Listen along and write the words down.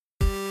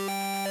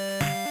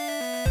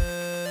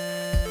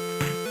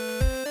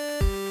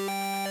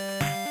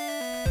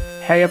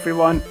Hey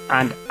everyone,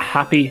 and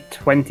happy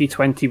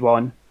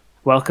 2021.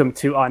 Welcome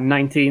to our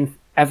 19th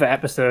ever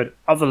episode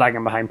of the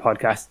Lagging Behind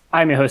podcast.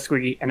 I'm your host,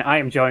 Squiggy, and I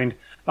am joined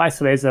by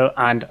Salezo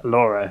and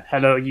Laura.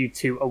 Hello, you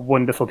two are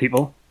wonderful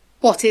people.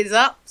 What is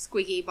up,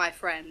 Squiggy, my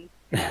friend?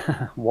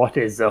 What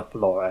is up,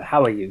 Laura?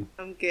 How are you?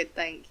 I'm good,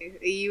 thank you.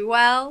 Are you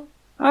well?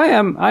 I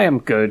am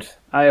good.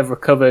 I have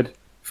recovered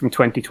from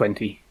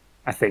 2020,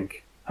 I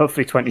think.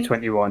 Hopefully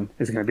 2021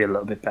 is going to be a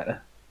little bit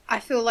better. I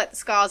feel like the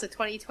scars of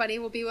 2020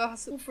 will be with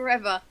us all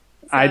forever.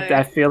 So...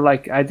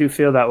 I do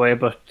feel that way,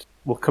 but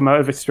we'll come out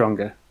of it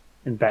stronger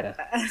and better.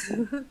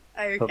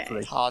 Okay.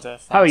 Hopefully. Harder,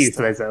 faster, How are you,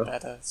 Salezo?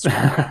 better,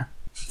 stronger.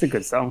 It's a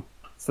good song.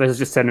 Salezo's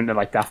just turned into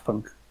like Daft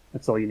Punk.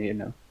 That's all you need to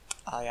know.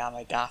 I am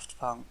a Daft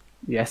Punk.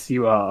 Yes,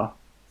 you are.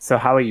 So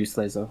how are you,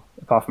 Salezo?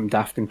 Apart from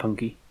Daft and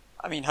Punky?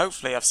 I mean,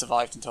 hopefully I've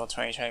survived until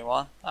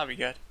 2021. That'd be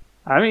good.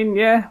 I mean,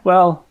 yeah,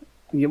 well,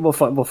 we'll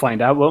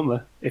find out, won't we?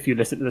 If you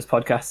listen to this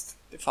podcast.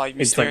 If I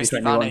mysteriously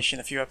 2021. vanish in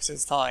a few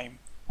episodes' time,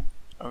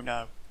 oh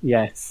no.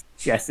 Yes,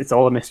 it's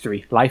all a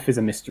mystery. Life is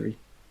a mystery.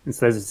 And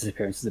Salezo's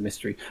disappearance is a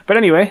mystery. But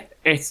anyway,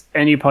 it's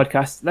a new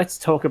podcast. Let's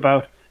talk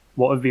about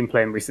what we've been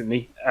playing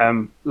recently.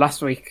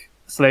 Last week,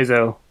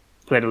 Salezo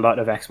played a lot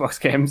of Xbox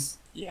games.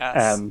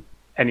 Yes.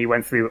 And he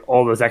went through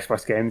all those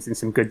Xbox games in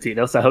some good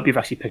detail. So I hope you've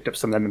actually picked up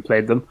some of them and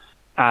played them.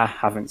 I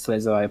haven't,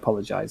 Salezo. I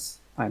apologise.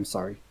 I'm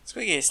sorry.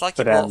 Squiggy, it's like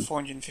you but, bought a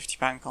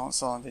 £450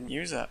 console and didn't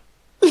use it.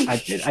 I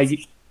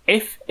did.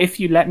 If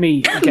you let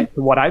me get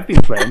to what I've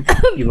been playing,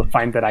 you will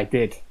find that I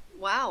did.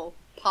 Wow.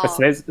 But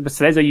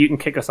Salezo, you can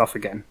kick us off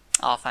again.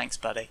 Oh, thanks,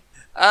 buddy.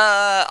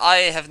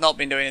 I have not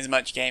been doing as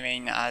much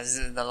gaming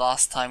as the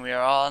last time we were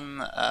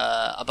on.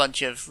 A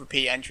bunch of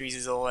repeat entries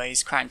as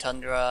always. Crown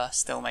Tundra,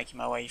 still making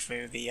my way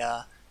through the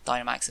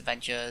Dynamax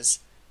Adventures.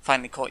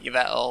 Finally caught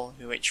Yveltal,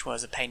 which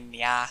was a pain in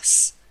the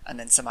ass. And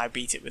then somehow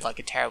beat it with like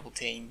a terrible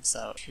team,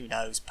 so who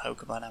knows,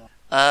 Pokemon.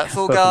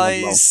 Fall Pokemon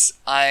Guys,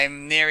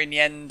 I'm nearing the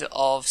end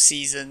of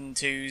Season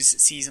 2's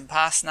Season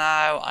Pass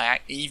now. I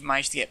even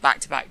managed to get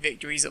back-to-back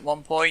victories at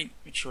one point,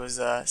 which was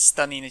a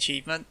stunning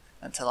achievement,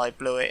 until I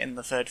blew it in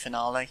the third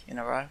finale in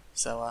a row.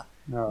 So,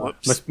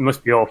 whoops.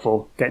 Must be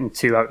awful, getting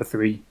 2 out of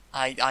 3.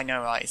 I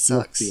know, right? It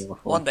sucks. Must be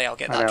awful. One day I'll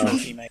get that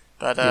trophy, mate.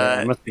 But,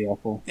 yeah, it must be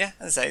awful. yeah,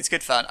 as I say, it's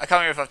good fun. I can't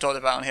remember if I've talked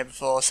about it on here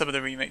before. Some of the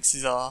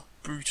remixes are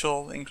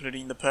brutal,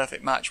 including the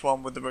Perfect Match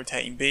one with the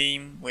rotating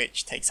beam,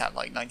 which takes out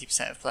like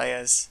 90% of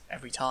players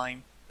every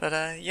time.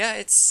 But yeah,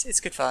 it's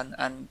good fun.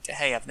 And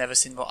hey, I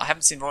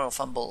haven't seen Royal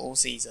Fumble all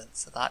season,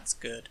 so that's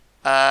good.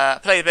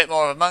 Played a bit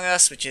more of Among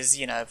Us, which is,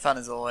 fun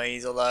as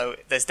always, although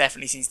there's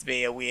definitely seems to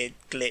be a weird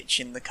glitch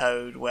in the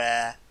code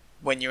where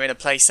when you're in a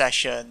play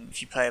session,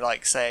 if you play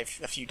like, say,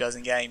 a few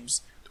dozen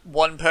games,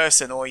 one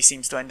person always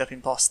seems to end up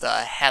imposter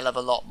a hell of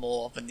a lot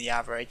more than the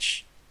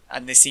average.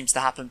 And this seems to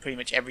happen pretty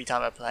much every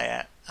time I play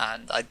it.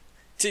 And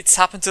it's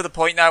happened to the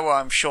point now where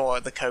I'm sure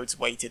the code's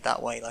weighted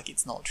that way, like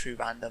it's not true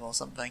random or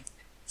something.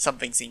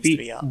 Something seems to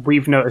be up.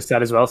 We've noticed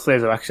that as well,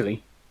 Salezo,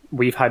 actually.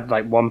 We've had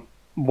like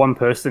one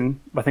person,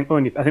 I think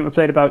we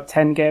played about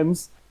 10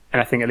 games,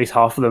 and I think at least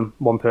half of them,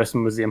 one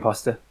person was the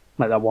imposter.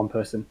 Like that one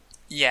person.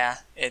 Yeah,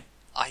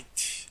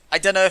 I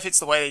don't know if it's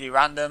the way they do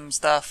random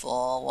stuff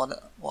or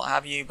what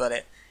have you,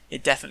 but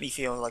it definitely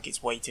feels like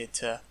it's weighted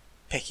to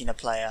picking a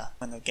player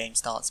when the game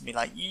starts and be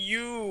like,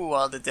 you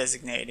are the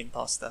designated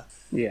imposter.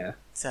 Yeah.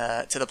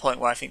 To the point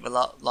where I think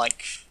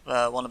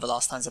one of the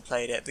last times I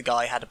played it, the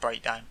guy had a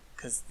breakdown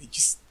because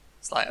it's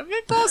like, I'm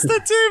imposter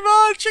too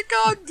much, I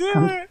can't do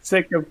it.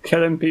 Sick of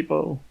killing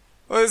people.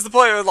 Well, it's the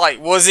point where like,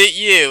 was it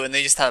you? And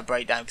they just had a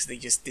breakdown because they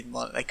just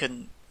they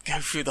couldn't go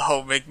through the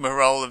whole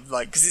rigmarole of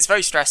like, because it's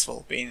very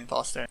stressful being an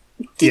imposter.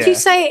 Did you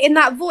say it in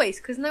that voice?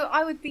 Because no,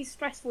 I would be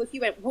stressful if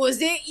you went,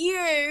 was it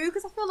you?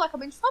 Because I feel like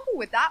I'm in trouble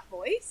with that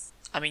voice.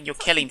 I mean, you're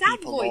killing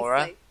people,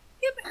 Laura.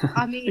 Yeah, but,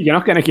 I mean... You're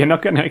not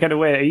gonna get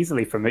away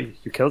easily from it.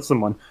 You killed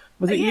someone.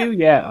 Was it you?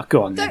 Yeah. Oh,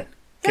 go on then.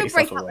 Don't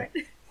break up.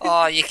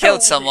 Oh, you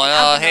killed someone.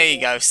 Oh, here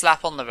you go.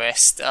 Slap on the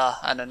wrist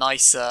and a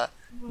nice... no,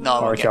 I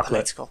or won't a get chocolate.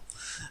 political.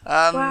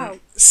 Wow.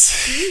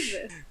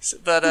 Jesus.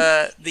 But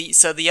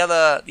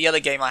the other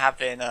game I have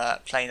been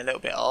playing a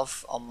little bit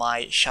of on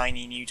my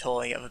shiny new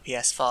toy of a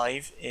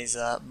PS5 is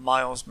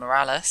Miles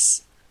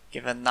Morales.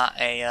 Given that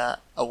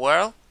a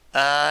whirl.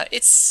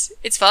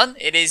 It's fun.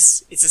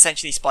 It's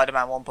essentially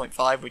Spider-Man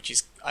 1.5, which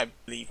is, I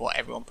believe, what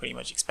everyone pretty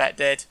much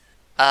expected.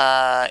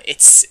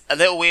 It's a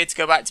little weird to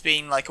go back to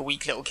being like a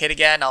weak little kid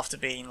again after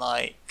being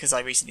like, because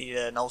I recently did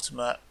an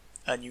Ultimate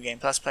New Game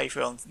Plus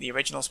playthrough on the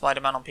original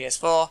Spider-Man on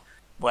PS4,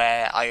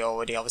 where I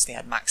already obviously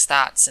had max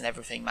stats and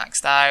everything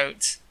maxed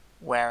out,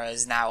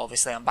 whereas now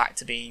obviously I'm back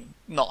to being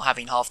not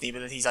having half the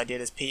abilities I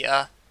did as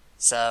Peter.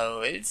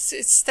 So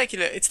it's taking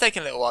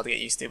a little while to get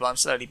used to, but I'm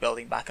slowly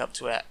building back up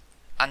to it.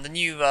 And the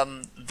new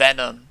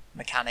Venom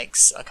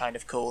mechanics are kind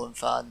of cool and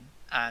fun,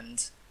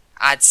 and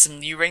add some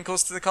new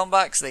wrinkles to the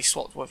combat, because they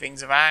swapped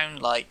things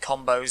around, like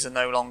combos are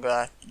no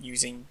longer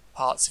using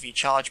parts of your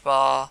charge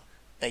bar,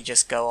 they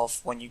just go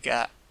off when you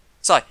get...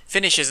 Sorry,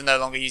 finishers are no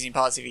longer using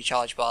parts of your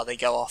charge bar, they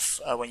go off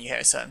when you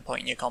hit a certain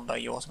point in your combo,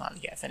 you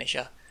automatically get a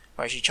finisher,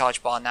 whereas your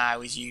charge bar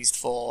now is used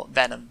for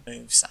Venom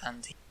moves.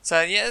 And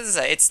so yeah, as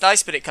I say, it's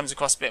nice, but it comes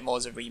across a bit more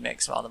as a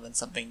remix rather than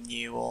something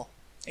new or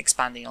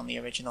expanding on the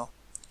original.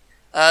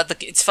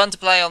 It's fun to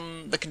play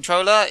on the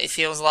controller. It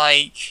feels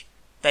like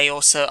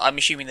I'm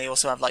assuming they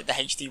also have like the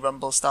HD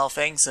Rumble style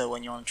thing, so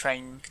when you're on a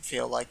train, you can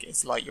feel like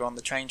it's like you're on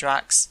the train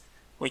tracks,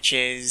 which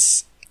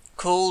is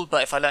cool.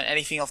 But if I learn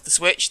anything off the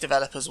Switch,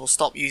 developers will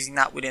stop using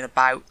that within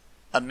about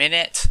a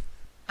minute,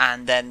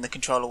 and then the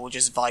controller will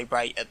just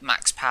vibrate at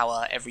max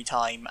power every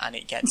time, and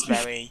it gets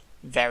very,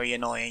 very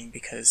annoying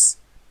because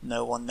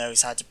no one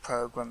knows how to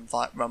program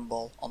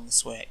Rumble on the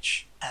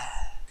Switch.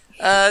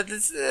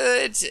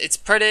 It's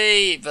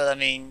pretty, but I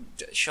mean,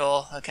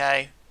 sure,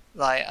 okay.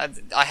 Like,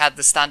 I had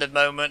the standard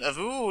moment of,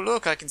 ooh,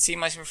 look, I can see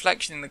my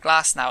reflection in the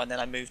glass now, and then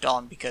I moved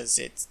on because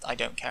I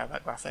don't care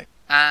about graphics.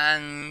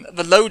 And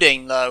the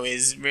loading, though,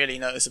 is really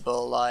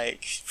noticeable.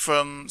 Like,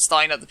 from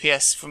starting up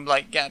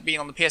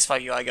being on the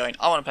PS5 UI going,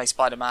 I want to play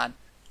Spider-Man,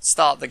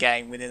 start the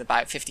game, within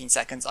about 15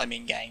 seconds, I'm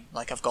in-game.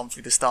 Like, I've gone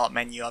through the start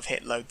menu, I've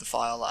hit load the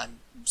file,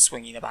 I'm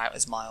swinging about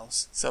as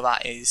Miles. So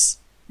that is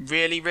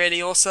really,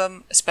 really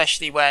awesome,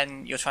 especially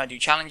when you're trying to do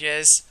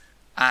challenges,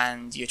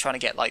 and you're trying to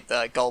get, like,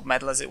 the gold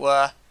medal, as it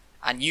were.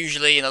 And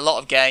usually in a lot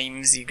of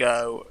games you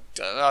go,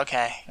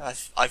 okay,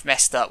 I've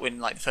messed up within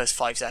like the first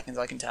 5 seconds,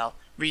 I can tell.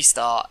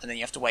 Restart, and then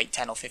you have to wait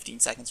 10 or 15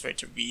 seconds for it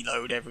to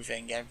reload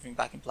everything, get everything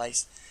back in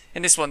place.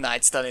 In this one,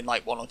 it's done in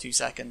like 1 or 2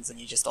 seconds, and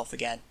you're just off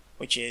again,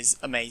 which is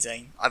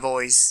amazing. I've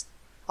always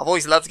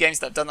loved games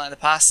that have done that in the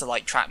past, so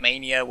like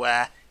Trackmania,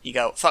 where you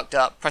go, fucked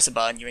up, press a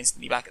button, you're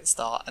instantly back at the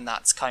start, and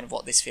that's kind of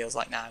what this feels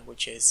like now,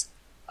 which is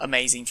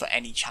amazing for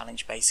any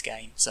challenge-based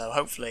game. So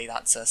hopefully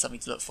that's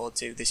something to look forward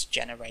to this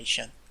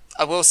generation.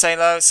 I will say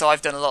though, so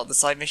I've done a lot of the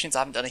side missions, I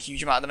haven't done a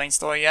huge amount of the main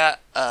story yet.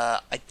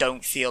 I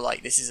don't feel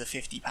like this is a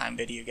 £50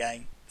 video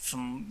game.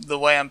 From the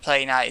way I'm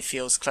playing out, it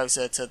feels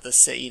closer to The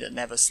City That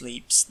Never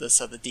Sleeps, the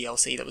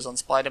DLC that was on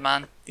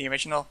Spider-Man, the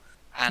original.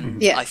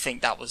 And I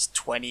think that was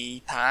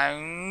 £20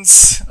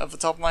 off the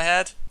top of my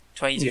head.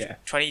 20,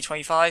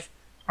 25.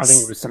 I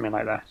think it was something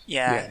like that.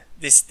 Yeah.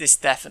 This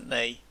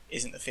definitely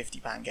isn't a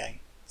 £50 game.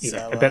 Yeah,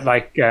 So, a bit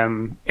like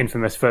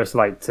Infamous First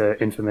Light to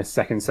Infamous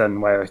Second Son,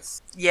 where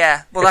it's...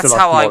 Yeah, well, it's that's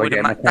how I would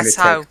imagine. imagine. That's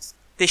how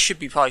this should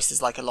be priced,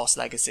 as like a Lost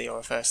Legacy or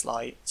a First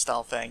Light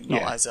style thing,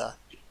 not as a...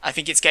 I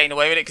think it's getting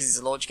away with it because it's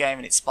a launch game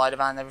and it's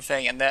Spider-Man and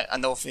everything, and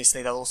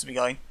obviously they'll also be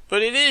going,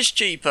 but it is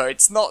cheaper,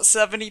 it's not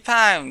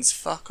 £70,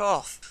 fuck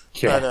off.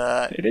 Yeah,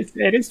 but, it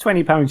is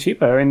 £20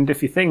 cheaper, and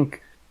if you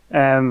think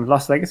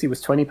Lost Legacy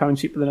was £20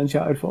 cheaper than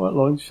Uncharted 4 at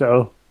launch,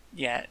 so...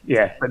 Yeah,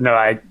 but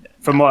no,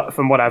 from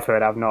what I've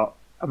heard, I've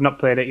not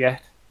played it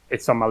yet.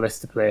 It's on my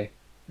list to play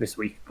this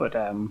week, but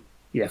from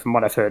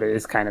what I've heard, it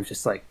is kind of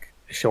just like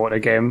a shorter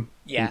game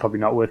and probably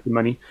not worth the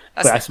money.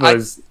 But I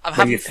suppose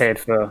when you've paid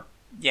for...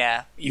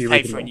 Yeah, you've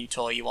paid for a new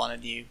toy, you want a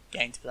new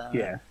game to play.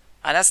 Yeah.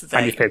 And that's the thing.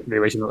 And you've paid for the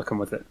original to come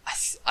with it.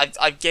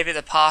 I give it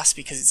a pass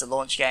because it's a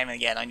launch game, and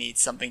again, I need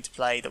something to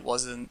play that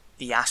wasn't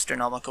the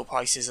astronomical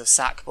prices of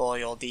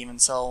Sackboy or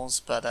Demon's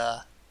Souls, but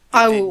they're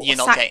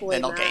not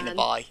getting to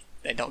buy.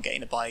 They're not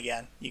getting to buy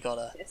again. You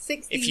gotta...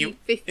 50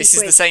 this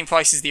is the same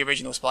price as the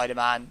original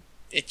Spider-Man.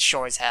 It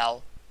sure as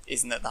hell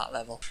isn't at that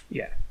level.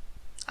 Yeah.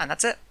 And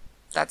that's it.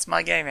 That's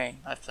my gaming.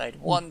 I've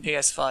played one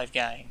PS5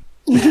 game.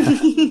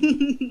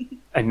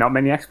 And not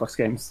many Xbox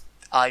games.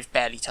 I've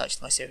barely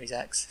touched my Series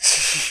X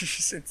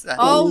since then.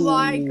 Oh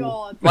my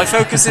god. My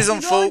focus is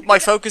on Fall. My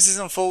focus is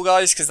on Fall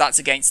Guys because that's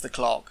against the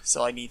clock,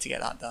 so I need to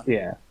get that done.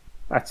 Yeah,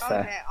 that's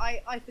fair.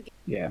 Okay, I forget.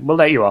 Yeah, we'll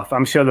let you off.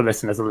 I'm sure the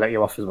listeners will let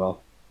you off as well.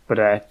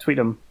 But tweet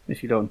them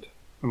if you don't,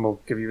 and we'll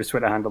give you a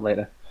Twitter handle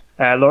later.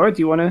 Laura, do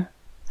you want to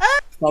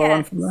follow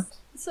on from that?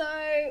 So,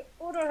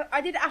 I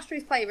did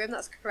Astro's Playroom.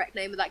 That's the correct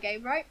name of that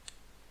game, right?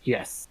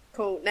 Yes.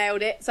 Cool,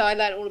 nailed it. So I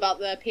learned all about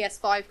the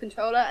PS5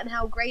 controller and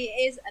how great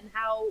it is, and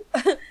how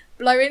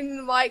blowing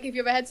the mic if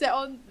you have a headset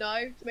on.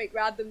 No, to make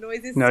random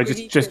noises. No,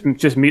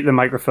 just mute the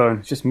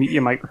microphone. Just mute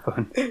your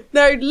microphone.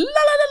 No, la la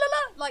la la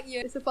la, like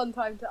you. It's a fun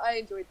time. I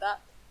enjoyed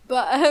that.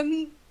 But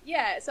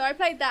yeah. So I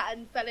played that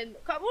and fell in.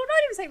 Well,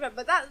 not even saying that,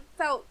 but that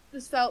felt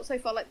so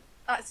far like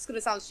that's going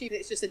to sound stupid.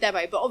 It's just a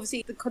demo, but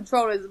obviously the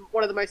controller is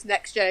one of the most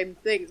next gen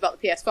things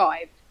about the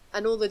PS5,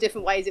 and all the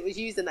different ways it was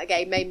used in that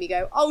game made me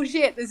go, "Oh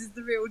shit, this is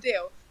the real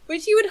deal."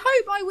 Which you would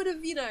hope I would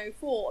have,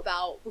 thought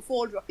about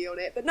before dropping on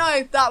it. But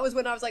no, that was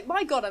when I was like,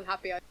 my god, I'm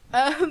happy.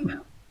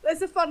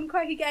 There's a fun,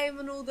 quirky game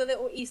and all the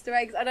little Easter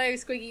eggs. I know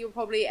Squiggy will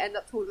probably end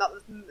up talking about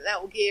the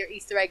Metal Gear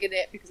Easter egg in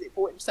it because it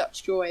brought him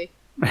such joy.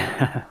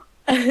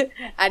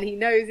 And he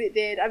knows it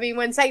did. I mean,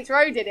 when Saints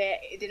Row did it,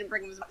 it didn't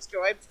bring him as much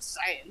joy. I'm just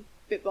saying.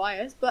 Bit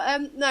biased. But,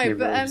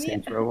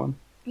 Saints Row one.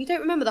 You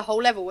don't remember the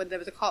whole level when there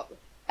was a cop.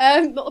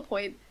 Not the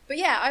point. But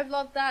yeah, I've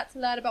loved that, to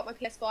learn about my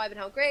PS5 and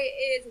how great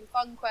it is, and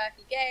fun,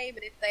 quirky game,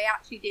 and if they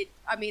actually did,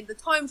 I mean, the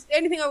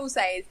only thing I will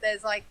say is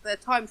there's like the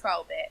time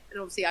trial bit, and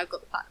obviously I've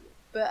got the platinum.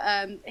 But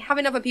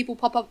having other people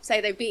pop up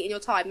say they've beaten your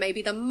time may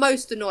be the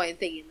most annoying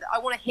thing, in that I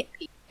want to hit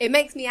people. It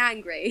makes me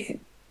angry.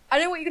 I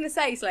know what you're going to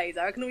say, Slazer,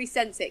 I can always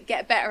sense it,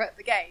 get better at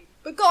the game.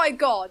 But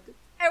God,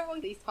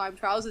 everyone these time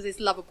trials as this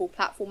lovable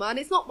platformer, and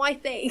it's not my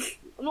thing.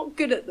 I'm not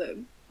good at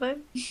them.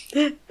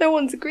 No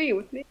one's agreeing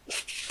with me.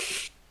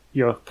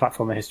 Your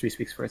platformer history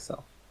speaks for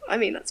itself. I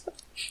mean, that's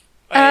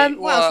fine. Wait,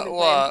 what else have we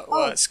played?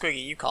 what?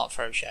 Squiggy, you can't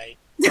throw shade.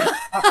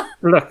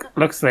 Look,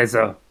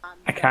 Slizzo.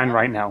 I can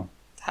right now.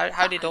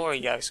 How did Ori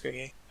go,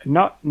 Squiggy?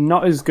 Not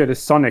as good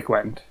as Sonic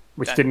went,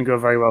 which Don't- didn't go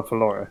very well for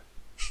Laura.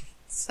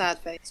 Sad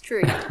face.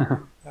 True.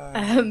 Carry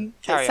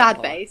sad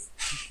on, Laura. face.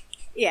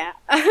 Yeah.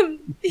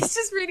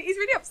 He's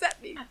really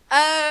upset me.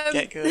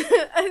 Get good.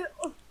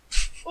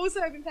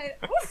 Also, I've been playing.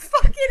 Oh,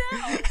 fucking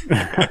hell!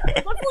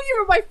 I thought you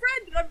were my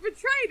friend, and I'm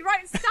betrayed.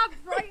 Right, stabbed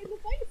right in the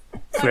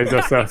face.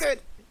 Slizzo sus. Good.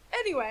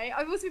 Anyway,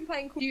 I've also been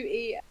playing Call of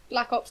Duty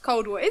Black Ops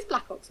Cold War. It's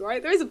Black Ops,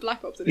 right? There is a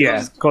Black Ops in it.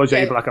 Yeah, Call of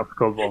Duty Black Ops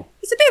Cold War.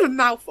 It's a bit of a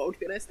mouthful, to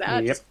be honest. There, I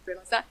Yep. just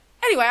realised that.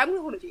 Anyway, I'm going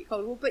to Call of Duty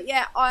Cold War, but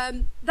yeah,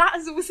 that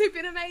has also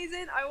been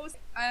amazing. I also,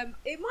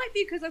 it might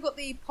be because I've got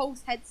the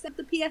Pulse headset,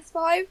 the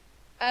PS5.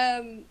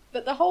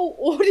 But the whole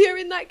audio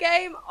in that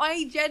game,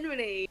 I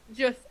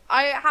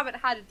haven't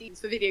had a deal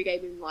for video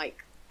gaming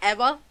like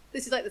ever.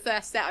 This is like the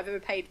first set I've ever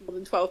paid more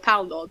than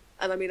 £12 on,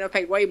 and I mean I've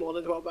paid way more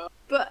than £12.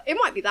 But it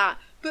might be that.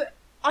 But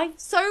I'm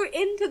so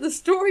into the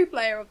story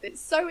player of it,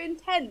 so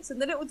intense,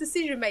 and the little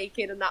decision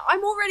making and that.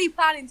 I'm already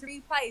planning to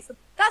replay. So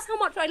that's how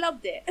much I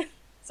loved it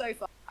so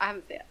far. I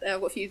haven't fit.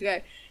 I've got a few to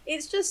go.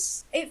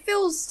 It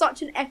feels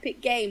such an epic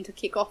game to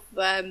kick off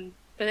the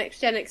next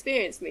gen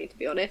experience for me, to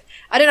be honest.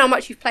 I don't know how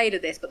much you've played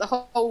of this, but the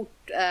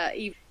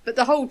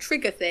whole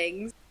trigger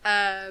things,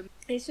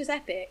 it's just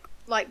epic.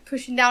 Like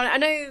pushing down, I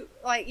know,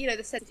 like, you know,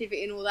 the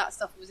sensitivity and all that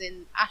stuff was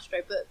in Astro,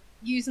 but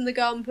using the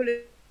gun,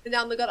 pulling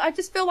down the gun, I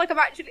feel like I'm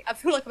actually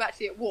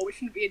at war, which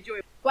shouldn't be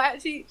enjoyable. But I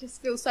actually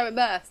just feel so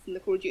immersed in the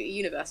Call of Duty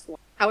universe.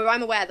 However,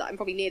 I'm aware that I'm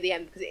probably near the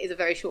end because it is a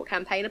very short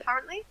campaign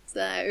apparently,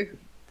 so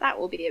that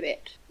will be a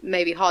bit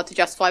maybe hard to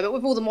justify. But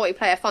with all the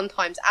multiplayer fun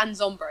times and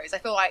Zombros, I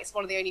feel like it's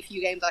one of the only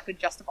few games I could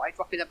justify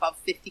dropping above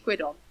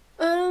 £50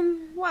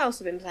 on. What else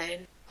have I been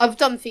playing? I've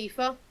done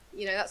FIFA.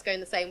 You know, that's going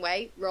the same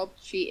way.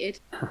 Robbed, cheated,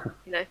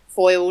 you know,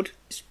 foiled,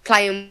 just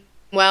playing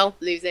well,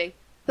 losing.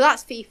 So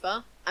that's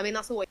FIFA. I mean,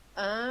 that's always.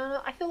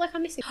 I feel like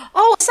I'm missing.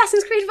 Oh,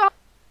 Assassin's Creed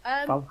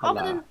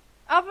Valhalla.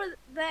 Other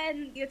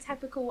than your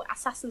typical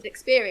Assassin's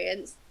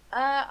experience,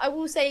 I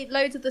will say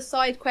loads of the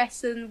side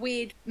quests and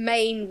weird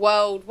main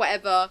world,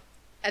 whatever,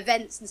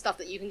 events and stuff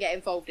that you can get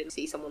involved in.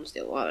 See someone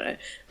still, I don't know,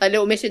 like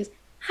little missions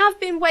have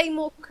been way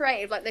more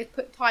creative. Like they've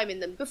put time in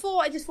them.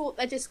 Before, I just thought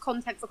they're just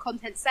content for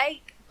content's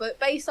sake. But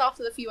based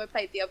after the few I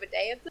played the other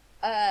day of them,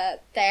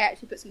 they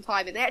actually put some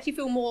time in. They actually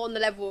feel more on the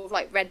level of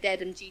like Red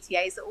Dead and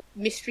GTA's little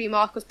mystery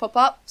markers pop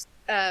ups.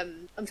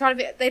 I'm trying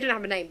to. They don't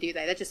have a name, do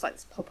they? They're just like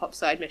this pop up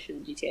side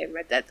mission GTA and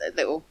Red Dead.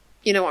 Little,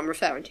 you know what I'm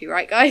referring to,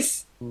 right,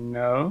 guys?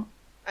 No.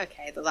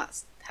 Okay, well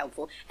that's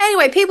helpful.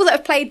 Anyway, people that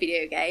have played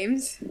video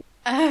games.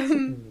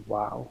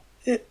 Wow.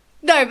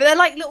 No, but they're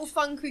like little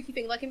fun, kooky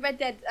things. Like in Red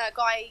Dead,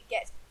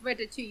 Red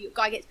Dead 2,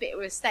 guy gets bitten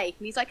with a steak,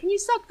 and he's like, "Can you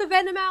suck the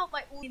venom out?"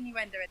 Like all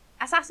innuendo.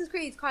 Assassin's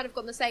Creed's kind of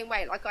gone the same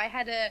way. Like I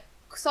had a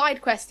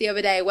side quest the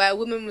other day where a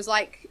woman was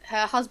like,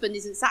 her husband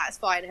isn't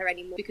satisfying her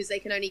anymore because they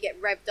can only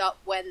get revved up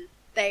when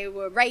they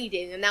were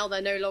raiding, and now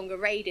they're no longer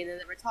raiding and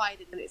they're retired.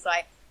 And it's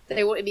like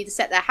they wanted me to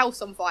set their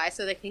house on fire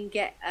so they can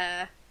get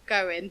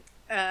going.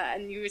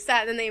 And you were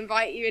sat, and then they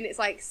invite you, and it's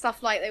like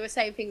stuff like they were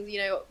saying things, you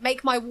know,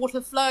 make my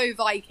water flow,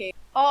 Viking.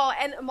 Oh,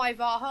 enter my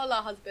Valhalla,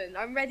 husband.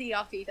 I'm ready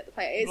after you set the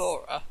player.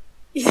 Laura,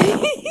 Yeah.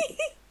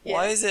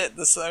 why is it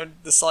the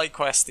side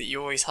quests that you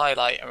always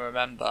highlight and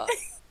remember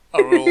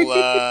are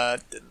all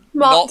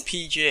not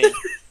PG?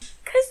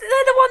 Because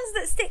they're the ones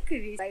that stick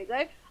with you,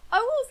 though. I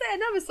will say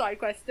another side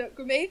quest stuck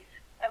with me.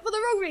 For the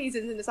wrong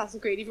reasons in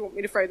Assassin's Creed, if you want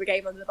me to throw the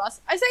game under the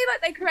bus. I say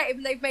like they're creative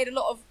and they've made a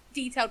lot of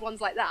detailed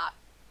ones like that.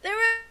 There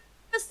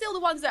are still the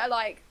ones that are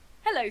like,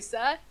 hello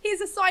sir,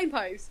 here's a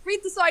signpost.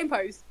 Read the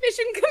signpost.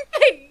 Mission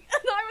complete.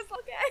 And I was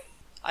like, okay.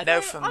 I know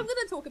So from I'm going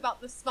to talk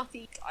about the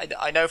smutty.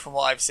 I know from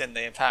what I've seen,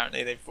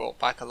 apparently they've brought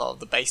back a lot of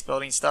the base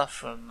building stuff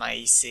from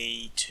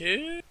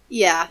AC2.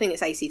 Yeah, I think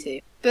it's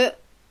AC2. But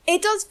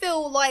it does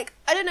feel like,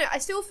 I don't know, I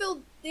still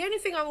feel the only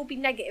thing I will be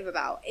negative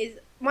about is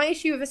my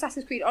issue with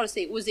Assassin's Creed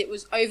Odyssey was it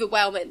was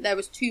overwhelming. There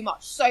was too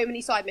much, so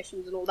many side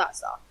missions and all that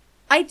stuff.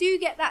 I do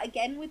get that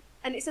again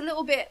and it's a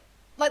little bit,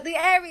 like the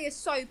area is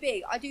so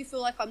big, I do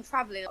feel like I'm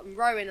travelling, I'm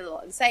rowing a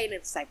lot and sailing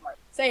at the same time.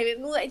 Sailing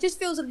and all that, it just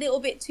feels a little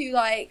bit too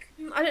like,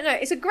 I don't know,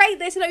 it's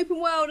an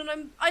open world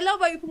and I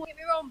love open world, don't get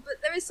me wrong, but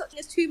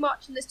there's too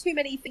much and there's too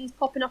many things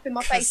popping up in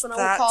my face when I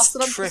walk past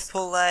and I'm just...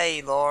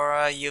 AAA,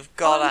 Laura. You've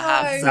got to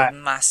have That- the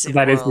massive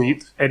That is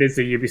world. it is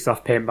the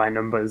Ubisoft paint by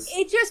numbers.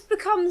 It just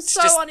becomes It's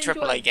so just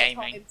unenjoyable. AAA at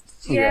gaming. times.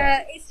 Yeah.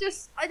 Yeah, it's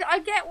just I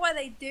get why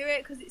they do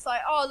it because it's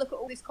like, oh, look at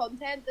all this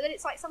content, but then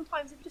it's like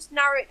sometimes if you just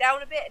narrow it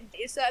down a bit and do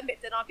a certain bit,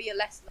 then I'll be a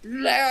less.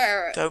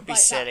 Don't be like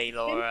silly, that.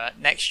 Laura.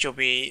 Next you'll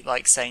be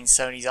like saying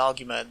Sony's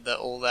argument that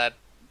all their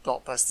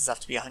blockbusters have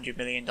to be $100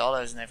 million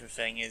and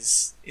everything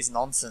is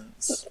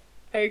nonsense.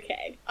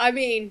 Okay, I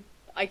mean,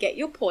 I get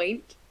your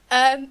point.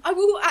 I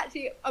will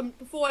actually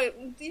before I,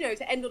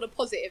 to end on a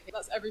positive.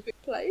 That's everything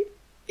played.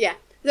 Yeah.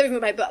 everything I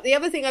played. But the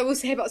other thing I will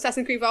say about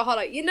Assassin's Creed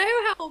Valhalla, you know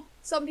how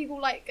some people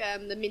like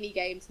the mini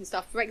games and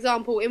stuff. For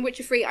example, in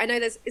Witcher 3, I know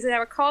is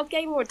there a card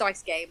game or a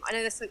dice game? I know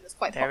there's something that's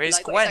quite popular. There is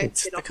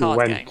Gwent, the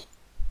card game.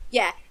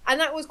 Yeah, and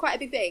that was quite a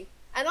big thing.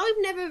 And I've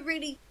never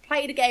really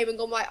played a game and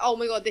gone like, oh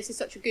my god, this is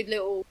such a good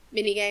little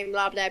mini game,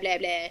 blah blah blah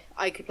blah.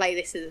 I could play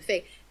this as a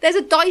thing. There's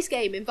a dice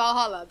game in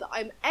Valhalla that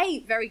I'm A,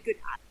 very good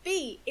at.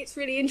 B, it's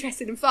really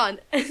interesting and fun.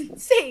 And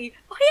C,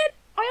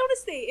 I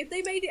honestly, if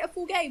they made it a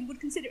full game, would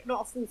consider it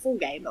not a full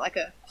game, but like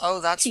a...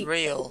 Oh, that's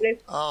real.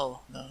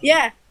 Oh, no.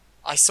 Yeah.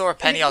 I saw a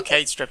Penny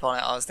Arcade strip on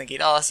it. I was thinking,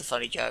 oh, that's a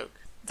funny joke.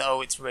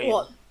 Oh, it's real.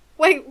 What?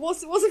 Wait,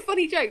 what's a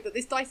funny joke that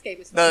this dice game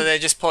is funny? No, they're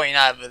just pointing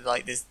out that,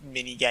 like, this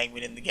mini game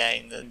within the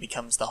game that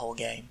becomes the whole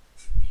game.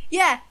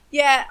 Yeah.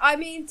 I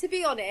mean, to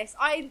be honest,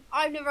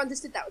 I've never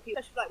understood that with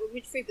people, especially like with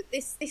Witcher 3, but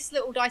this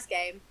little dice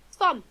game, it's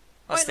fun.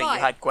 I was thinking you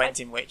had Gwent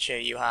in Witcher,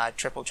 you had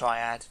Triple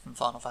Triad from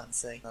Final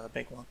Fantasy, another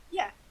big one.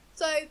 Yeah.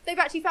 So they've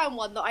actually found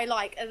one that I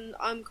like, and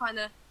I'm kind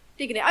of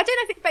digging it. I don't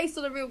know if it's based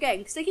on a real game,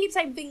 because they keep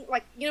saying things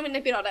like, you know when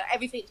they've been like,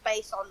 everything's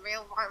based on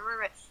real...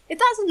 If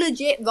that's a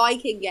legit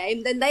Viking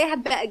game, then they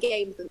had better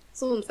games than...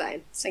 That's all I'm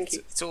saying. Thank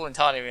you. It's all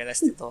entirely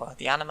realistic, Laura.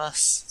 The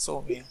Animus, it's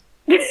all real.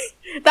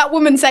 That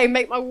woman saying,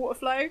 make my water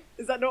flow,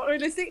 is that not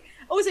realistic?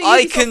 Also,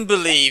 I can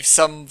believe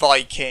some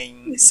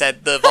Viking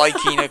said the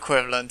Viking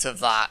equivalent of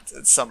that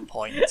at some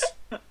point.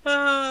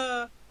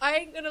 I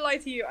ain't gonna lie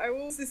to you. I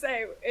will also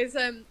say is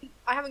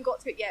I haven't got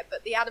to it yet,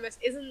 but the Animus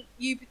isn't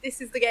you.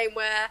 This is the game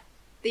where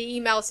the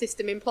email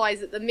system implies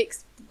that the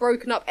mixed,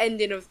 broken up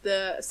ending of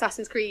the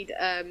Assassin's Creed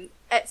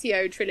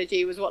Ezio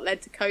trilogy was what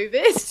led to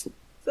COVID.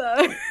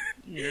 So.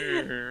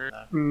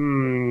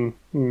 Maybe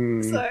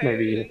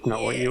it's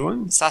not what you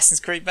want. Assassin's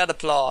Creed meta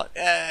plot.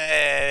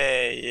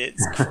 Hey,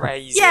 it's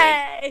crazy.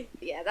 Yay!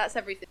 Yeah, that's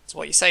everything. So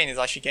what you're saying is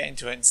I should get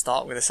into it and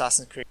start with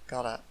Assassin's Creed.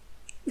 Got it.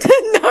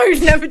 No,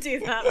 never do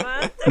that,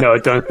 man. No,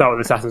 don't start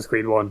with Assassin's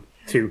Creed 1.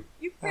 2.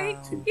 You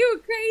a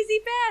crazy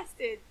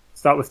bastard.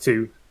 Start with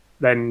 2,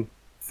 then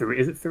 3.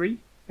 Is it 3?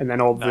 And then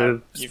all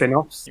the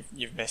spin-offs?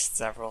 You've missed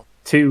several.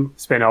 2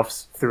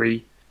 spin-offs,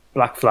 3,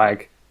 Black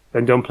Flag,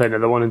 then don't play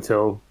another one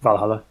until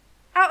Valhalla.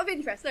 Out of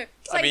interest, no.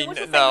 I mean,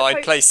 no,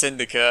 I'd play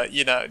Syndicate.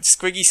 You know,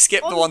 Squiggy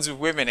skipped the ones with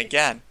women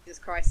again. Jesus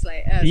Christ,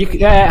 Slate.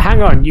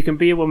 Hang on, you can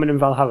be a woman in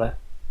Valhalla.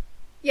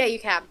 Yeah, you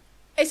can.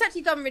 It's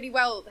actually done really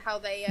well how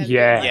they.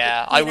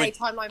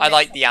 I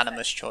like the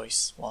Animus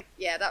choice one.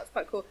 Yeah, that's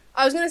quite cool.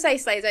 I was going to say,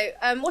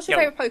 Slazo, what's your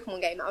favourite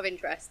Pokemon game out of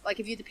interest? Like,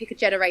 if you had to pick a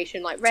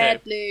generation, like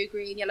red, blue,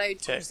 green, yellow,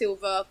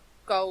 silver,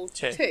 gold.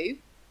 2.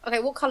 Okay,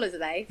 what colours are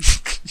they?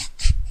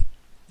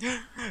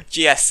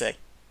 GSC.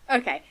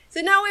 Okay,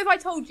 so now if I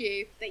told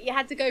you that you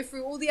had to go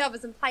through all the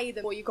others and play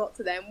them before you got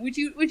to them, would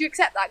you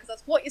accept that? Because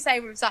that's what you're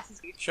saying with Assassin's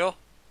Creed. Sure.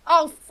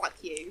 Oh, fuck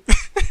you.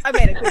 I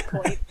made a good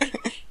point.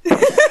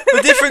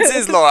 The difference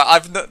is, Laura,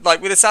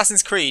 with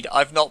Assassin's Creed,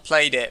 I've not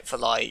played it for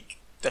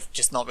I've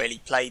just not really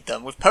played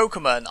them. With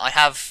Pokemon, I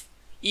have,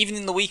 even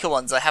in the weaker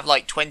ones, I have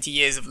 20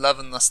 years of love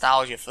and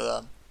nostalgia for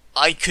them.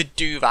 I could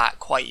do that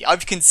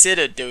I've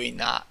considered doing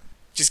that.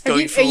 Just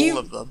going through all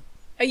of them.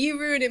 Are you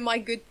ruining my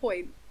good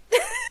point?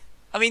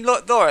 I mean,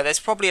 look, Laura, there's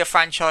probably a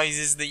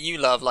franchises that you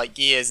love, like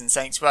Gears and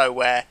Saints Row,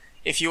 where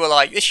if you were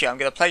like, this year I'm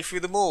going to play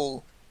through them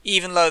all,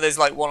 even though there's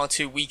 1 or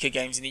 2 weaker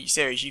games in each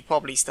series, you'd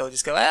probably still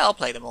just go, I'll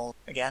play them all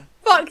again.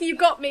 Fuck, you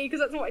got me, because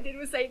that's what I did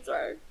with Saints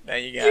Row. There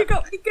you go. You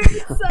got me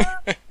good,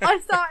 sir. I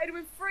started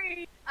with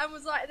 3, and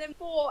was and then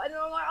 4, and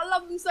then I'm like, I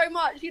love them so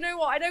much. You know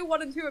what? I know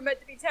 1 and 2 are meant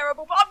to be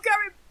terrible, but I'm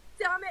going,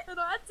 damn it, and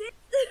I did.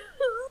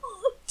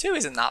 2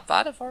 isn't that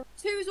bad, if I...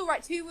 2 is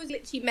alright. 2 was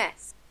glitchy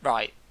mess.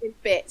 Right. In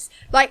bits.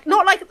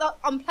 Not the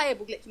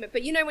unplayable glitchy mess,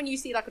 but you know when you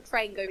see a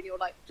train go and you're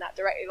that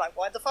directly,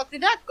 why the fuck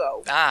did that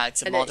go?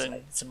 It's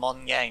a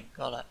modern game.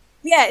 Got it.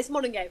 Yeah, it's a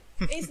modern game.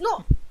 It's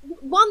not...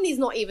 1 is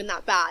not even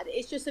that bad.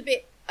 It's just a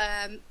bit...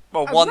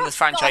 well, 1, the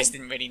franchise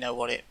didn't really know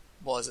what it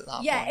was at that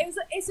point. Yeah,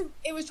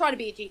 it was trying to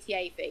be a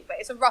GTA thing, but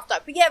it's a rough time.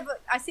 But yeah,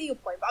 I see your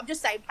point, but I'm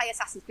just saying, play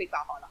Assassin's Creed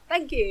Valhalla.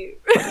 Thank you.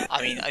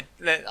 I mean,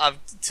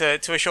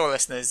 to assure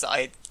listeners,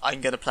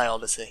 I'm going to play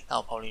Odyssey.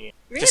 I'll probably...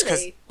 Really? Just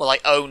because, I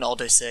own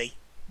Odyssey.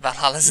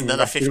 Valhalla's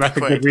another 50 that's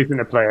quid. a good reason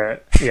to play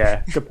it.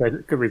 Yeah,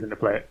 good reason to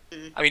play it.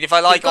 I mean, if I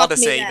like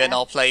Odyssey, then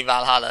I'll play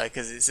Valhalla,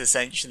 because it's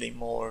essentially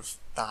more of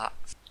that.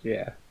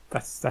 Yeah,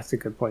 that's a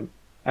good point.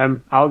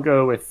 I'll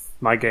go with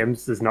my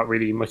games. There's not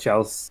really much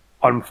else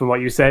on from what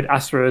you said.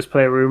 Astro's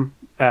Playroom,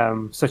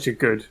 such a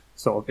good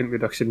sort of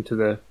introduction to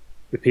the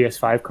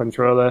PS5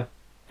 controller.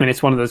 And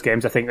it's one of those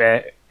games I think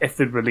that if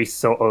they'd released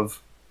sort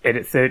of it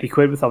at 30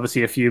 quid with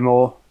obviously a few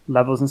more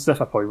levels and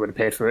stuff, I probably would have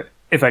paid for it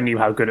if I knew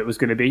how good it was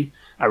going to be.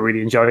 I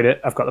really enjoyed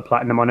it. I've got the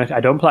platinum on it. I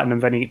don't platinum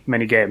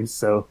many games,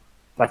 so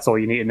that's all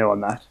you need to know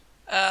on that.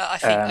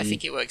 I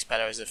think it works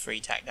better as a free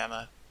tech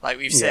demo.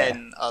 We've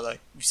seen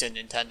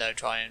Nintendo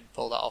try and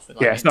pull that off. With,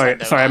 sorry.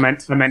 I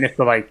meant if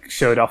they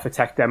showed off a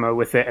tech demo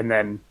with it and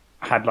then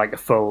had a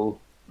full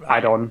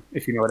add-on,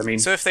 if you know what I mean.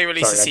 So if they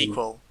release a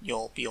sequel,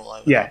 you'll be all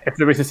over. Yeah, if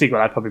there is a sequel,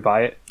 I'd probably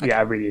buy it. Okay. Yeah,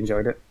 I really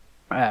enjoyed it.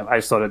 I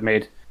just thought it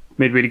made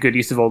really good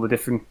use of all the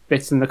different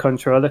bits in the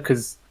controller,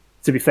 because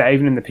to be fair,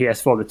 even in the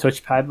PS4, the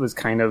touchpad was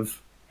kind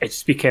of, it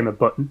just became a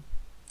button.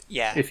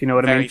 Yeah, if you know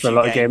what I mean, for a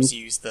lot of games.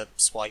 use the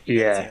swipe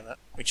Yeah. of it.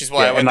 Which is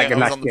why Yeah, when and I was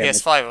in on the that game,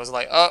 PS5, I was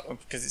like, oh,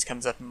 because it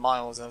comes up in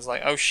Miles, and I was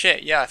like, oh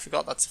shit, yeah, I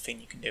forgot that's a thing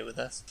you can do with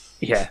this.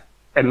 Yeah,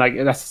 and like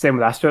that's the same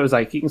with Astro. It was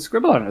like you can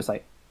scribble on it. It was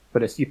like,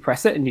 but it's, you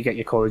press it and you get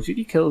your Call of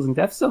Duty kills and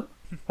deaths up.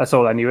 That's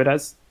all I knew it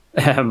as.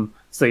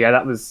 So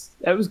yeah, it was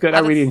good. I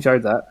really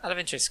enjoyed that. Out of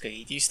interest,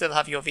 Squeaky, do you still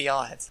have your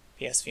VR headset?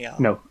 PSVR?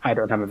 No, I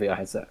don't have a VR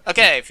headset.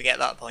 Okay, forget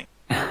that point.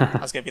 I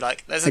was going to be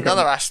like, there's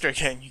another Astro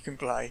game you can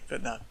play,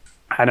 but no.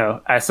 I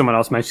know. Someone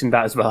else mentioned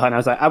that as well, and I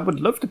was like, I would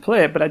love to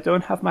play it, but I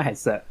don't have my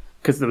headset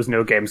because there was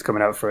no games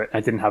coming out for it.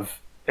 I didn't have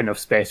enough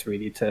space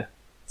really to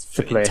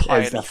play it.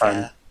 As I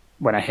found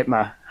when I hit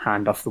my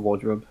hand off the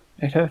wardrobe,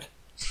 it hurt.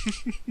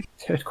 It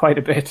hurt quite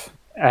a bit.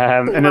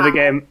 Another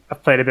game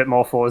I've played a bit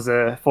more,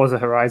 Forza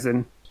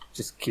Horizon.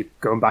 Just keep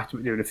going back to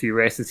it, doing a few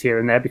races here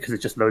and there because it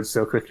just loads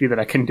so quickly that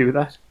I can do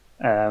that.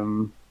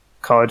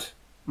 COD,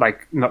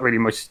 like not really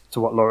much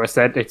to what Laura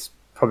said. It's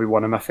probably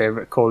one of my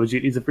favourite Call of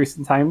Duties of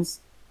recent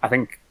times. I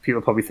think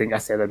people probably think I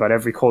say that about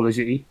every Call of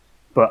Duty,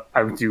 but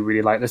I do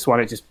really like this one.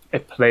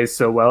 It plays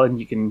so well, and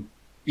you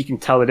can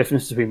tell the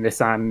difference between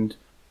this and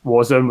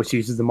Warzone, which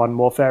uses the Modern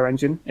Warfare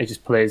engine. It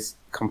just plays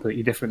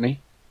completely differently.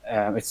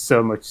 It's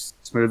so much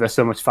smoother,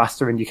 so much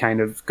faster, and you kind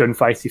of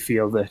gunfights. You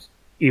feel that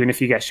even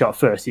if you get shot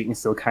first, you can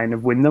still kind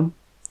of win them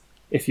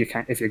if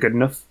you're good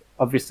enough,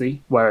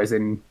 obviously. Whereas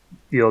in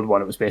the old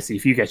one, it was basically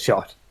if you get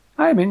shot,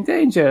 I'm in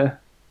danger,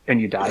 and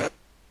you die,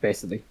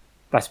 basically.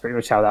 That's pretty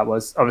much how that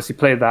was. Obviously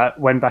played that,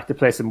 went back to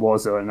play some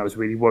Warzone, and I was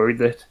really worried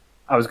that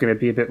I was going to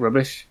be a bit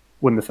rubbish.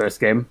 Won the first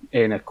game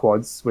in a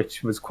quads,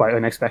 which was quite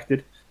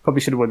unexpected.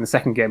 Probably should have won the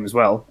second game as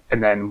well,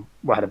 and then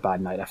we had a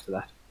bad night after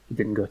that. It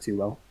didn't go too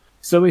well.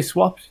 So we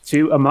swapped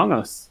to Among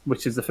Us,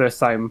 which is the first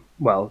time,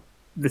 well,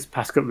 this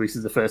past couple of weeks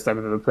is the first time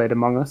I've ever played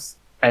Among Us,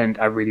 and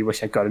I really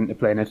wish I'd got into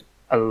playing it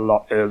a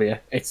lot earlier.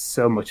 It's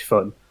so much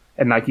fun.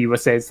 And like you were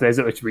saying,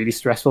 it's really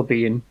stressful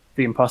being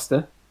the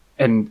imposter,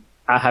 and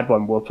I had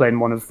one. We're playing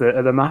one of the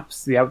other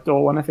maps, the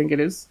outdoor one, I think it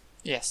is.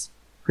 Yes.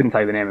 Couldn't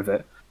tell you the name of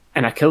it.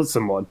 And I killed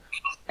someone.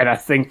 And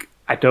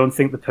I don't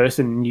think the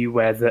person knew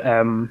where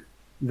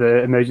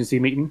the emergency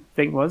meeting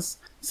thing was.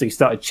 So he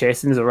started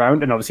chasing us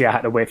around, and obviously I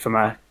had to wait for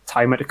my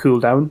timer to cool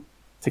down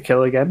to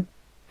kill again.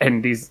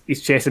 And he's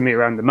chasing me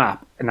around the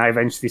map, and I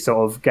eventually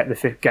sort of get the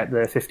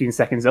 15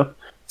 seconds up,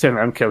 turn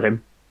around, kill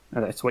him,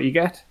 and that's what you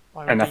get.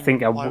 Why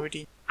would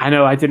he? I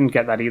know I didn't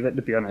get that either,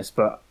 to be honest,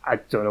 but I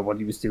don't know what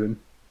he was doing.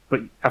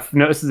 But I've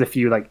noticed there's a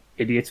few like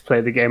idiots play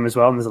the game as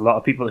well, and there's a lot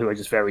of people who are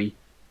just very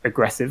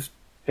aggressive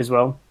as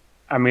well.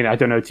 I mean, I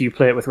don't know, do you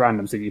play it with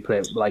randoms, or do you play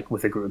it like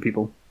with a group of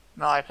people?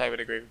 No, I play with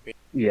a group of people.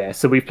 Yeah,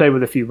 so we've played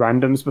with a few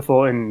randoms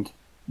before, and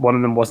one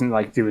of them wasn't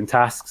like doing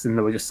tasks, and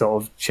they were just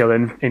sort of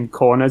chilling in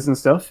corners and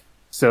stuff.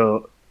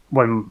 So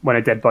when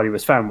a dead body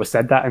was found, we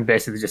said that, and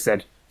basically just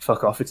said,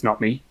 fuck off, it's not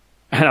me.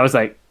 And I was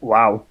like,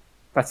 wow,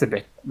 that's a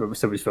bit...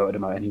 So we just voted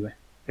him out anyway.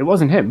 It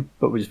wasn't him,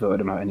 but we just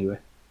voted him out anyway.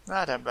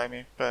 I don't blame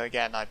you, but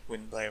again, I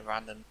wouldn't play with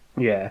random.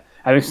 Yeah,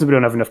 I think since we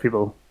don't have enough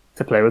people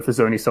to play with, there's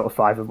only sort of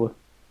 5 of us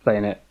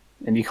playing it,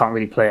 and you can't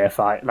really play a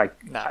 5, like,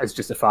 as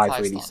just a 5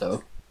 really, so...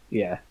 Enough.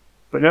 Yeah.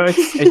 But no,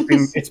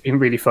 it's been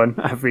really fun.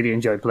 I've really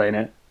enjoyed playing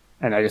it,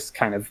 and I just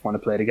kind of want to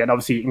play it again.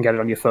 Obviously, you can get it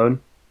on your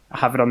phone. I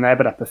have it on there,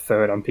 but I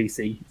prefer it on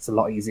PC. It's a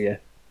lot easier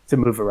to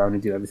move around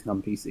and do everything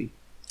on PC.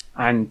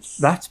 And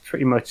that's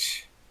pretty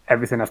much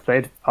everything I've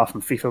played, apart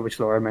from FIFA, which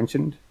Laura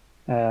mentioned.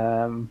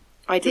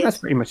 I did. That's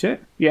pretty much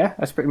it. Yeah,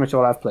 that's pretty much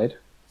all I've played.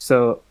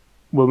 So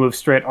we'll move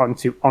straight on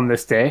to On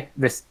This Day.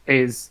 This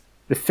is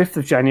the 5th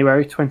of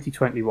January,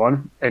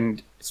 2021,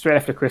 and straight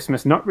after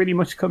Christmas, not really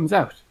much comes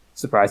out,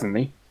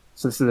 surprisingly.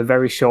 So this is a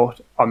very short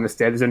On This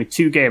Day. There's only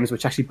 2 games,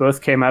 which actually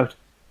both came out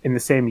in the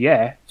same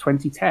year,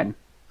 2010.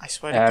 I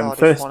swear to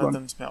God, if one of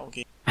them's Metal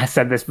Gear. I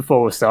said this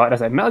before we started. I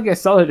said, Metal Gear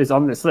Solid is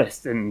on this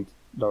list, and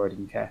Laura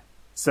didn't care.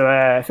 So,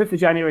 5th of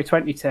January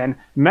 2010,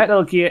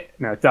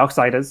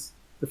 Darksiders,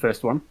 the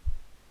first one.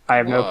 I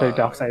have never played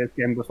Darksiders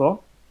game before.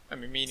 I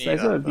mean, me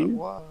neither, but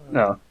whoa.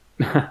 No.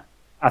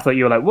 I thought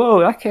you were like, whoa,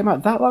 that came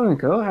out that long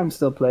ago. I'm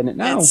still playing it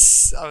now.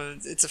 It's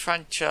a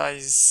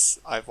franchise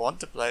I want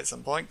to play at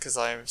some point, because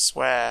I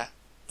swear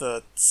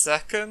the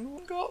second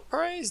one got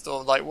praised,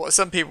 or like what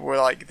some people were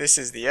like, this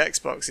is the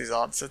Xbox's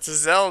answer to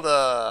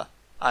Zelda.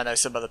 I know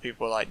some other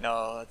people were like,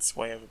 no, it's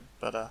way over,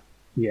 but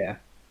yeah,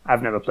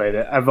 I've never played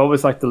it. I've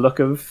always liked the look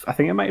of, I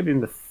think it might have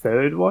been the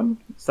 3rd one,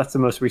 so that's the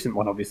most recent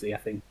one, obviously. I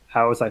think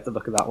I always liked the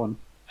look of that one.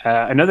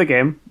 Another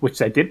game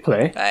which I did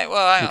play. Hey,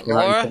 well, hang on,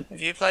 Laura,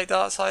 have you played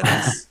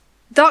Darksiders?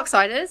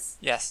 Darksiders?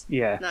 Yes.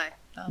 Yeah.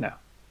 No.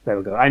 There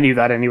we go. I knew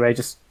that anyway.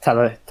 Just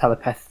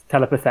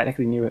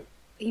telepathically knew it.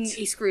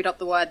 He screwed up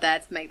the word there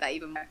to make that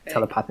even more clear.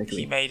 Telepathically.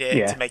 He made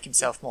it to make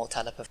himself more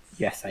telepathic.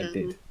 Yes, I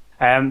did.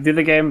 The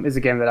other game is a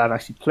game that I've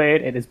actually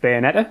played. It is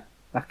Bayonetta.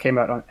 That came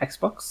out on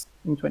Xbox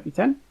in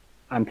 2010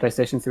 and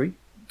PlayStation 3.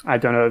 I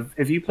don't know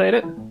if you played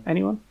it.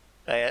 Anyone?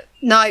 Play it?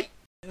 No.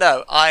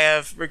 No, I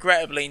have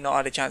regrettably not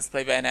had a chance to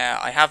play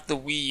Bayonetta. I have the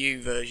Wii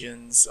U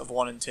versions of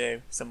 1 and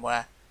 2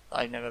 somewhere.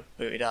 I've never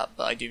booted up,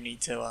 but I do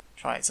need to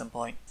try it at some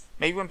point.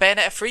 Maybe when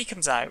Bayonetta 3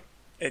 comes out.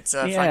 It's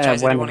a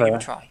franchise I do want to give a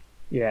try.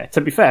 Yeah,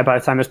 to be fair, by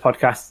the time this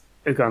podcast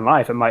has gone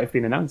live, it might have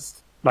been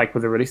announced, like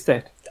with a release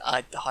date.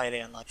 Highly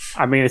unlikely.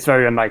 I mean, it's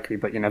very unlikely,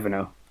 but you never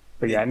know.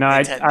 But yeah, no,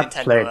 I've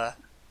Nintendo played. are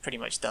pretty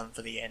much done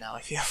for the year now,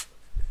 I feel.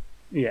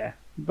 Yeah,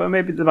 but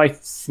maybe they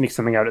might sneak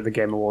something out at the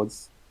Game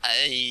Awards.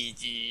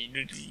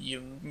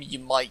 You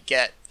might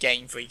get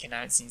Game Freak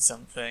announcing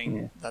something.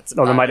 Yeah. That's Or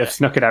they about might have it.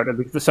 snuck it out.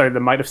 They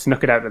might have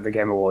snuck it out at the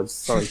Game Awards.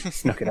 Sorry,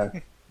 snuck it out.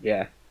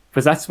 Yeah,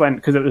 because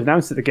it was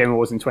announced at the Game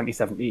Awards in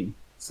 2017.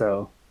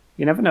 So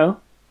you never know.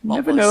 You What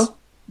never was? know.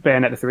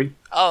 Bayonetta 3.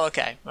 Oh,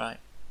 okay, right.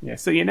 Yeah,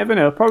 so you never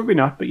know. Probably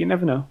not, but you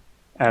never know.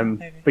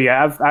 Maybe. But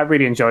yeah, I've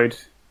really enjoyed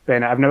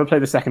Bayonetta. I've never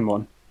played the second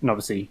one, and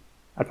obviously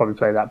I'd probably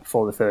play that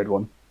before the third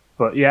one.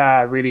 But yeah,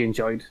 I really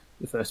enjoyed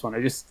the first one.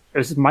 It was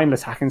just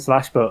mindless hack and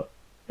slash, but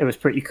it was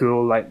pretty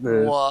cool. Like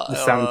the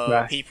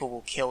soundtrack. People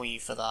will kill you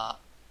for that.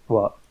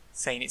 What?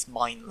 Saying it's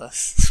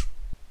mindless.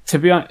 To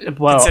be honest,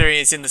 well, Considering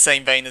it's in the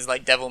same vein as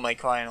like Devil May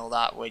Cry and all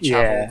that, which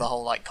have Yeah. all the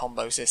whole like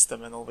combo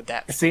system and all the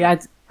depth. see,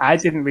 I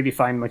didn't really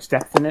find much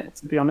depth in it,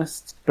 to be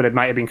honest. But it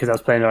might have been because I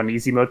was playing it on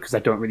easy mode, because I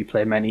don't really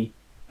play many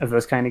of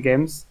those kind of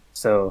games.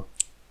 So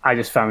I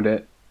just found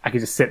it. I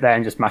could just sit there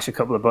and just mash a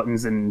couple of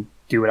buttons and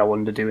do what I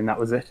wanted to do, and that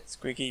was it.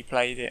 Squiggy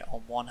played it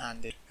on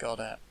one-handed. Got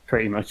it.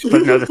 Pretty much.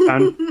 But no,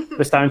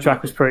 the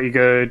soundtrack was pretty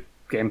good.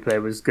 Gameplay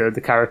was good.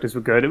 The characters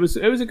were good. It was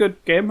a good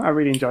game. I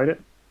really enjoyed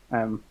it.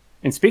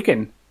 And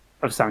speaking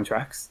of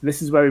soundtracks,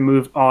 this is where we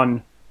move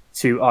on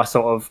to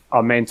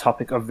our main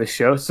topic of this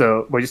show.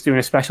 So we're just doing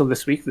a special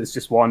this week. There's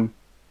just one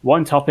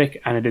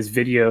topic, and it is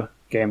video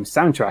game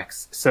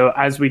soundtracks. So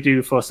as we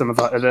do for some of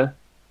our other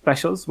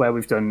specials, where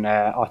we've done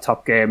our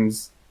top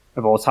games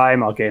of all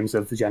time, our games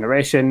of the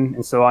generation,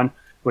 and so on,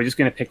 we're just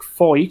going to pick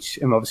 4 each,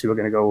 and obviously we're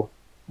going to go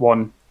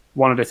one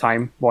at a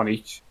time, 1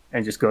 each,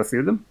 and just go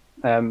through them.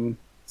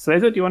 So,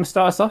 Laser, do you want to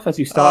start us off as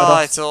you start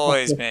off? It's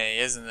always me,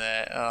 isn't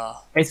it?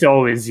 Oh. It's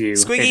always you.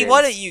 Squiggy,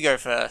 why don't you go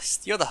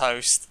first? You're the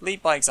host.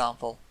 Lead by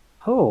example.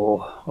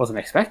 Oh, wasn't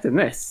expecting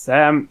this.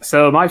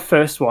 So my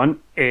first one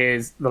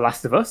is The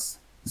Last of Us.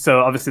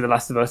 So obviously The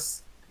Last of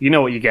Us, you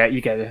know what you get.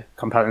 You get a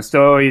compelling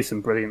story,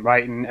 some brilliant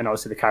writing, and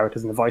obviously the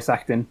characters and the voice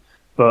acting.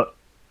 But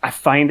I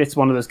find it's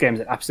one of those games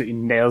that absolutely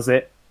nails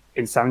it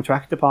in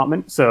soundtrack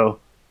department. So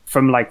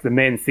from like the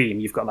main theme,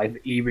 you've got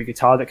like the eerie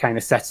guitar that kind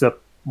of sets up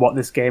what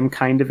this game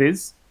kind of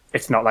is.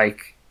 It's not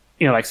like,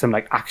 like some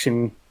like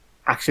action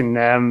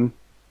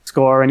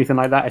score or anything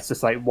like that. It's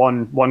just like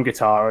one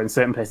guitar, or in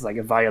certain places like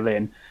a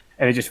violin,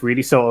 and it just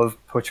really sort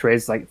of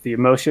portrays like the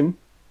emotion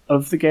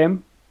of the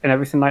game and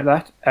everything like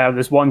that.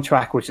 There's one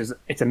track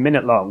it's a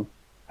minute long.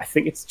 I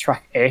think it's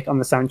track 8 on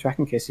the soundtrack,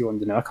 in case you wanted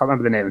to know. I can't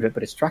remember the name of it,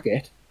 but it's track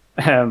 8.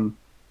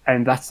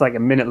 And that's like a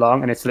minute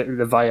long, and it's literally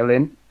the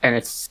violin, and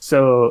it's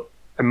so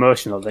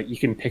emotional that you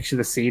can picture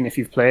the scene if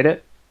you've played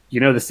it. You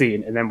know the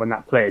scene, and then when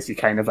that plays, you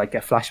kind of like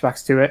get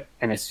flashbacks to it,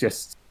 and it's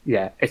just,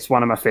 yeah, it's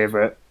one of my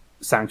favorite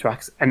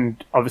soundtracks.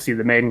 And obviously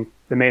the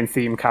main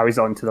theme carries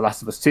on to The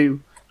Last of Us 2,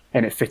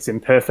 and it fits in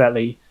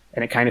perfectly,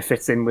 and it kind of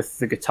fits in with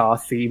the guitar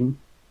theme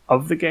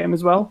of the game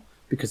as well,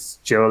 because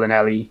Joel and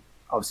Ellie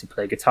obviously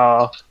play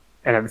guitar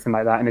and everything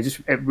like that, and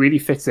it really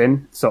fits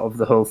in, sort of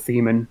the whole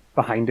theming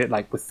behind it,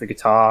 like with the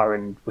guitar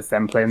and with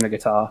them playing the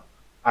guitar.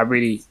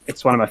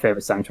 It's one of my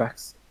favorite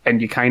soundtracks,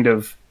 and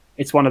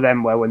it's one of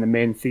them where when the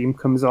main theme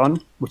comes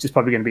on, which is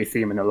probably going to be a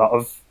theme in a lot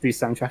of these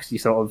soundtracks,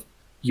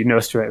 you know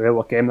straight away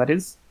what game that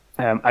is.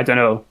 I don't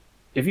know,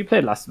 have you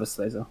played Last of Us,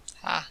 Laser?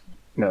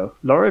 No.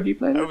 Laura, have you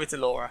played it? Over to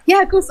Laura.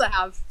 Yeah, of course I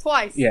have.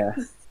 Twice. Yeah,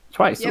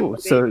 twice. Yeah, Oh,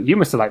 probably. so you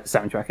must have liked the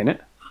soundtrack in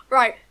it.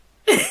 Right.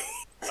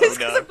 Just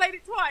because no. I played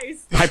it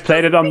twice. I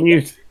played it on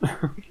mute.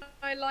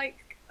 I like.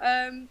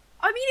 I mean,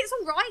 it's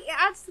alright. It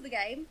adds to the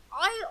game.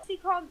 I honestly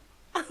can't.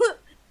 I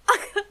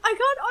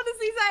can't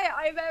honestly say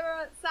I've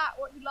ever sat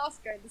watching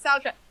Last of Us the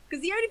soundtrack,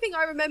 because the only thing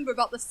I remember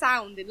about the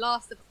sound in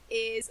Last of Us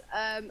is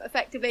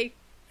effectively.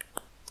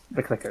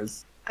 The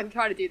clickers. I'm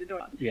trying to do the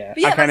door. Yeah,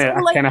 But yeah, I kind that's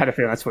all I- of had a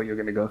feeling that's what you were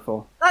going to go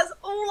for. That's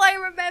all I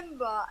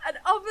remember, and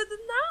other than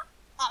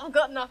that, I've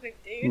got nothing,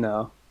 dude.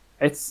 No,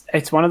 it's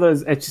one of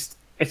those.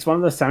 It's one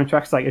of those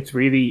soundtracks. Like it's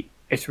really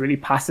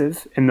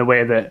passive in the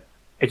way that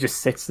it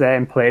just sits there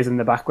and plays in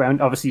the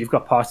background. Obviously, you've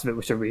got parts of it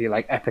which are really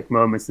like epic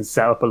moments and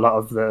set up a lot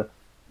of the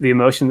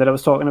emotion that I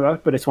was talking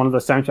about. But it's one of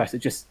those soundtracks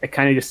that it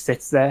kind of just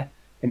sits there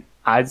and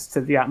adds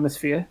to the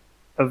atmosphere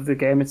of the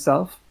game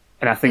itself.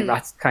 And I think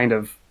that's kind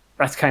of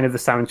the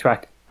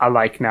soundtrack I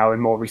like now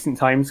in more recent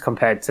times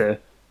compared to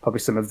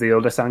probably some of the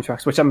older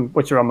soundtracks,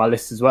 which are on my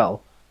list as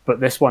well. But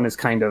this one is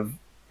kind of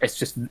it's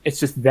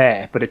just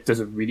there, but it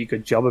does a really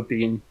good job of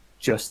being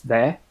just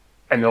there.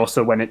 And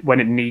also when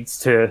it needs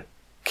to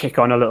kick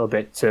on a little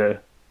bit to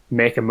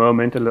make a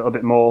moment a little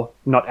bit more,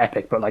 not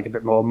epic, but like a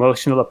bit more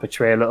emotional, or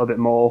portray a little bit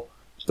more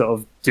sort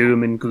of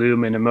doom and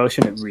gloom and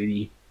emotion, it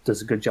really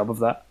does a good job of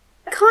that.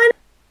 I kind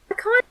of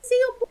see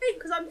your point,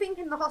 because I'm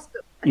thinking the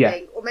hospital, I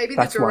think, or maybe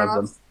the that's one of them.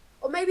 giraffes,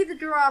 or maybe the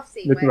giraffe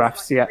scene. The where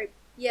it's giraffes, like,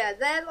 yeah. Yeah,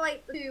 they're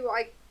like the two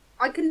I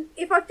I can,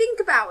 if I think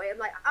about it, I'm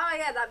like, oh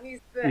yeah, that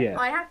music, but Yeah.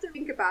 I have to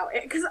think about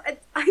it, because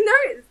I know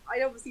it's,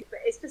 I obviously, but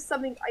it's just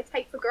something I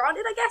take for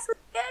granted, I guess, with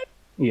the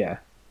game. Yeah,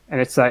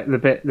 and it's like the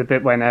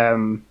bit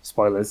when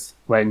spoilers,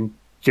 when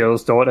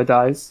Jill's daughter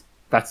dies.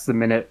 That's the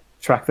minute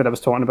track that I was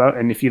talking about,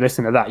 and if you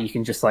listen to that, you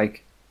can just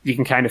like you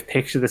can kind of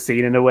picture the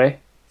scene in a way.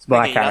 Well,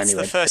 I Squiggy, can't that's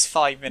anyway. the first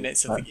 5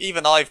 minutes of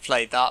even I've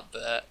played that,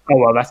 but Oh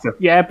well, that's the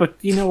yeah, but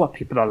you know what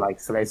people are like,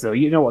 Salezo.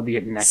 You know what the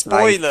internet's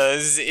like.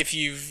 spoilers, if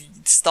you've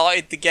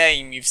started the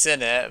game, you've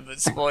seen it,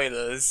 but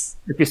spoilers.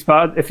 If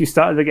you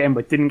started the game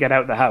but didn't get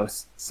out of the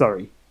house,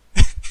 sorry,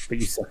 but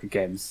you suck at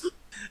games.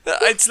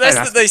 It's less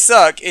that they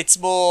suck, it's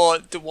more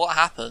what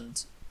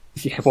happened.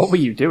 Yeah, what were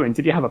you doing?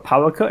 Did you have a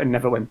power cut and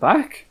never went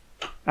back?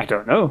 I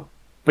don't know.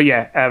 But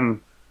yeah,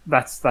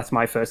 that's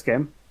my first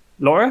game.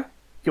 Laura, do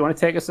you want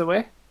to take us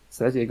away?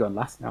 Says you're going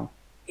last now.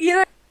 You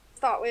know,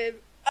 start with,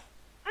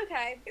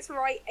 okay, it's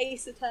right,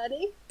 Ace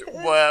Attorney.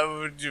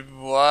 Well,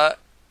 what?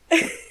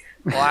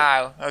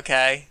 Wow,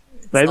 okay.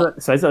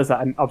 Says is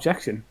that an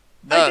objection?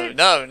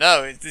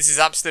 No, this is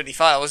absolutely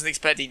fine. I wasn't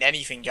expecting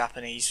anything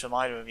Japanese from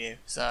either of you,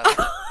 so...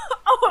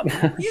 Oh,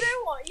 you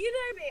know what? You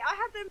know me.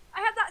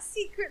 I had that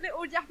secret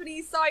little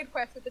Japanese side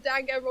quest with the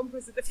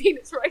Danganronpas of the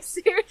Phoenix Wright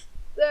series.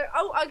 So,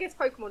 I guess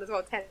Pokemon as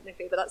well,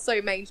 technically, but that's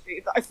so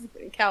mainstream that I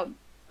didn't count.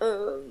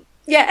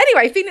 Yeah,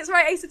 anyway, Phoenix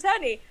Wright Ace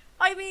Attorney.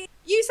 I mean,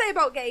 you say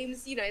about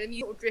games, you know, the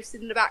music sort of drifts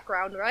in the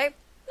background, right?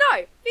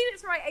 No,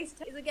 Phoenix Wright Ace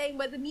Attorney is a game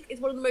where the music is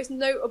one of the most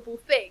notable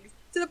things,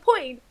 to the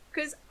point,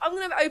 because I'm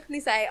going to openly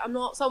say I'm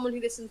not someone who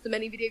listens to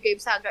many video game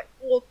soundtracks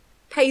or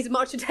pays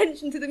much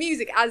attention to the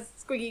music, as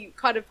Squiggy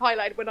kind of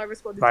highlighted when I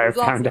responded to his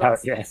last found out,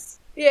 yes.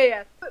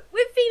 Yeah. But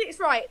with Phoenix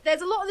Wright,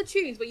 there's a lot of the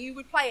tunes where you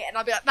would play it and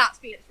I'd be like, that's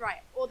Phoenix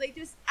Wright. Or they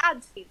just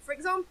add to it. For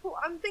example,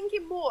 I'm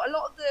thinking more, a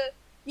lot of the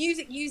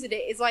music used in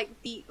it is like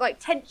the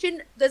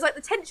tension. There's like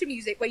the tension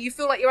music where you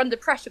feel like you're under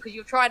pressure because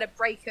you're trying to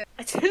break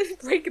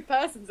break a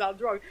person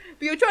sounds wrong,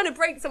 but you're trying to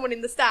break someone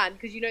in the stand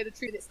because you know the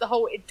truth. It's the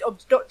whole,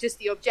 not just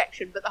the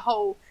objection, but the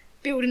whole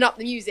building up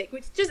the music,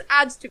 which just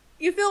adds to,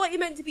 you feel like you're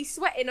meant to be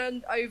sweating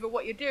over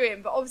what you're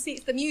doing, but obviously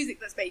it's the music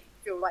that's making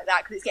you feel like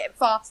that because it's getting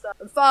faster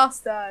and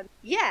faster. And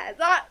yeah,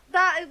 that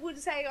I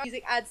would say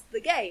music adds to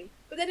the game.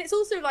 But then it's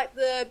also like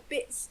the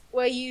bits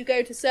where you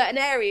go to certain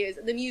areas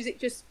and the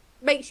music just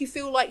makes you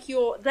feel like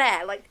you're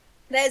there. Like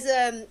there's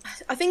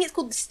I think it's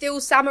called the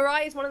Steel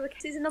Samurai is one of the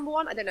cases in number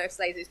 1. I don't know if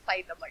Slazy's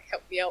played them, like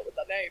help me out with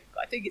the name,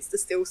 but I think it's the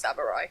Steel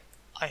Samurai.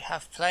 I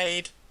have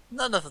played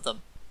none of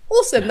them.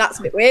 Awesome, that's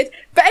a bit weird.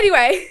 But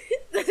anyway,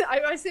 I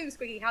assume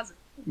Squiggy hasn't.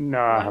 No,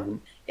 I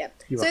haven't. Yeah.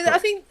 You So are I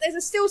correct. think there's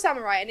a Steel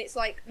Samurai, and it's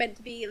like meant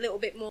to be a little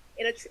bit more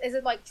in there's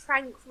a like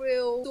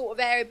tranquil sort of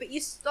area. But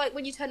you like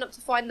when you turn up to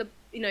find the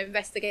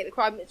investigate the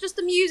crime, it's just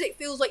the music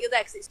feels like you're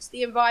there because it's just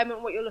the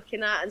environment, what you're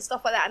looking at, and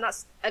stuff like that. And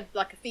that's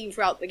like a theme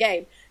throughout the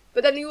game.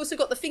 But then you also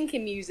got the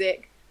thinking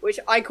music, which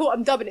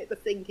I'm dubbing it the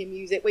thinking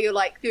music, where you're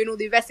like doing all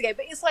the investigating,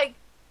 but it's like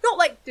not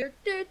like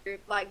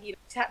like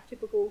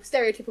typical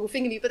stereotypical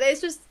thinking music, but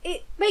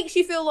it makes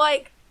you feel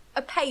like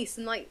a pace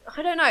and like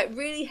I don't know, it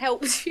really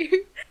helps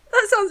you.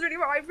 That sounds really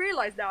right. I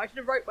realised now I should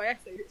have wrote my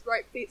essay. It's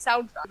right. The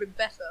soundtrack would have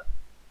been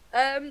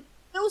better.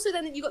 Also,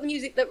 then you got the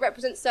music that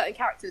represents certain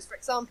characters. For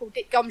example,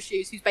 Dick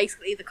Gumshoes, who's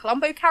basically the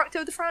Columbo character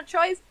of the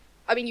franchise.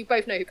 I mean, you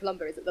both know who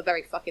Columbo is at the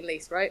very fucking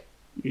least, right?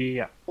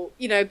 Yeah. Or,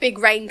 big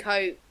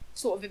raincoat,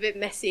 sort of a bit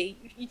messy.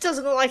 He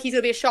doesn't look like he's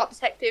gonna be a sharp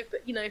detective,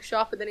 but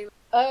sharper than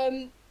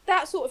him.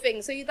 That sort of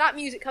thing. So that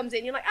music comes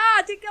in, you're like,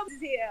 Dick Gums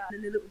is here, and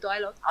then the little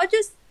dialogue.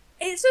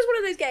 It's just one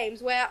of those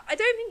games where I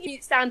don't think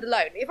you stand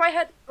alone. If I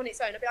heard it on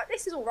its own, I'd be like,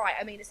 this is alright.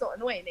 I mean, it's not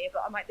annoying me,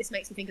 but I'm like, this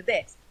makes me think of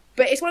this.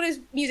 But it's one of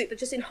those music that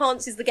just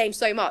enhances the game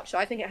so much. So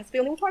I think it has to be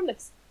on all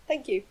timeless.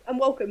 Thank you, and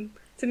welcome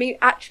to me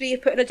actually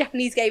putting a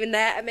Japanese game in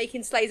there and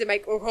making Slazer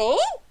make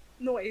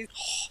noise.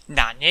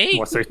 Nani?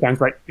 What? So he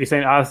sounds like you're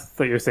saying? I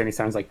thought you were saying he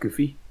sounds like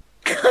Goofy.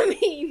 I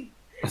mean,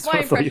 That's my what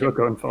I thought you impression- were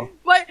going for.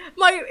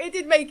 it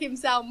did make him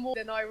sound more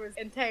than I was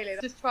entailing.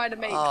 Just trying to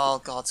make.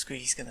 Oh god,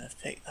 Squeaky's gonna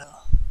pick that.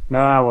 No,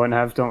 I won't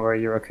have. Don't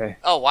worry, you're okay.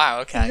 Oh wow,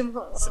 okay.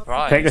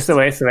 Surprise. Take us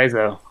away,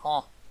 Salezo.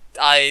 Huh.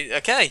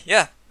 Okay,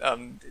 yeah.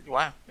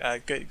 Wow.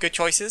 Good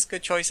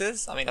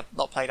choices. I mean, I've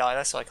not played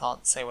either, so I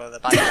can't say whether they're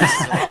bad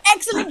choices or not.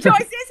 Excellent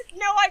choices.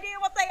 No idea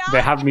what they are.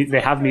 They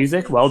have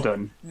music. Well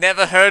done.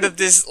 Never heard of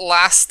this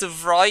Last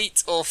of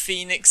Right or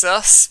Phoenix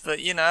Us, but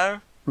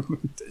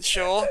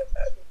sure.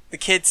 The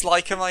kids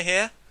like them, I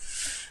hear.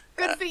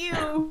 Good for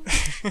you.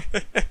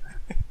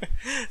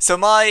 So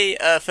my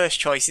first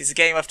choice is a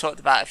game I've talked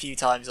about a few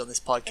times on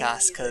this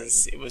podcast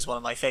because it was one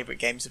of my favourite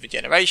games of a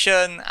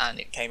generation and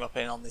it came up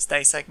in On This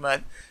Day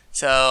segment.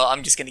 So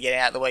I'm just going to get it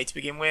out of the way to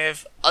begin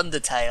with.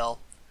 Undertale,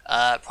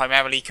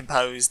 primarily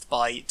composed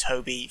by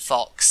Toby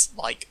Fox,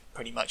 like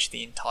pretty much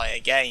the entire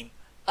game.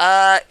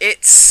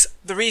 It's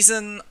the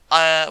reason,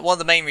 one of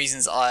the main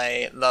reasons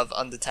I love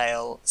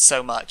Undertale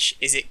so much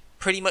is it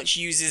pretty much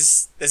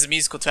uses, there's a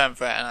musical term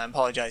for it, and I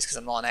apologise because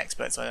I'm not an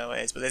expert so I know what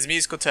it is, but there's a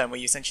musical term where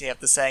you essentially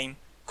have the same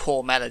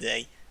core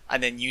melody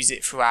and then use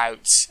it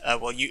throughout,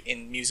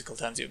 in musical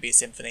terms it would be a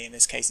symphony, in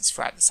this case it's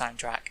throughout the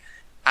soundtrack.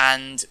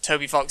 And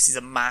Toby Fox is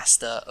a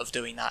master of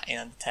doing that in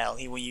Undertale.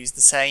 He will use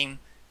the same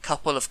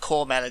couple of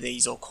core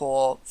melodies or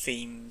core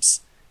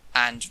themes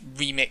and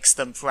remix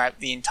them throughout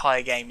the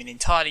entire game in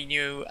entirely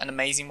new and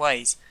amazing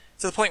ways.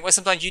 To the point where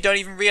sometimes you don't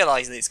even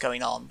realise that it's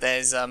going on.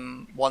 There's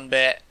one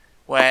bit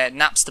where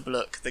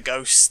Napstablook, the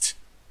ghost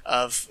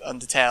of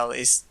Undertale,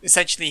 is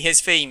essentially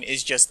his theme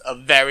is just a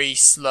very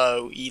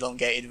slow,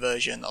 elongated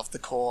version of the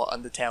core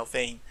Undertale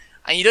theme.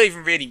 And you don't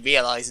even really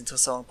realise until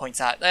someone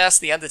points out, that's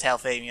the Undertale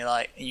theme, and you're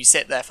like, and you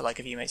sit there for like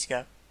a few minutes and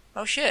go,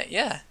 oh shit,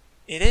 yeah,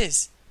 it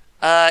is.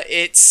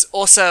 It's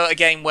also a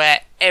game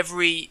where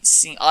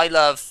I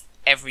love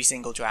every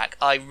single track.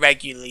 I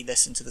regularly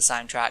listen to the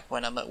soundtrack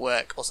when I'm at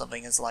work or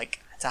something as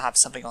like to have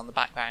something on the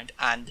background,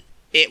 and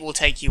it will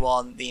take you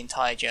on the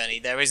entire journey.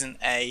 There isn't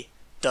a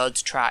dud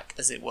track,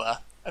 as it were,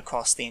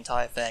 across the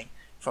entire thing.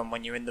 From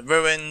when you're in the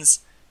ruins,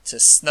 to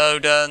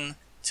Snowdon,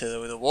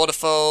 to the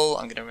waterfall,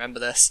 I'm going to remember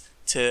this,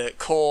 to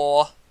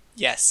Core,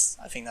 yes,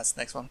 I think that's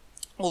the next one,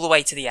 all the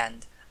way to the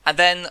end. And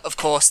then, of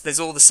course, there's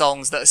all the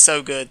songs that are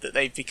so good that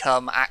they've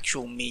become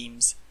actual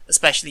memes,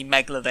 especially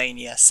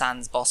Megalovania,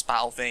 Sans boss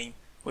battle theme,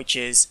 which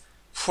is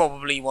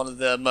probably one of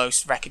the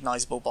most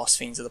recognisable boss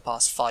themes of the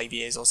past 5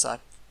 years or so.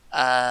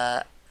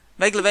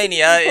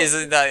 Megalovania is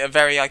a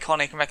very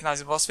iconic and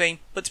recognisable boss theme,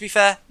 but to be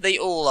fair, they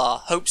all are.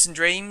 Hopes and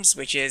Dreams,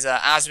 which is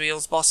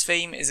Asriel's boss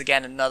theme, is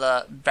again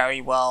another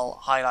very well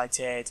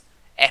highlighted,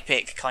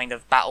 epic kind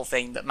of battle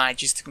theme that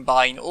manages to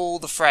combine all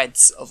the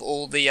threads of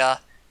all the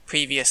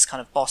previous kind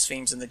of boss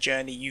themes and the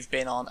journey you've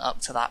been on up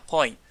to that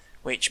point,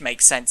 which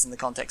makes sense in the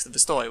context of the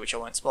story, which I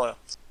won't spoil.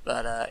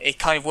 But it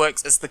kind of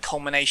works as the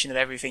culmination of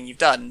everything you've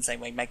done, in the same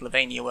way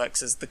Megalovania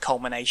works as the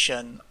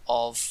culmination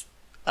of,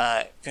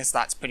 because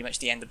that's pretty much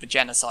the end of the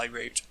genocide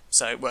route,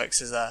 so it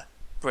works as a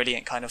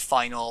brilliant kind of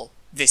final,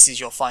 this is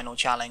your final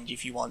challenge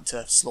if you want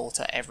to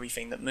slaughter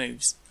everything that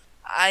moves.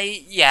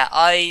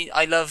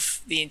 I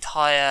love the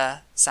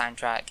entire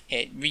soundtrack.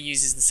 It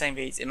reuses the same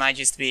beats. It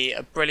manages to be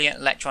a brilliant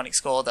electronic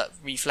score that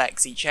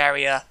reflects each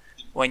area.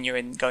 When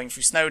you're going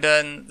through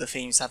Snowdon, the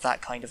themes have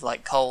that kind of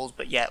like cold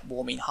but yet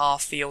warming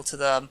hearth feel to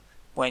them.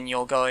 When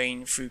you're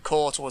going through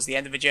Core towards the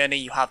end of the journey,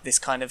 you have this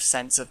kind of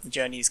sense of the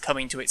journey is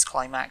coming to its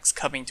climax,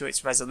 coming to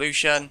its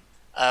resolution.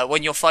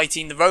 When you're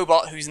fighting the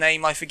robot whose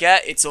name I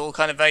forget, it's all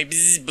kind of very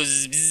bzz,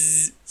 bzz,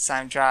 bzz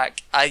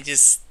soundtrack.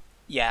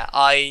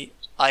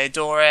 I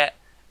adore it,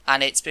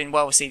 and it's been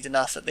well received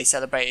enough that they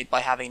celebrated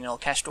by having an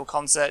orchestral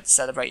concert to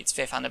celebrate its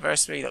 5th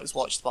anniversary that was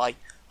watched by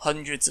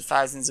hundreds of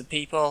thousands of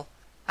people.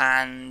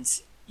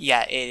 And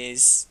yeah, it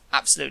is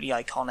absolutely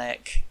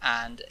iconic,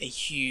 and a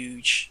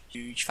huge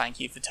thank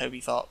you for Toby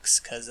Fox,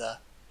 because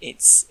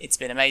it's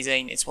been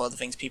amazing. It's one of the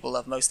things people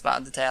love most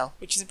about Undertale,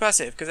 which is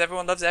impressive because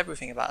everyone loves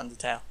everything about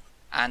Undertale.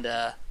 And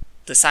the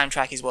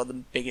soundtrack is one of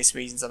the biggest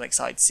reasons I'm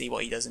excited to see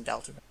what he does in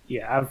Delta.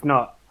 Yeah,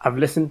 I've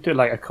listened to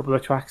like a couple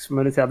of tracks from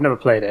Undertale. I've never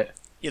played it.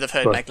 You'll have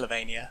heard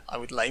Megalovania. I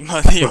would lay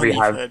money on you've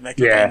heard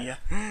Megalovania.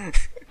 Yeah.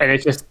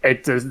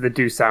 And they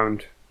do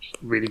sound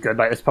really good.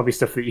 Like, it's probably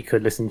stuff that you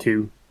could listen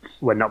to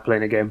when not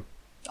playing a game.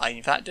 I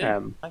in fact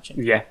do.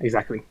 Yeah,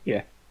 exactly.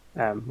 Yeah.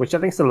 Which I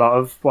think is a lot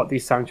of what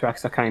these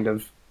soundtracks are kind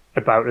of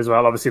about as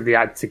well. Obviously they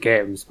add to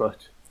games,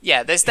 but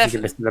yeah, there's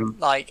definitely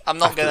like I'm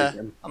not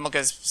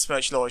gonna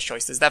smirch Laura's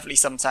choice. There's definitely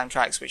some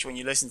soundtracks which, when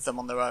you listen to them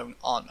on their own,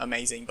 aren't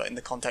amazing, but in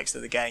the context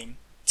of the game,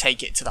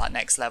 take it to that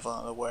next level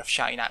and are worth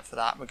shouting out for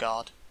that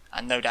regard.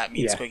 And no doubt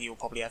me and Squiggy will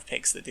probably have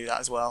picks that do that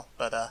as well.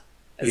 But as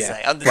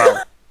I say,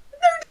 God,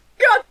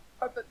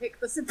 but pick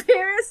the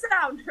superior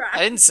soundtrack. I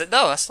didn't say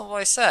no. That's not what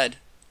I said.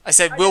 I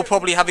said we'll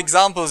probably have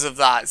examples of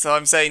that. So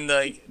I'm saying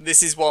like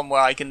this is one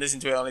where I can listen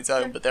to it on its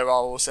own, but there are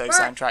also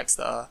soundtracks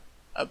that are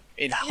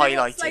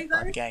highlighted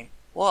by the game.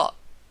 What?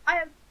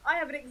 I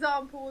have an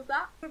example of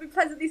that. I'll be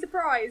pleasantly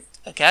surprised.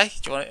 Okay.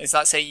 Do you want? Is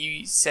that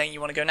saying you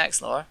want to go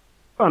next, Laura?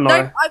 Oh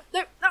no.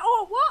 No.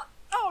 Oh what?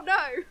 Oh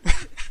no.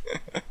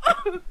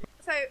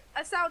 So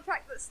a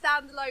soundtrack that's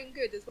standalone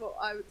good is what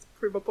I would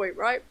prove my point,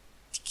 right?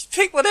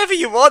 Pick whatever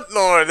you want,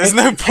 Laura. There's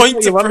no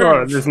point to prove.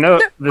 Laura. There's no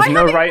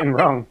right and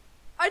wrong.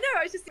 I know.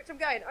 I was just I'm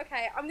going.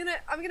 Okay, I'm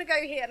gonna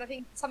go here, and I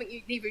think something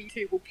neither of you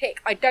two will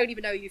pick. I don't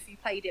even know if you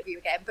played it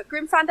again, but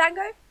Grim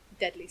Fandango,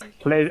 deadly.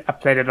 I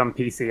played it on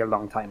PC a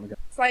long time ago.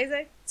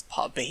 Slazy? It's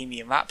part of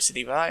Bohemian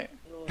Rhapsody, right?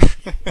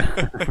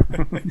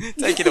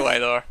 Take it away,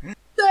 Laura.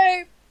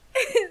 So.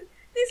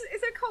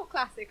 It's a cult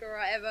classic or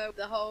whatever.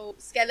 The whole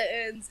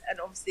skeletons and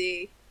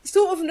obviously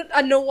sort of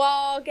a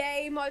noir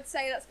game, I'd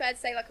say. That's fair to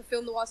say, like a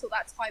film noir, sort of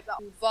that type, that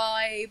whole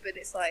vibe, and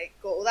it's like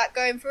got all that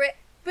going for it.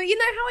 But you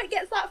know how it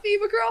gets that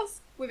theme across?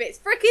 With its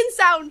freaking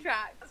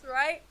soundtrack. That's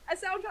right. A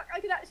soundtrack I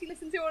could actually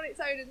listen to on its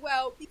own as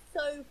well. It's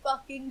so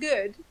fucking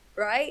good,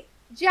 right?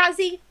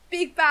 Jazzy,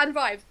 big band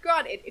vibes.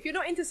 Granted, if you're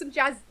not into some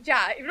jazz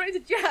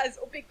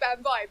or big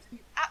band vibes,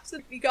 you're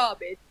absolutely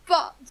garbage.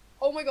 But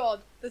oh my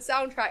god, the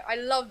soundtrack, I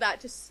love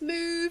that. Just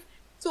smooth,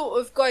 sort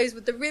of goes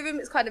with the rhythm.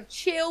 It's kind of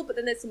chill, but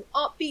then there's some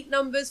upbeat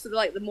numbers for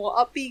the more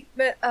upbeat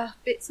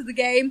bits of the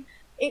game.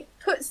 It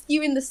puts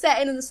you in the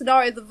setting and the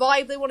scenario, the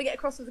vibe they want to get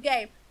across with the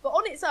game. But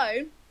on its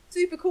own,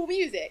 super cool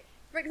music.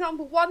 For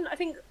example, I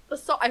think the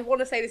song, I want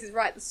to say this is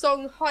right, the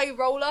song High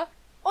Roller,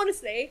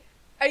 honestly,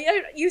 I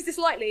don't use this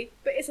lightly,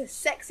 but it's a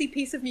sexy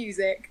piece of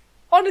music.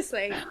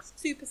 Honestly,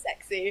 super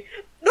sexy.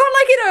 Not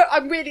like,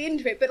 I'm really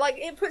into it, but like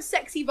it puts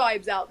sexy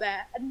vibes out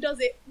there and does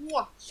it,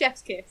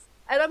 chef's kiss.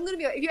 And I'm going to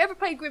be like, if you ever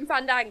play Grim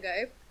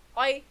Fandango,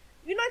 like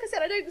I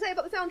said, I don't say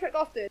about the soundtrack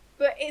often,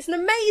 but it's an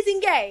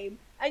amazing game,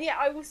 and yet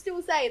I will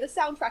still say the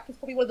soundtrack is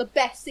probably one of the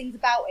best things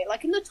about it,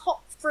 like in the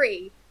top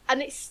 3,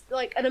 and it's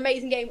like an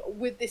amazing game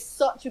with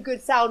such a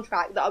good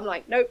soundtrack that I'm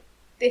like, nope,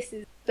 this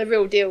is the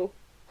real deal.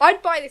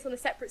 I'd buy this on a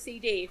separate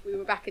CD if we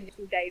were back in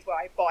the days where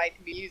I bought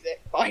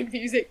music,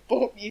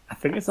 bought music. I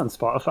think it's on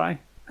Spotify.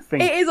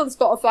 It is on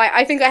Spotify.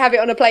 I think I have it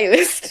on a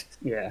playlist.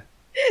 Yeah.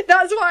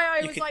 That's why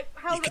I was like,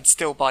 how... You can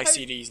still buy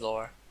CDs,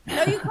 Laura.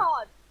 No, you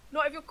can't.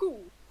 Not if you're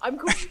cool. I'm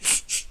cool.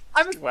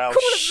 I'm as well,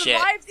 cool as the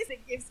vibes this thing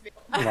gives me.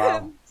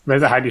 Wow.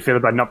 Liza, how do you feel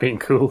about not being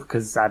cool?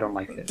 Because I don't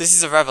like it. This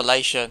is a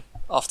revelation.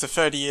 After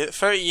 30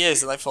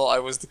 years, and I thought I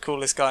was the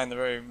coolest guy in the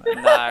room,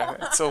 and now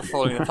it's all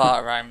falling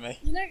apart around me.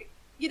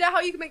 You know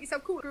how you can make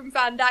yourself cool? Grim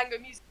Fandango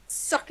music,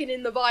 sucking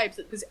in the vibes.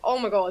 Because, oh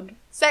my god,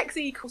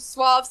 sexy, cool,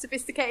 suave,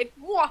 sophisticated,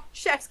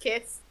 chef's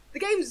kiss. The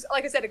games,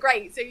 like I said, are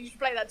great, so you should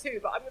play that too.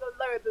 But I'm going to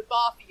lower the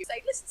bar for you.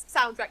 Say, listen to the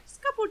soundtrack, just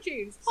a couple of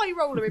tunes, High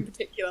Roller in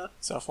particular.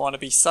 So if I want to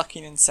be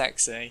sucking and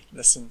sexy,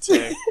 listen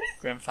to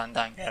Grim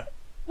Fandango.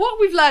 What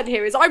we've learned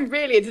here is I'm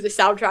really into the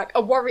soundtrack,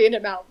 a worrying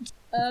amount.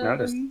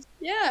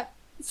 Yeah.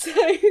 So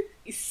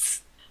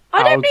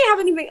I don't really have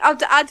anything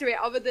to add to it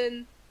other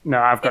than. No,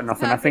 I've got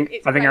nothing.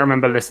 Perfect. I think I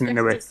remember listening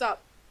to it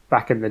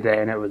back in the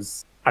day, and I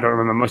don't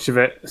remember much of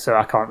it, so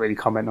I can't really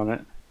comment on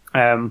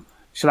it.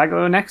 Should I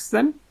go next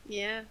then?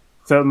 Yeah.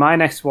 So my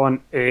next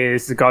one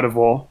is the God of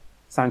War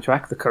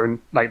soundtrack, the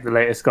current, like the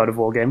latest God of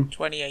War game.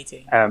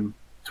 2018.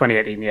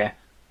 2018, yeah.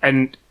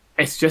 And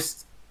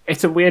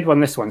it's a weird one,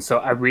 this one. So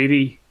I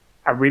really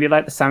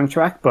like the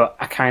soundtrack, but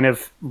I kind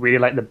of really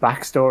like the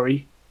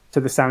backstory to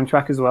the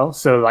soundtrack as well.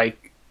 So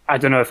like, I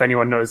don't know if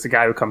anyone knows the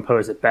guy who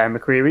composed it, Bear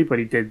McCreary, but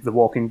he did the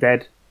Walking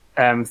Dead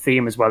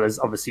theme, as well as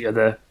obviously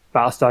other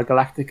Battlestar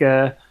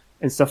Galactica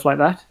and stuff like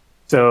that.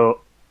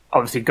 So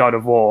obviously God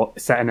of War,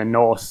 set in a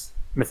Norse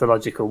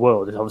mythological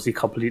world, is obviously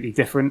completely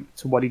different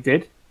to what he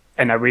did.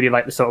 And I really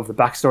like the sort of the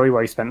backstory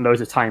where he spent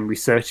loads of time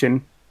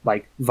researching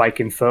like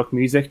Viking folk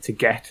music to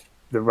get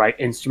the right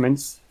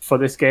instruments for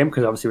this game,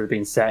 because obviously we've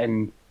been set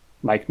in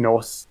like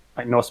Norse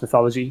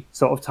mythology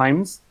sort of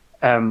times.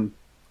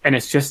 And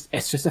it's just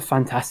a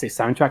fantastic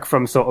soundtrack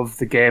from sort of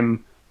the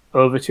game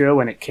Overture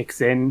when it kicks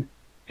in.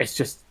 It's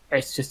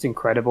just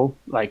incredible.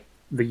 Like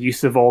the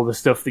use of all the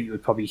stuff that you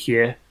would probably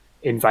hear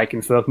in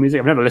Viking folk music.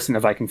 I've never listened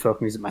to Viking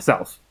folk music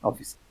myself,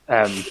 obviously.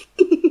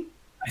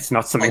 It's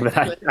not something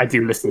that I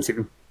do listen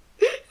to.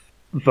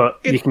 But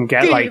you can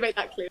get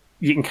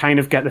you can kind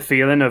of get the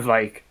feeling of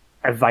like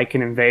a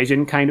Viking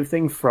invasion kind of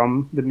thing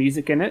from the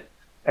music in it.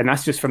 And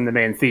that's just from the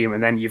main theme.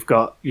 And then you've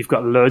got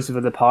loads of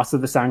other parts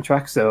of the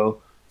soundtrack.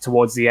 So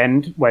towards the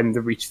end, when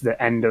you reach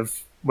the end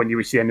of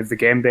the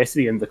game,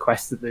 basically, and the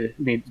quest that they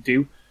need to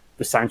do,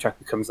 the soundtrack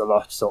becomes a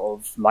lot sort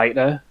of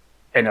lighter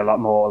and a lot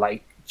more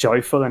like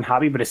joyful and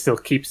happy, but it still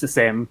keeps the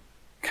same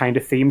kind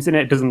of themes in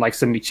it. It doesn't like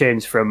suddenly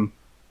change from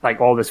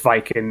like all this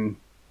Viking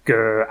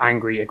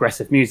angry,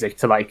 aggressive music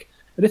to like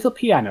a little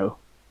piano.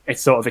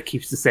 It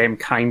keeps the same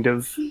kind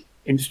of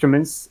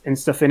instruments and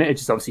stuff in it. It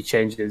just obviously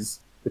changes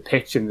the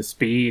pitch and the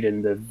speed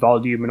and the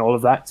volume and all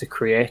of that to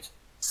create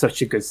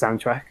such a good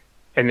soundtrack.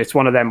 And it's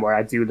one of them where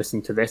I do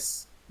listen to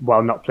this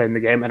while not playing the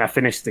game. And I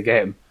finished the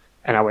game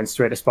and I went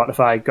straight to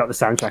Spotify, got the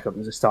soundtrack up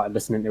and just started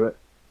listening to it.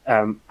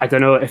 I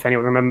don't know if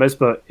anyone remembers,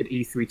 but at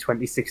E3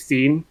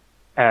 2016,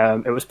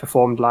 it was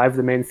performed live,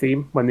 the main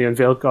theme, when they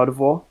unveiled God of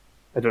War.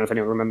 I don't know if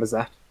anyone remembers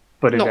that.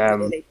 But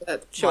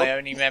My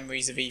only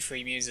memories of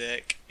E3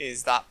 music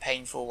is that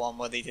painful one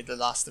where they did The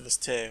Last of Us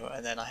 2,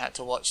 and then I had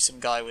to watch some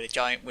guy with a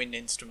giant wind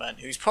instrument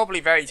who's probably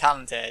very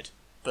talented,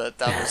 but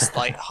that was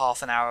like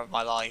half an hour of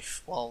my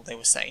life while they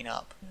were setting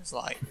up. It was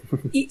like,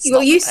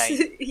 you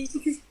say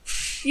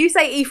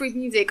E3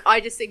 music, I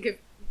just think of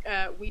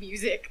Wii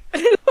music.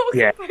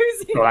 Yeah.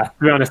 Well, to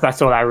be honest,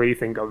 that's all I really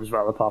think of as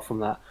well, apart from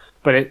that.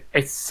 But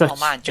it's such. Oh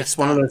man, just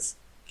one of those.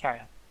 Carry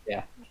on.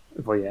 Yeah.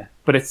 Well, yeah.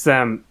 But it's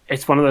one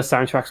of those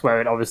soundtracks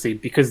where it obviously,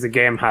 because the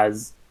game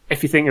has.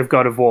 If you think of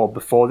God of War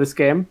before this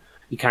game,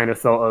 you kind of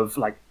thought of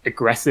like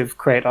aggressive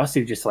Kratos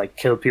who just like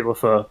killed people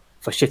for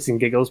shits and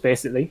giggles,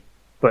 basically.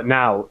 But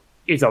now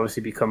he's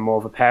obviously become more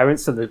of a parent,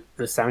 so the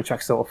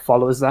soundtrack sort of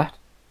follows that.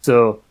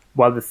 So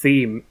while the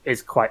theme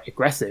is quite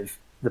aggressive,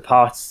 the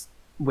parts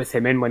with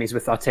him in when he's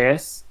with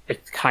Arteus,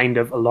 it's kind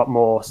of a lot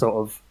more sort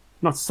of,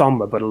 not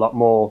somber, but a lot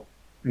more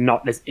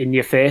not as in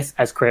your face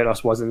as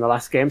Kratos was in the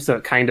last game. So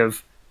it kind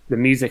of, the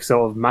music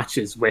sort of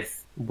matches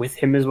with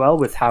him as well,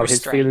 with how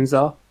his feelings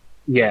are.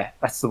 Yeah,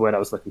 that's the word I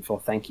was looking for.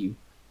 Thank you.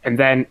 And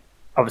then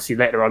obviously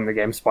later on in the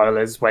game,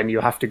 spoilers, when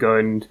you have to go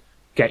and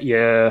get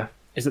your,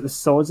 is it the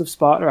Swords of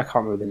Sparta? I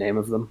can't remember the name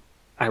of them.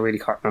 I really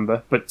can't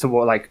remember. But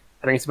I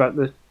think it's about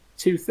the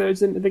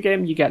 2/3 into the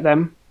game, you get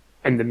them.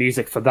 and the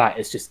music for that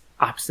is just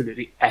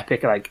absolutely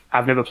epic. Like,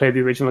 I've never played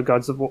the original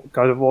God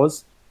of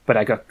Wars, but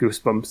I got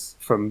goosebumps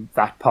from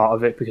that part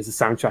of it because the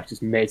soundtrack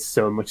just made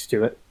so much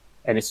to it,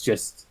 and it's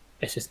just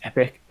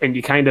epic. And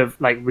you kind of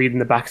like reading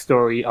the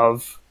backstory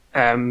of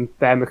Bear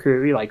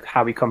McCreary, like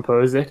how he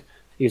composed it.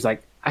 He was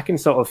like, I can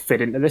sort of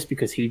fit into this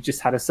because he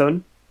just had a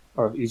son,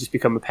 or he just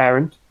become a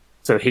parent.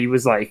 So he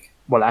was like,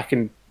 well, I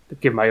can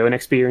give my own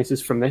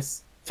experiences from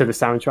this to the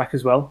soundtrack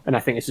as well. And I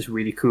think it's just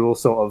really cool,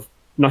 sort of,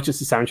 not just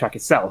the soundtrack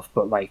itself,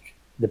 but like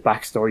the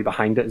backstory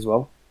behind it as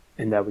well.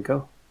 And there we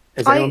go.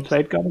 Has anyone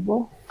played God of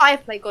War?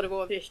 I've played God of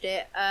War, finished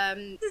it.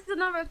 This is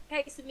another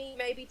case of me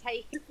maybe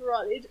taking for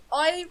granted.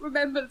 I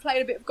remember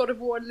playing a bit of God of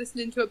War and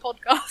listening to a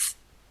podcast.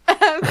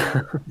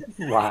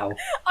 Wow.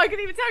 I can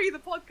even tell you the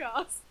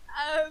podcast.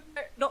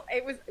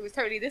 It was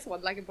totally this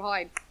one lagging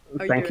behind.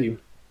 Thank you.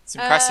 It's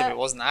impressive it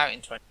wasn't out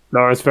in 20.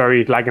 Laura's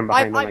very lagging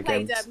behind on I the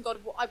played games. God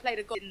of War. I played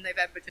a God in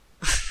November.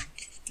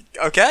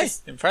 Okay,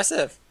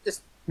 impressive.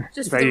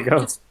 Just There you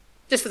go.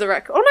 Just for the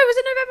record. Oh no, was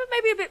it November?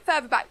 Maybe a bit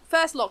further back.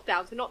 First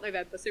lockdown, so not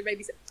November. So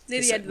maybe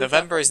near the end.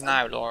 November is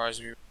now, Laura.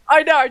 As we...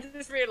 I know. I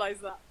just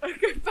realised that.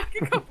 Go back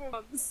a couple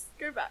months.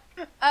 Go back.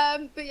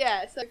 But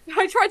yeah, so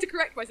I tried to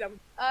correct myself.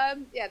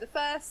 Yeah, the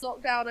first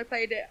lockdown I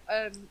played it.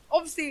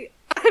 Obviously,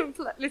 I haven't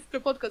listened to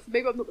a podcast, so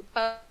maybe I'm not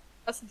the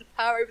person to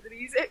power over the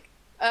music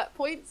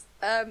points.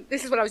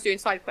 This is when I was doing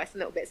side quests a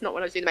little bit. It's not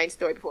when I was doing the main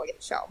story before I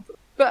get shot.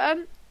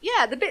 But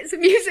yeah, the bits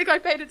of music I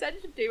paid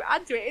attention to,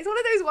 add to it. It's one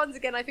of those ones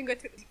again. I think I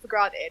took for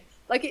granted.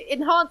 Like, it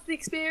enhanced the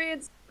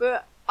experience,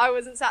 but I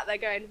wasn't sat there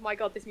going, "My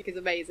God, this music is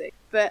amazing."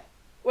 But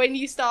when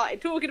you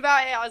started talking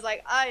about it, I was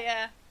like, "Oh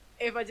yeah."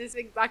 If I just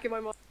think back in my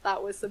mind,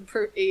 that was some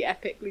pretty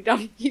epically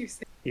done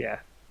music. Yeah,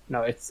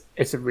 no, it's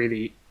a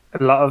really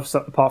a lot of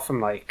apart from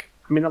like,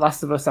 I mean, The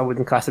Last of Us, I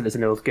wouldn't class it as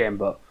an old game,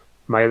 but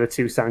my other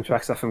two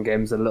soundtracks are from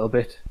games a little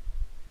bit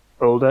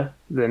older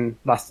than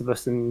Last of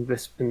Us in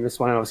this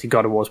one, and obviously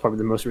God of War is probably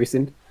the most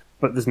recent.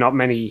 But there's not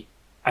many.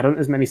 I don't think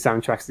there's many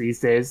soundtracks these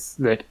days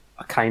that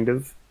are kind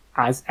of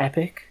as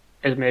epic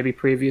as maybe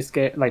previous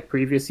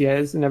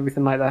years and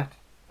everything like that.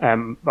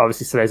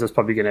 Obviously, Celezo's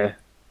probably gonna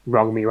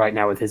wrong me right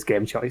now with his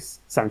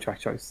soundtrack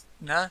choice.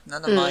 No,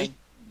 none of mine.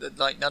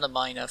 Like none of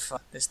mine are from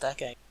this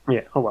decade.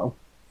 Yeah. Oh well.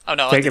 Oh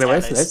no, Take it away,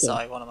 Undertale is. Celezo.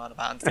 Sorry, what am I on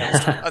about?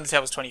 Undertale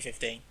was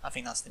 2015. I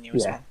think that's the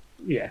newest one.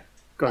 Yeah.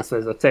 Go on,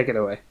 Celezo. Take it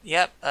away.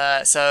 Yep.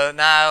 So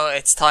now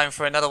it's time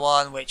for another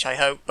one, which I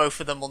hope both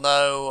of them will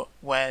know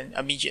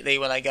immediately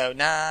when I go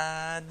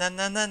na na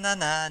na na na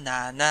na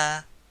na na.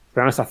 To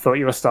be honest, I thought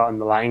you were starting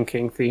the Lion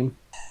King theme.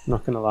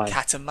 Not gonna lie.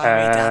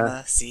 Katamari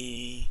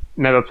Damacy.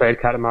 Never played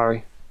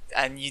Katamari.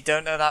 And you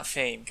don't know that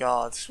theme?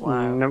 God,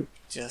 wow. Nope.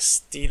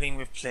 Just dealing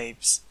with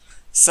plebes.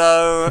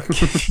 So,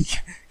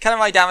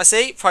 Katamari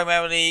Damacy,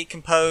 primarily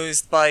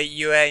composed by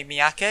Yue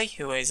Miyake,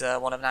 who is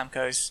one of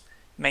Namco's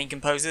main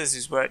composers,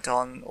 who's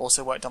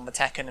also worked on the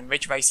Tekken and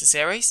Ridge Racer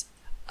series.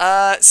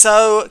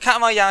 So,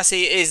 Katamari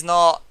Damacy is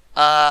not,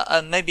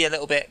 maybe a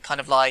little bit kind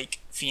of like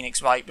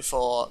Phoenix Wright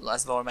before,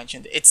 as Laura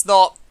mentioned. It's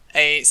not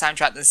a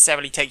soundtrack that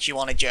necessarily takes you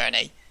on a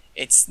journey.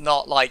 It's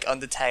not like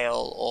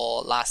Undertale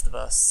or Last of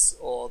Us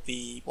or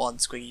the one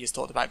Squiggy just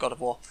talked about, God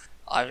of War.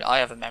 I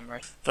have a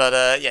memory.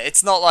 But yeah,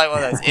 it's not like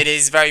one of those. It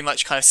is very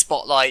much kind of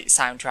spotlight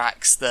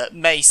soundtracks that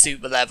may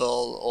suit the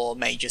level or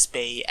may just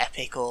be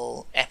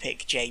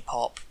epic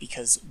J-pop,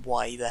 because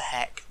why the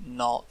heck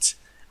not?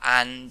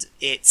 And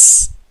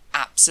it's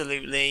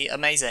absolutely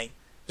amazing.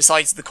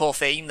 Besides the core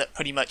theme that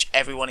pretty much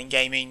everyone in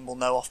gaming will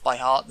know off by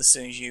heart as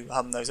soon as you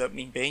hum those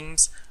opening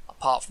beams,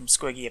 apart from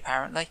Squiggy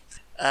apparently.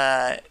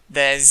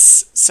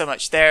 There's so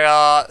much. There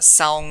are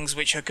songs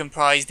which are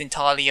comprised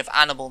entirely of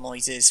animal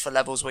noises for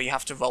levels where you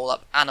have to roll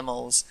up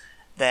animals.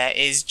 There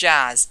is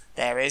jazz.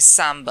 There is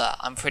samba.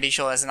 I'm pretty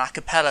sure there's an a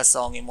cappella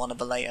song in one of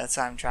the later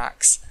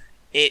soundtracks.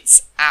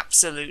 It's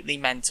absolutely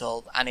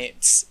mental, and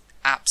it's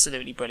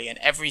absolutely brilliant.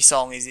 Every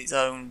song is its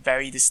own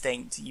very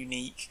distinct,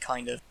 unique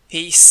kind of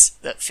piece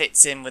that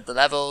fits in with the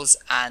levels,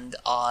 and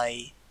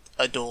I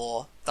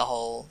adore the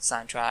whole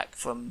soundtrack,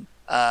 from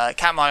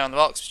Katamari on the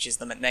Rocks, which is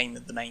the name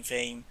of the main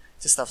theme,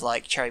 to stuff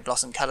like Cherry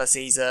Blossom Color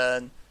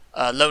Season,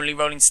 Lonely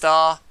Rolling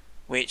Star,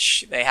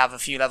 which they have a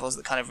few levels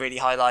that kind of really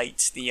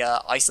highlight the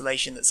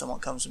isolation that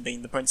somewhat comes from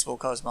being the principal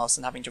cosmos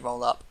and having to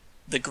roll up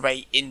the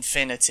great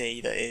infinity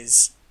that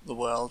is the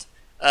world.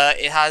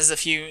 It has a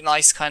few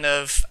nice kind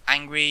of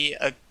angry,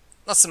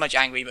 not so much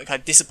angry, but kind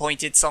of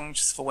disappointed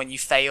songs for when you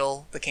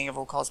fail the King of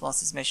All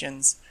Cosmos'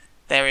 missions.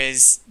 There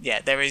is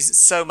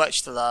so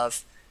much to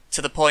love,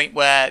 to the point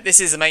where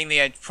this is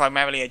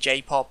primarily a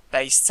J-pop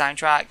based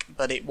soundtrack,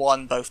 but it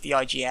won both the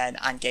IGN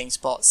and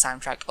GameSpot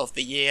Soundtrack of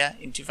the Year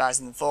in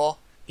 2004,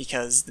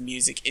 because the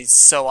music is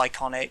so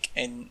iconic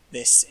in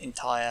this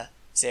entire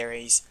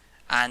series.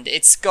 And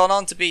it's gone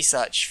on to be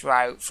such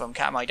throughout, from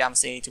Katamari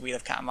Damacy to We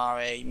Love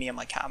Katamari, Me and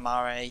My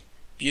Katamari,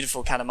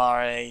 Beautiful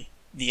Katamari,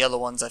 the other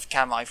ones of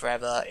Katamari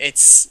Forever.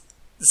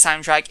 The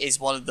soundtrack is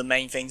one of the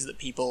main things that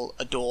people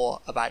adore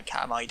about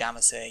Katamari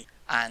Damacy,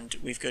 and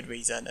with good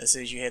reason. As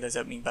soon as you hear those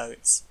opening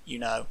boats, you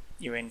know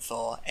you're in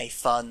for a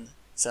fun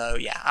So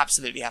yeah,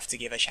 absolutely have to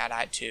give a shout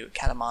out to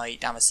Katamari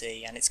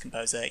Damacy and its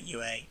composer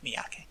Yue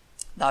Miyake.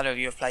 Neither of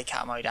you have played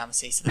Katamari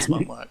Damacy, so this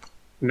won't work.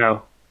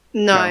 No.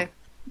 No.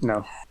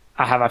 No.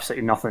 I have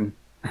absolutely nothing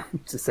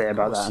to say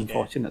about that, You do.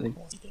 unfortunately. Of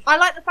course you do. I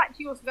like the fact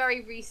you were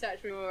very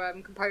researched with your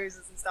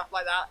composers and stuff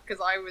like that,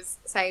 because I was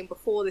saying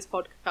before this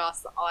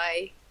podcast that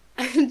I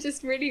am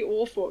just really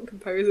awful at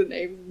composer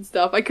names and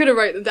stuff. I could have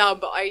wrote them down,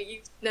 but you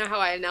know how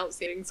I announce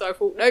things, so I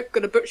thought, nope,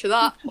 gonna butcher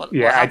that. What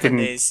Yeah, I happened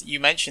didn't- is you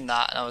mentioned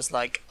that, and I was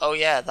like, oh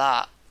yeah,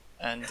 that,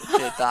 and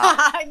did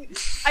that.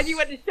 And you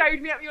went and showed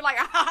me up, you were like,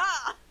 ha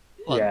ha!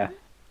 Well, Yeah.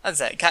 That's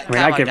it. I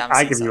mean,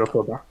 I give you a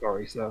full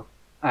backstory, so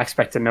I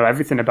expect to know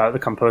everything about the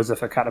composer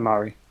for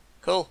Katamari.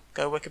 Cool.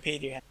 Go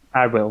Wikipedia.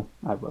 I will.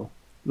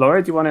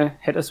 Laura, do you want to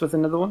hit us with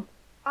another one?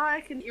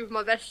 I can hit you with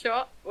my best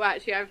shot. Well,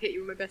 actually, I've hit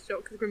you with my best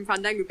shot because Grim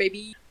Fandango,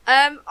 baby.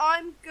 I'm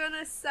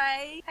gonna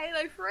say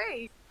Halo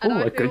 3. And Oh, I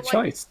a feel good like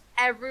choice.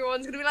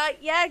 Everyone's gonna be like,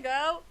 yeah,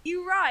 girl,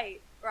 you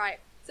right. Right.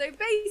 So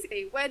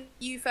basically, when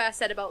you first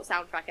said about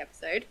soundtrack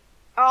episode,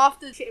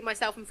 after shitting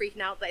myself and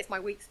freaking out that it's my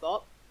weak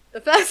spot, the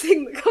first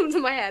thing that comes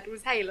to my head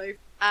was Halo.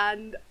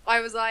 And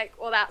I was like,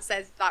 well, that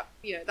says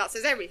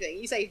everything.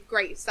 You say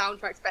great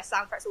soundtracks, best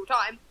soundtracks all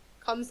time,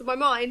 comes to my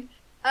mind.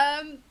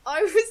 I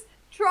was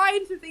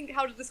trying to think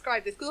how to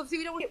describe this, because obviously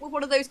we don't want to get with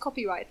one of those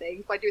copyright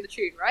things by doing the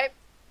tune, right?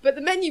 But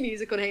the menu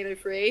music on Halo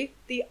 3,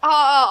 the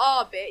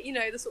RRR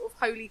bit, the sort of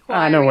holy choir.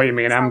 I know what you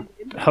mean. I'm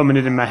humming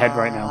it in my head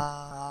right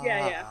now.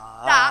 Yeah.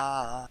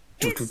 That,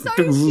 it's so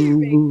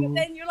stupid, but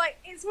then you're like,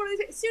 it's one of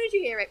those, as soon as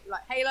you hear it, you're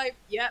like, Halo,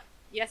 yep,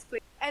 yes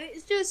please. And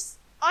it's just,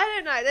 I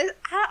don't know,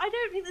 I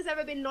don't think there's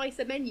ever been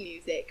nicer menu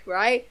music,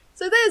 right?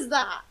 So there's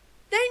that.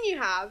 Then you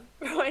have,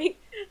 right,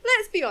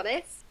 let's be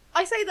honest,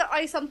 I say that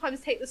I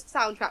sometimes take the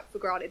soundtrack for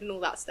granted and all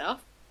that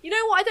stuff. You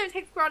know what I don't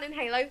take for granted in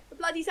Halo? The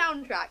bloody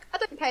soundtrack. I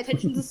don't pay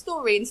attention to the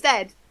story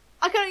instead.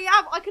 I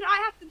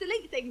have to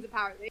delete things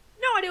apparently.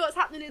 No idea what's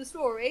happening in the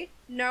story.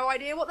 No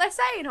idea what they're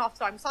saying half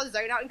the time. So I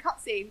zone out in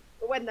cutscene.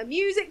 But when the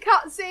music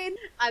cuts in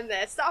and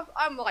their stuff,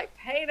 I'm like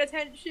paying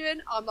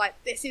attention. I'm like,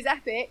 this is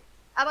epic.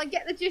 And I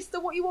get the gist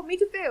of what you want me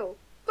to feel.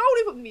 But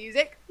only from the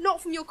music,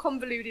 not from your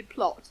convoluted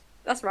plot.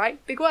 That's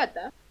right, big word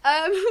there.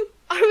 I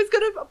was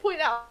gonna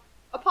point out,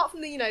 apart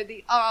from the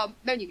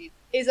menu music,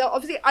 is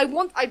obviously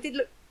I did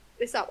look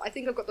this up. I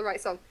think I've got the right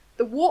song.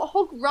 The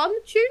Warthog Run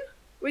tune,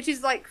 which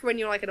is like when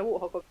you're like in a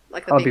warthog, or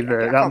like a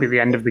That'll be the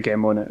end of the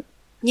game, won't it?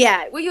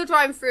 Yeah, when you're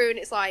driving through and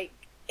it's like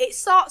it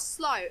starts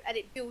slow and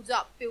it builds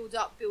up, Yeah.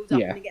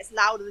 and it gets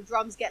louder. The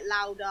drums get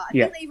louder. I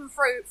Yeah. think they even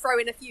throw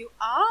in a few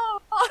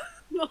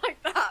like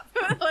that.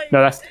 But like,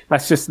 No,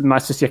 that's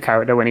just your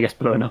character when he gets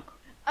blown up.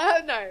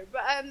 no,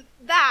 but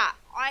that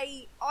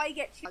I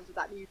get chills with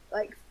that music,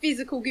 like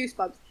physical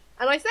goosebumps.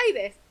 And I say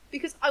this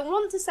because I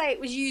want to say it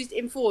was used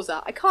in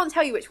Forza. I can't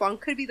tell you which one.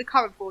 Could be the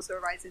current Forza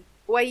Horizon,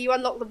 where you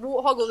unlock the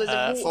Warthog or there's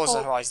a Warthog.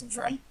 Forza Horizon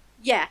 3.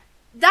 Yeah,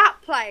 that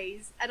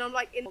plays, and I'm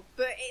like,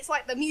 but it's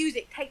like the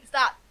music takes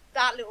that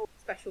little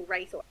special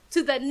race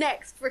to the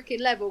next freaking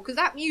level, because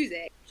that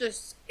music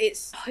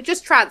it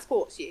just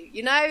transports you.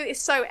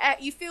 It's so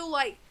you feel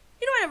like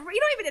you're not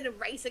even in a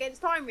race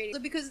against time really,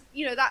 because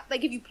that they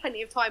give you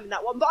plenty of time in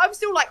that one. But I'm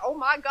still like, oh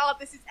my god,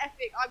 this is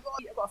epic. I've got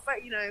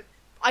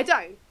I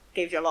don't.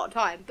 Gives you a lot of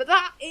time, but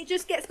it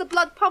just gets the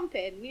blood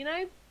pumping.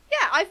 Yeah,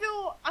 I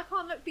feel I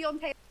can't look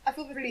beyond Halo. I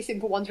feel it's a really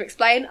simple one to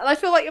explain, and I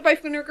feel like you're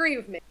both going to agree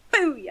with me.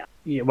 Booyah!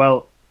 Yeah,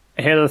 well,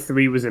 Halo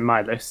 3 was in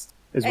my list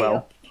as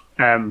well.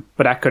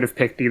 But I could have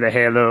picked either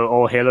Halo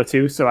or Halo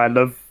 2, so I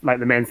love like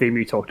the main theme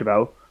you talked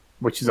about,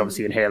 which is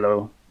obviously in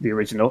Halo, the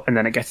original, and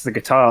then it gets the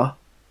guitar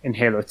in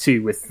Halo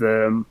 2 with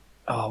the,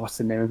 what's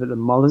the name of it? The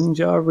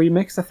Molyneux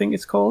remix, I think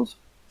it's called.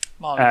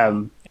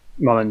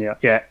 Molyneux,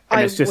 yeah.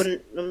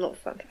 And I'm not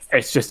fantastic.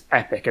 It's just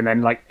epic. And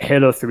then like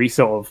Halo 3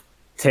 sort of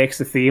takes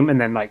the theme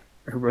and then like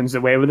runs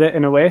away with it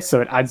in a way,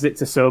 so it adds it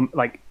to so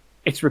like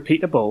it's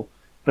repeatable,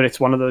 but it's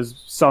one of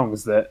those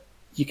songs that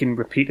you can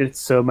repeat it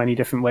so many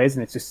different ways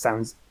and it just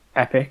sounds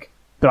epic.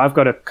 So I've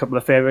got a couple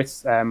of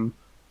favorites.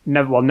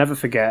 Never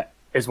Forget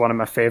is one of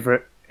my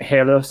favorite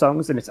Halo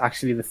songs, and it's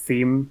actually the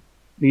theme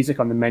music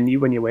on the menu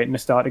when you're waiting to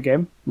start a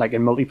game, like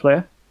in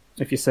multiplayer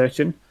if you're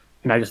searching,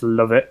 and I just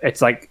love it.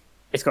 It's like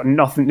it's got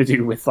nothing to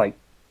do with like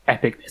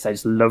epicness. I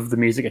just love the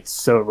music. It's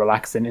so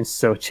relaxing and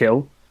so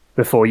chill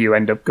before you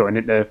end up going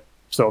into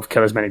sort of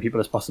kill as many people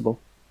as possible.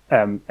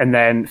 And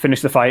then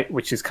Finish the Fight,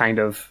 which is kind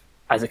of,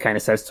 as it kind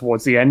of says,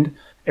 towards the end.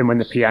 And when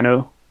the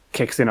piano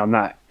kicks in on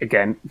that,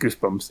 again,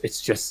 goosebumps.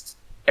 It's just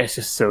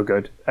so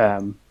good.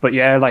 But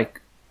yeah, like,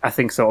 I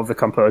think sort of the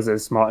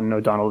composers, Martin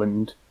O'Donnell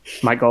and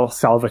Michael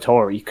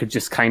Salvatore, could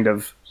just kind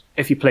of,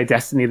 if you play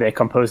Destiny, they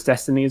compose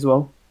Destiny as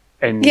well.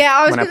 And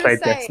yeah, when I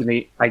played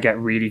Destiny, I get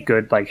really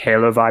good like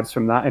Halo vibes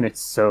from that, and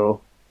it's so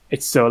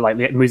like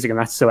the music and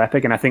that's so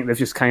epic. And I think they've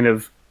just kind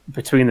of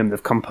between them,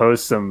 they've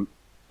composed some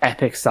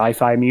epic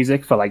sci-fi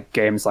music for like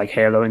games like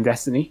Halo and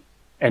Destiny,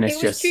 and It it's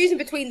was just choosing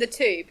between the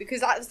two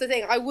because that was the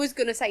thing. I was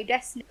gonna say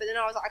Destiny, but then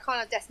I was like, I can't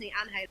have Destiny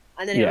and Halo,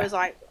 and then it Yeah. was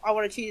like, I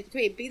want to choose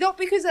between. But not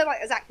because they're like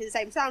exactly the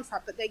same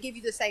soundtrack, but they give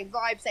you the same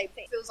vibe, same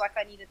thing. It feels like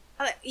I needed.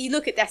 You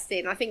look at Destiny,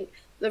 and I think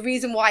the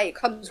reason why it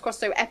comes across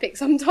so epic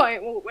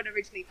sometimes when I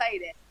originally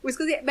played it was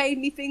because it made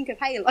me think of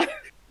Halo.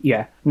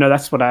 yeah. No,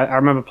 that's what I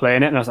remember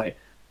playing it, and I was like,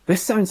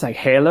 this sounds like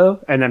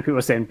Halo, and then people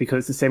were saying because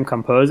it's the same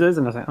composers,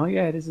 and I was like, oh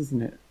yeah, it is,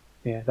 isn't it?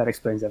 Yeah, that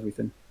explains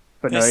everything.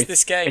 But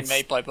This game it's-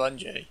 made by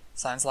Bungie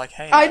sounds like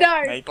Halo. I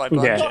know. Made by yeah,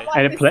 Bungie. Got, like,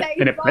 and the it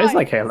same plays vibe.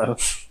 like Halo.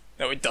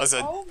 No, it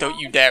doesn't. Oh Don't my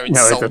you dare No,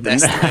 insult it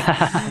doesn't.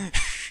 Destiny.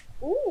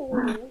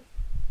 Ooh.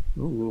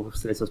 Ooh,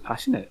 so this was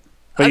passionate.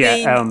 But I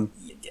yeah, mean,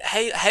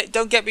 hey,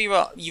 don't get me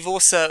wrong. You've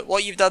also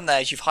what you've done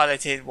there is you've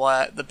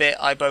highlighted the bit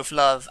I both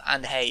love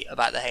and hate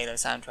about the Halo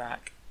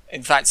soundtrack.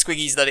 In fact,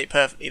 Squiggy's done it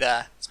perfectly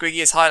there. Squiggy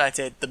has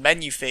highlighted the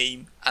menu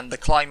theme and the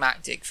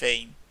climactic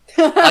theme.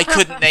 I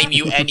couldn't name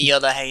you any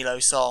other Halo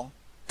song.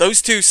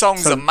 Those two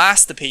songs So- are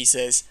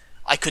masterpieces.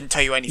 I couldn't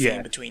tell you anything Yeah.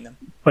 in between them.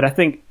 but I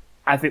think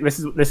this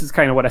is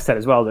kind of what I said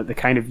as well, that they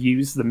kind of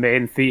use the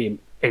main theme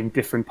in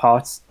different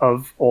parts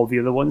of all the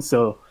other ones,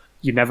 so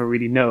you never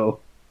really know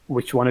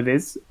which one it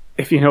is.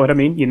 If you know what I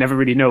mean, you never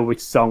really know which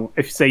song.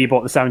 If say you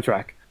bought the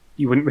soundtrack,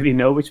 you wouldn't really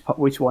know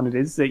which one it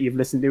is that you've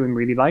listened to and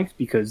really liked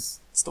because.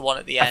 It's the one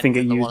at the I end think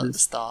it and the one at the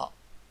uses- start.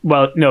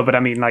 Well, no, but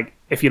I mean, like,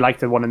 if you liked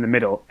the one in the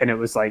middle and it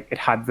was like, it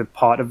had the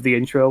part of the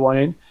intro one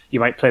in, you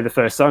might play the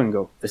first song and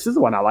go, this is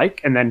the one I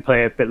like, and then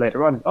play a bit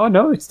later on. Oh,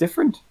 no, it's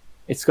different.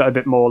 It's got a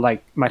bit more,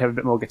 like, might have a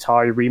bit more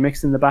guitar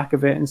remix in the back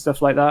of it and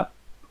stuff like that.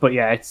 But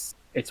yeah,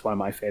 it's one of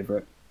my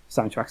favourite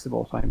soundtracks of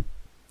all time.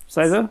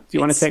 Sizer, do you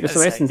want to take us as I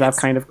away say, since I've it's-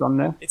 kind of gone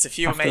there? It's a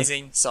few After-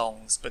 amazing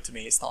songs, but to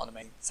me, it's not an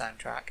amazing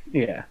soundtrack.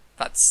 Yeah.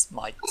 That's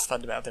my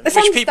fundamental It's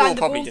difference, which people will understandable.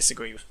 probably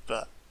disagree with,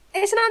 but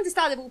It's an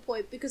understandable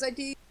point because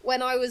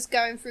when I was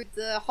going through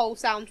the whole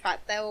soundtrack,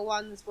 there were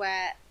ones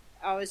where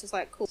I was just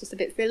like, cool, just a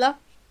bit filler.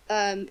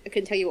 I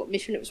couldn't tell you what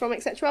mission it was from,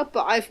 etc.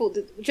 But I thought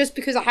that just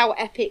because of how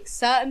epic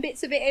certain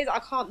bits of it is, I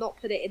can't not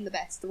put it in the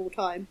best of all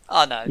time.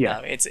 oh no, Yeah.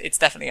 no, it's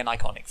definitely an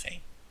iconic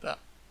theme. But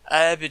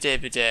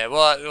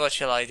what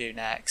shall I do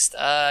next?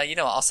 You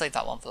know what? I'll save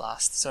that one for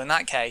last. So in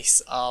that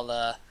case,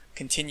 I'll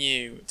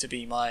continue to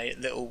be my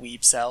little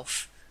weeb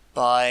self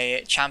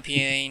by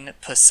championing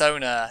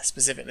Persona,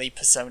 specifically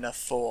Persona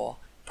 4.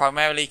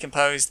 Primarily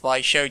composed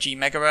by Shoji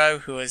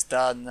Meguro, who has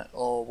done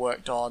or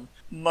worked on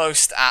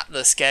most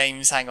Atlus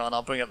games. Hang on,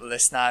 I'll bring up the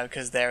list now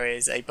because there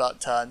is a butt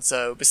ton.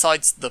 So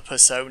besides the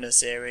Persona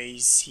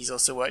series, he's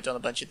also worked on a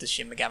bunch of the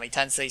Shin Megami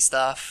Tensei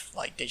stuff,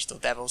 like Digital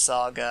Devil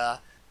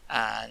Saga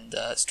and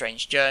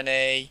Strange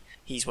Journey.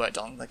 He's worked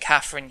on the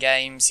Catherine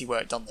games, he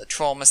worked on the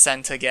Trauma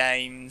Center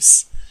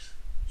games.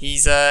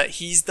 He's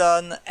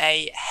done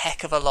a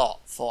heck of a lot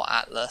for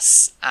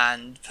Atlus,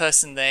 and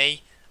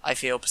personally, I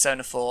feel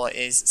Persona 4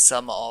 is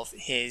some of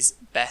his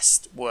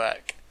best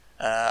work,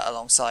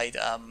 alongside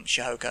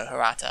Shihoko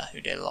Hirata, who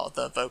did a lot of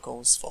the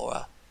vocals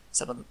for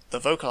some of the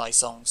vocalized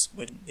songs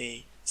with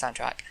the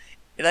soundtrack.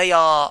 They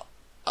are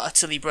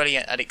utterly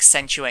brilliant at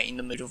accentuating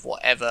the mood of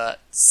whatever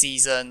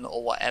season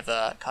or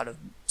whatever kind of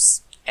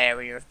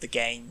area of the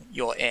game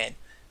you're in.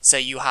 So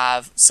you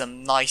have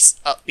some nice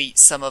upbeat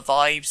summer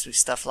vibes with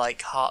stuff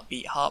like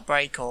Heartbeat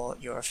Heartbreak or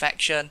Your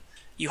Affection.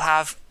 You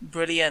have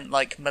brilliant,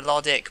 like,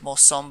 melodic, more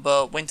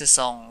somber winter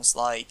songs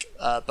like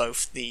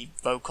both the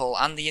vocal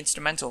and the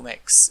instrumental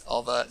mix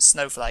of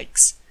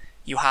Snowflakes.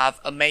 You have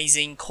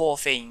amazing core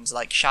themes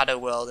like Shadow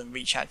World and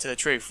Reach Out to the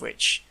Truth,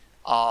 which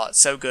are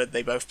so good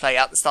they both play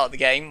at the start of the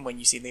game when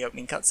you see the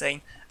opening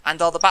cutscene,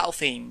 and are the battle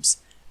themes.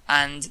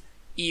 And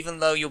even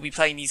though you'll be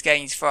playing these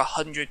games for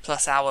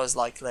 100+ hours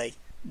likely,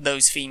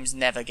 those themes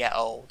never get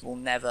old. We'll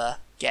never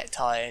get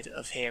tired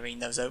of hearing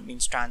those opening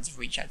strands of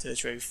Reach Out to the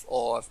Truth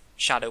or of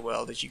Shadow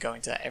World as you go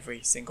into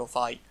every single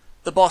fight.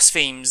 The boss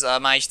themes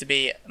managed to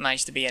be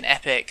an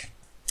epic,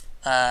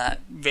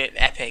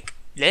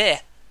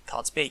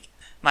 can't speak.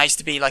 Managed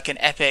to be like an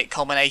epic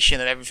culmination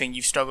of everything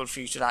you've struggled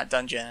through to that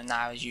dungeon, and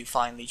now as you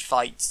finally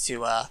fight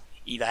to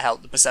either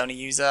help the Persona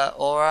user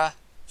or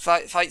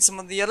fight some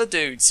of the other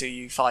dudes who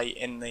you fight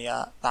in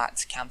the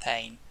that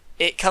campaign.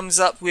 It comes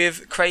up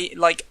with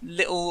like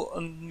little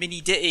mini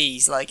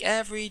ditties like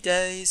 "Every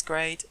day is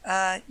great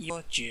at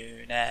your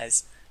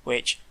Junes,"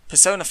 which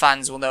Persona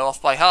fans will know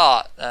off by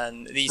heart.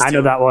 And these I two,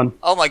 know that one.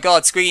 Oh my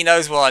god, Squeaky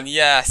knows one.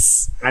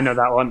 Yes. I know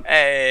that one.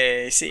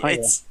 Hey, see, Oh, yeah.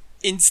 it's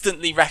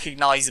instantly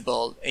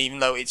recognizable, even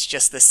though it's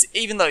just a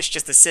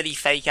silly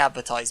fake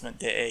advertisement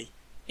ditty.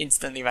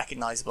 Instantly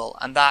recognizable,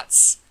 and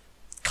that's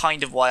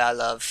kind of why I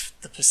love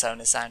the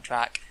Persona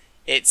soundtrack.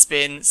 It's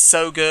been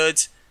so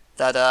good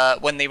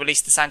that when they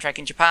released the soundtrack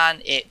in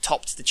Japan, it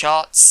topped the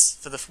charts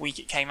for the week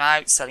it came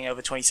out, selling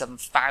over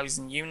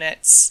 27,000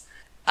 units.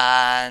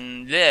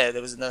 And yeah,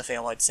 there was another thing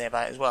I wanted to say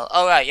about it as well.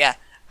 Oh right, yeah,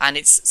 and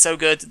it's so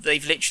good that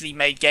they've literally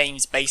made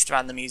games based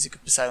around the music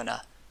of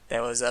Persona.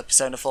 There was a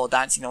Persona 4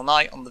 Dancing All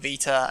Night on the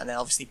Vita, and then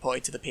obviously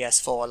ported to the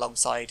PS4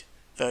 alongside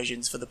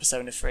versions for the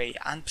Persona 3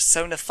 and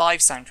Persona 5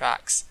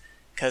 soundtracks,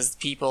 because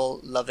people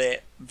love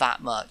it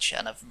that much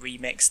and have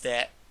remixed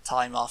it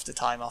time after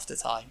time after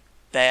time.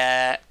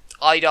 They're,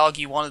 I'd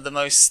argue, one of the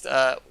most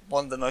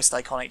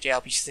iconic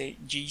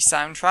JRPG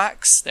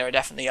soundtracks. There are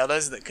definitely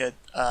others that could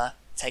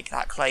take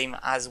that claim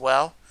as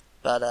well,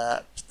 but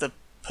the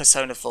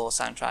Persona 4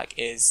 soundtrack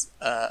is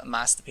a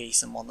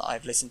masterpiece and one that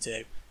I've listened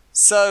to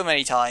so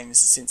many times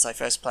since I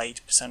first played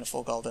Persona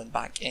 4 Golden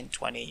back in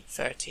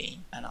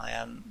 2013, and I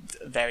am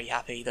very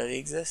happy that it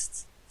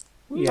exists.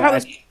 Yeah,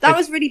 that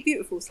was really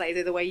beautiful,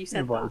 Slater, the way you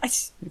said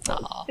that.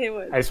 It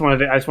was. I just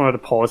wanted to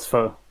pause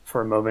for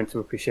a moment to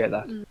appreciate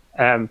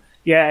that.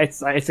 Yeah,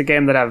 it's a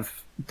game that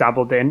I've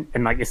dabbled in,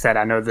 and like you said,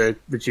 I know the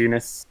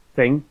Junus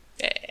thing,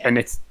 and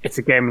it's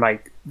a game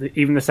like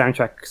even the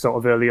soundtrack sort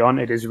of early on,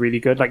 it is really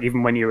good. Like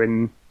even when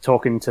you're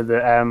talking to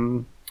the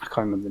I can't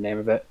remember the name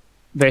of it.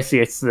 Basically,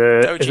 it's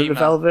the is it the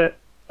Velvet.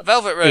 A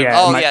Velvet Room.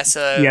 Yeah,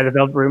 So the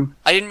Velvet Room.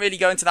 I didn't really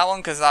go into that one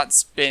because I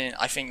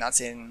think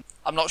that's in.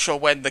 I'm not sure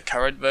when the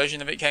current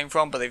version of it came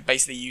from, but they've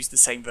basically used the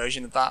same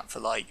version of that for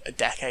like a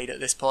decade at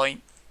this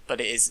point.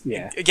 But it is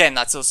again,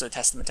 that's also a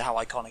testament to how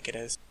iconic it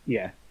is.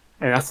 Yeah.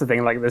 And that's the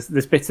thing, like,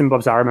 there's bits and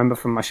bobs I remember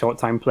from my short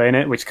time playing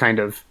it, which kind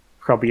of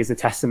probably is a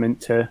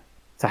testament to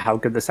how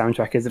good the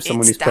soundtrack is if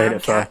someone who's played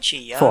it for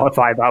catchy, 4 or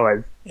 5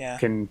 hours yeah.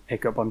 can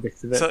pick up on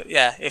bits of it. So,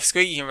 yeah, if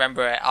Squeaky can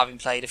remember it, having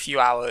played a few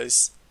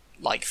hours,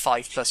 like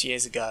 5+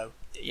 years ago,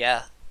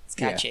 yeah, it's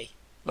catchy.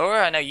 Yeah.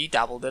 Laura, I know you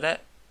dabbled in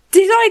it.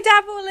 Did I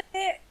dabble in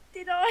it?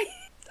 Did I?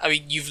 I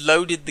mean, you've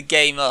loaded the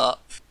game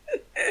up.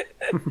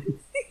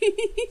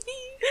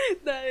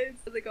 No,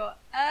 it's I got.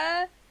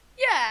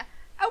 Yeah,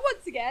 and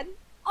once again,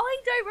 I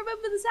don't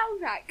remember the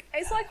soundtrack.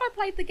 It's like I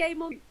played the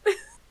game on.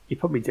 You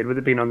probably did with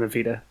it being on the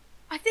Vita.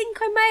 I think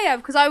I may have,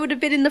 because I would have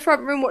been in the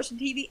front room watching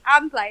TV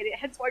and playing it,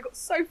 hence why I got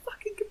so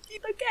fucking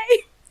confused.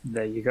 Okay.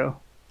 There you go.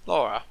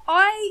 Laura.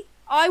 I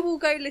will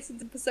go listen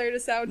to Persona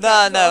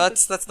soundtrack. No,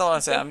 that's not what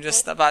I'm saying. I'm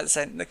just about to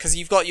say, because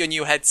you've got your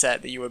new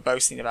headset that you were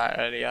boasting about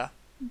earlier.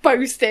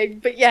 Boasting,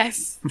 but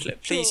yes.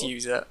 Please sure.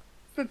 use it.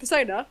 For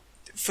Persona?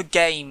 For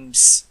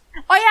games.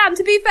 I am,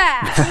 to be fair.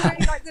 I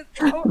really like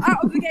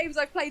out of the games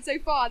I've played so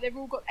far, they've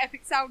all got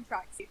epic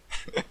soundtracks.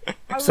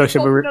 So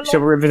shall we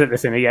revisit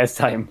this in a year's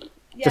time?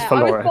 Yeah, just for I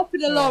Laura. was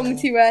popping along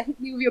to hit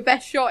you with your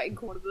best shot in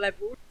one of the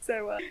levels.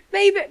 So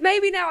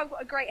maybe now I've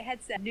got a great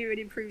headset, new and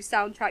improved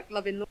soundtrack,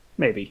 loving.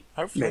 Maybe.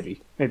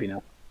 Hopefully. Maybe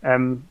not.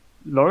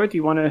 Laura, do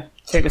you want to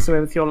take us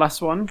away with your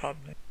last one?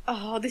 Probably.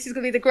 Oh, this is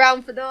going to be the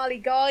grand finale,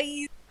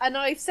 guys. And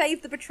I've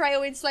saved the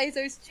betrayal in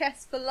Slazo's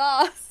chest for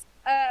last.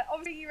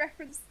 Obviously you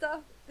referenced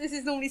stuff. This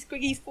is normally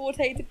Squiggy's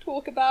forte to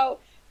talk about.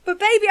 But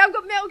baby, I've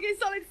got Metal Gear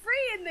Solid 3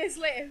 in this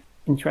list.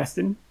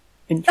 Interesting.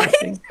 It's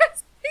like,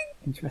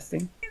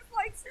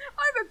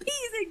 I'm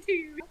appeasing to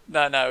you.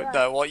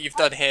 No. What you've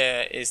done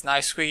here is now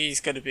Squiggy's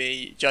going to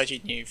be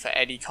judging you for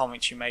any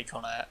comments you make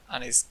on it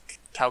and is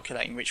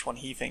calculating which one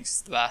he thinks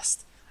is the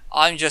best.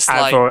 I'm just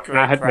I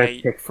had to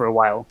pick for a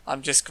while.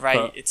 I'm just great.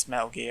 But... It's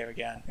Metal Gear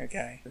again.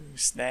 Okay. Ooh,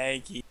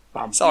 Snakey.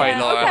 Bam. Sorry, Yeah,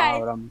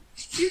 Laura. okay.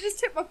 You just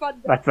took my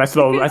thunder. That's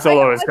all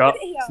Laura's got.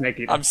 Snake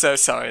Eater. I'm so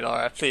sorry,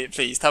 Laura.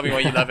 Please tell me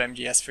why you love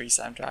MGS3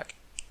 soundtrack.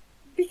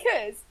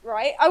 Because,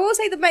 right, I will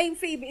say the main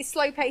theme is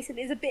slow paced and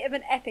is a bit of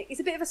an epic. It's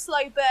a bit of a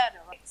slow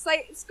burner. Right? So,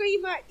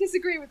 Scream might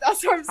disagree with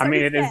us. So I'm so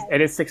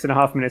it is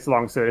 6.5 minutes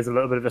long, so it is a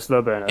little bit of a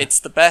slow burner.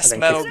 It's the best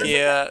Metal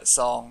Gear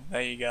song.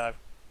 There you go.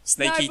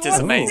 Snake Eater's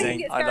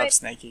amazing. I love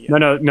Snake Eater.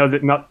 No,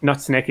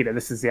 not Snake Eater.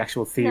 This is the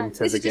actual theme to the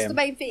game. This is just the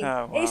main theme.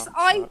 Oh,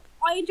 wow.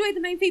 I enjoyed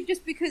the main theme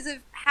just because of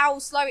how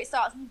slow it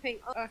starts and you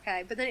think, oh,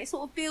 okay, but then it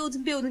sort of builds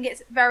and builds and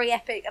gets very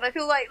epic. And I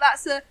feel like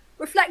that's a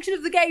reflection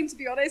of the game, to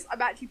be honest.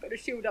 I'm actually putting a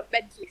shield up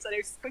mentally because I know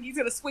Spuggy's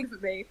going to swing for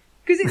me.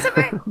 Because it's a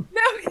bit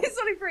Metal Gear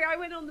Solid 3, I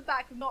went on the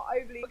back of not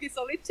overly Metal Gear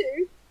Solid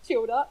 2,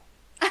 chilled up.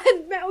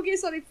 And Metal Gear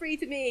Solid 3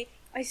 to me,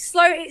 it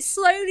slowly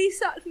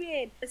sucked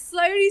me in. I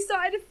slowly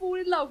started to fall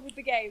in love with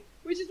the game,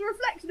 which is a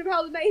reflection of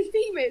how the main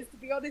theme is, to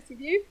be honest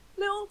with you.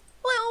 Little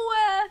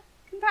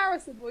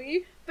comparison for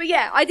you. But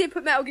yeah, I did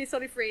put Metal Gear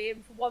Solid 3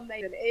 in for one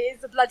reason. It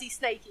is a bloody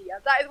Snake Eater.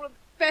 That is one of the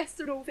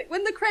best of all things.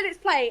 When the credits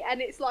play and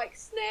it's like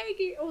Snake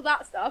Eater, all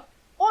that stuff,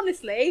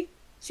 honestly,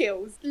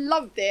 chills.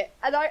 Loved it.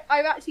 And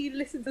I've actually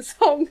listened to the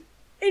song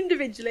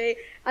individually,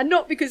 and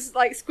not because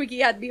like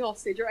Squiggy had me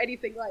hostage or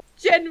anything. Like,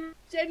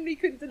 genuinely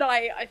couldn't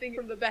deny it. I think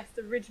from the best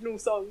original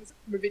songs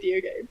from a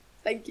video game.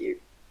 Thank you.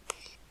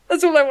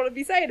 That's all I want to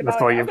be saying about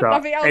That's all it. you've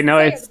got. I know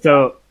it's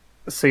so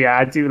yeah,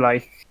 I do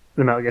like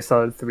the Metal Gear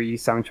Solid 3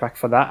 soundtrack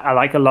for that. I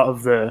like a lot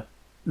of the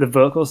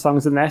vocal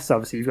songs in there. So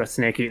obviously you've got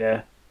Snake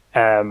Eater,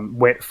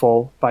 Wait to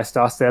Fall by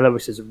Star Sailor,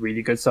 which is a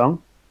really good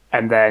song.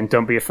 And then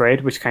Don't Be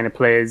Afraid, which kind of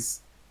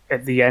plays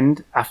at the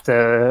end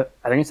after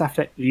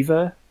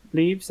Eva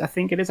leaves, I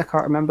think it is. I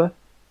can't remember.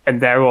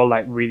 And they're all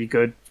like really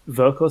good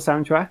vocal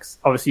soundtracks.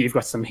 Obviously you've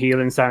got some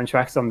healing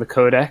soundtracks on the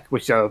codec,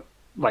 which are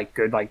like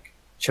good, like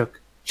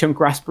Chunk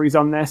Raspberry's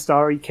on there,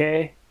 Starry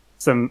K.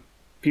 Some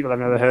people I've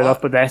never heard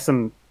of, but there's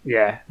some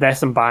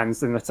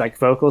bands and it's like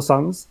vocal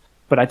songs.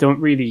 But I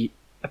don't really,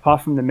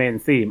 apart from the main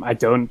theme, I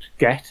don't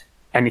get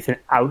anything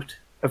out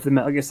of the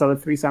Metal Gear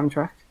Solid 3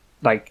 soundtrack.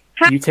 Like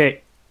you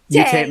take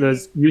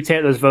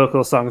those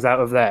vocal songs out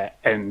of there,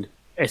 and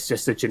it's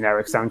just a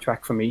generic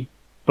soundtrack for me.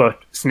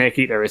 But Snake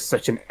Eater is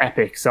such an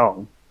epic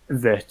song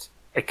that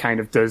it kind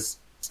of does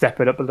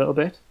step it up a little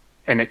bit,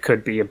 and it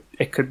could be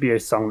a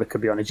song that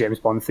could be on a James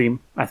Bond theme.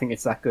 I think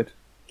it's that good.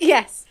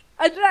 Yes,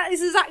 and that is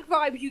the exact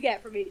vibe you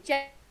get from it.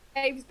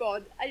 James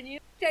Bond, and you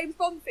know, James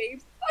Bond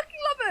themes, fucking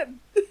love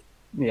them.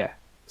 Yeah.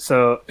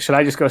 So should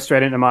I just go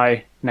straight into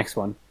my next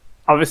one?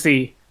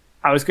 Obviously,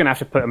 I was going to have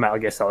to put a Metal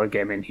Gear Solid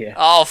game in here.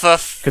 Oh,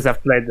 because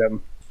I've played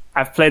them.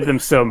 I've played them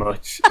so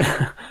much,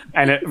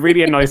 and it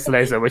really annoys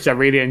Laser, which I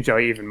really enjoy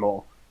even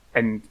more.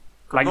 And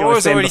like I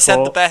was saying already before,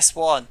 said the best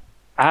one.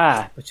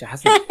 But she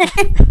hasn't.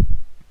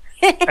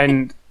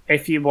 And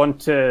if you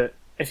want to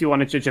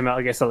judge a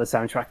Metal Gear Solid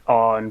soundtrack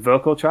on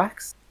vocal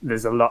tracks,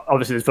 there's a lot.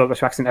 Obviously, there's vocal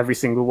tracks in every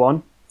single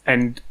one.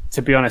 And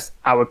to be honest,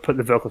 I would put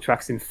the vocal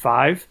tracks in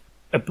 5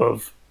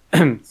 above,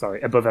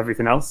 above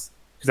everything else,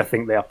 because I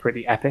think they are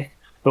pretty epic.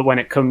 But when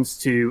it comes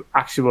to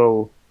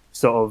actual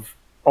sort of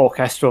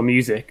orchestral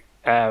music,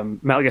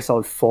 Metal Gear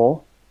Solid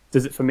 4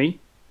 does it for me,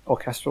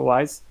 orchestral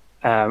wise.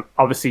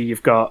 Obviously,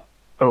 you've got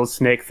Old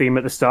Snake theme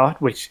at the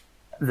start, which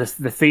the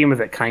theme of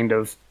it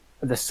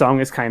the song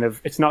is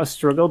it's not a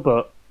struggle,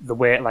 but the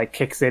way it like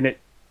kicks in, it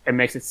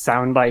makes it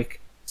sound like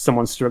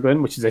someone's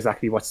struggling, which is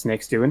exactly what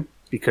Snake's doing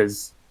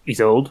because he's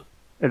old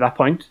at that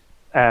point.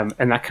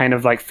 And that kind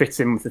of like fits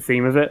in with the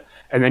theme of it.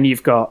 And then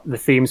you've got the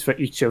themes for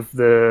each of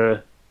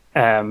the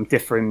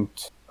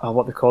different,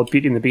 what they're called,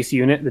 Beauty and the Beast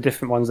unit, the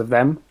different ones of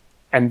them.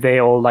 And they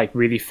all like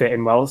really fit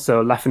in well.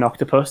 So Laughing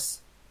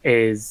Octopus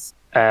is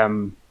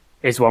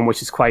one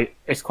which is quite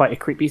a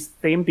creepy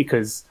theme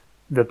because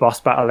the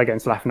boss battle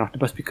against Laughing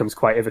Octopus becomes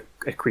quite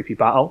a creepy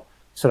battle.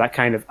 So that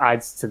kind of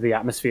adds to the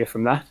atmosphere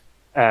from that.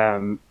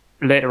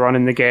 Later on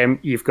in the game,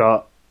 you've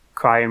got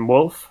Crying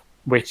Wolf,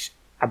 which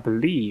I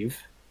believe,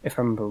 if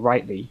I remember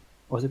rightly,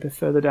 was a bit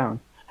further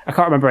down. I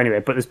can't remember anyway,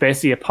 but there's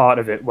basically a part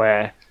of it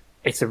where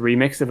it's a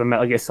remix of a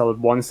Metal Gear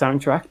Solid 1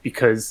 soundtrack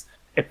because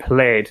it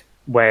played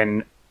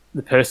when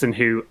the person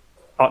who,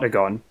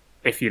 Otacon,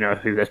 if you know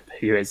who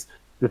is,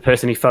 the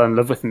person he fell in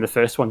love with in the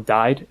first one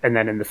died, and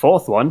then in the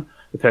fourth one,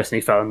 the person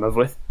he fell in love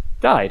with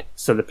died.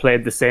 So they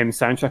played the same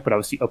soundtrack, but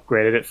obviously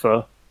upgraded it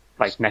for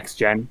like next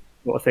gen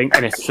sort of thing.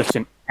 And it's such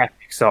an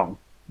epic song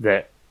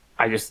that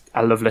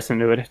I love listening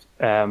to it.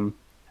 And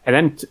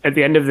then at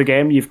the end of the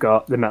game, you've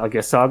got the Metal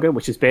Gear Saga,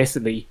 which is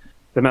basically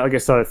the Metal Gear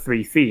Solid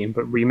 3 theme,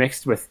 but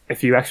remixed with a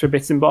few extra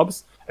bits and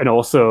bobs, and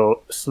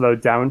also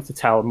slowed down to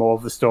tell more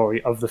of the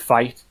story of the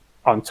fight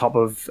on top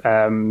of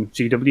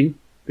GW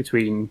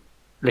between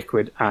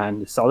Liquid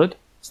and Solid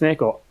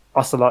Snake, or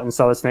Ocelot and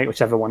Solid Snake,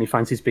 whichever one he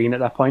fancies being at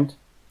that point.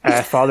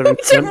 Father and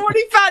son. Whichever one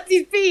he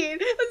fancies being,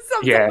 and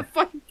sums up the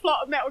fucking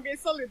plot of Metal Gear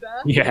Solid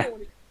there.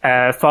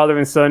 Yeah. Father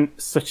and Son,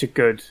 such a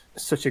good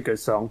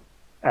song.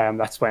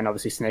 That's when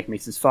obviously Snake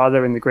meets his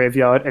father in the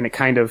graveyard, and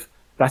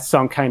that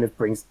song kind of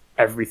brings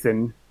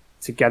everything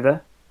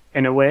together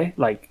in a way,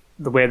 like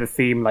the way the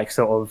theme like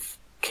sort of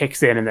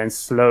kicks in and then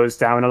slows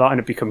down a lot, and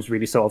it becomes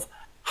really sort of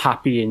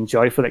happy and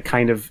joyful.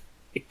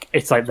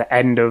 It's like the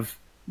end of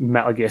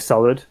Metal Gear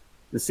Solid,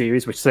 the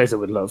series, which Slazer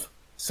would love.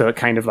 So it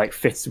kind of like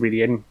fits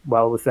really in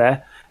well with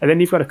there. And then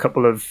you've got a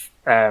couple of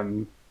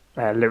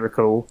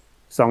lyrical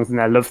songs in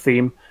there. Love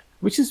Theme,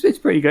 which it's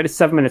pretty good. It's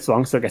 7 minutes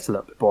long, so it gets a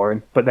little bit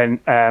boring. But then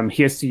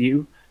Here's to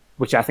You,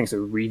 which I think is a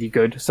really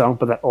good song,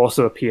 but that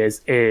also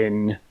appears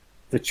in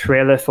the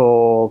trailer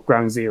for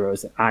Ground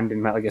Zeroes and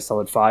in Metal Gear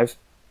Solid 5.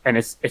 And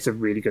it's a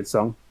really good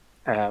song.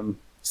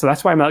 So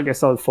that's why Metal Gear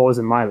Solid 4 is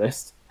in my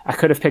list. I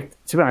could have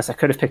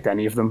picked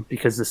any of them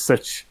because there's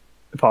such,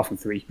 apart from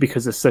 3,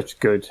 because there's such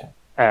good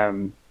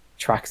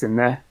tracks in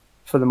there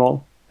for them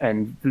all.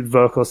 And the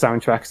vocal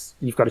soundtracks,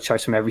 you've got a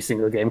choice from every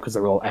single game because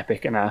they're all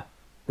epic. And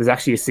there's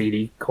actually a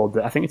CD called,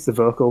 I think it's the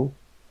vocal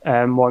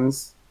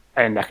ones,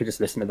 and I could just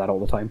listen to that all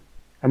the time.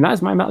 And that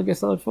is my Metal Gear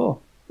Solid 4.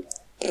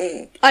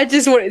 I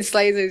just wanted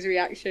Slazer's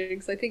reaction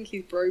because I think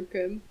he's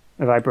broken.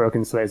 Have I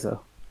broken Slazer?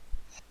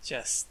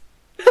 Just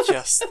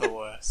the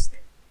worst.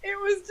 It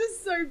was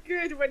just so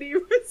good when he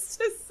was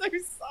just so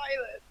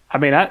silent. I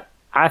mean,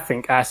 I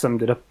think I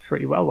summed it up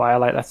pretty well why I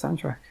like that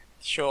soundtrack.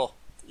 Sure.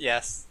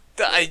 Yes.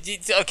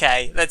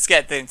 Okay, let's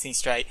get things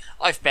straight.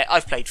 I've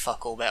played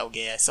fuck all Metal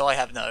Gear, so I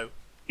have no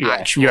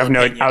actual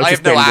opinion. I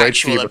have no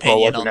actual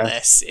opinion on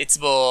this. It's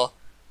more,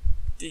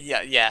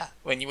 yeah.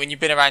 When you've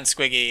been around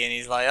Squiggy and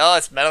he's like, "Oh,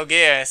 it's Metal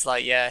Gear," it's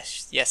like,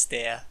 yes,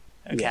 dear.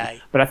 Okay. Yeah.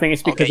 But I think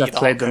it's because I've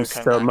played them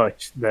so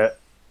much that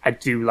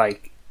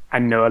I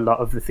know a lot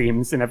of the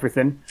themes and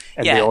everything.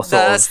 And yeah, they all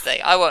that's the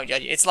thing. I won't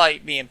judge you. It's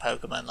like me and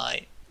Pokemon.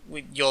 Like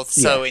you're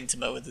so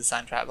intimate with the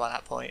soundtrack by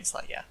that point. It's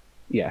like, yeah.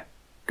 Yeah.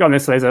 Go on,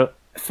 this Laser.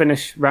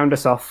 Round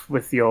us off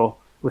with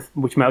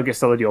which Metal Gear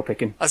Solid you're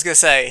picking. I was gonna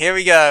say, here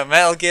we go,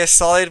 Metal Gear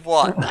Solid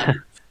 1.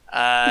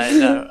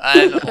 No,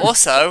 and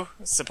also,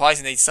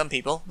 surprisingly to some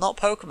people, not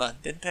Pokemon.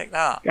 Didn't pick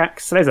that. Yeah,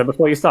 Slazer,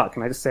 before you start,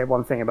 can I just say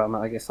one thing about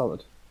Metal Gear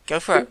Solid? Go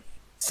for it.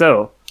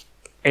 So,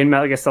 in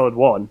Metal Gear Solid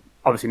 1,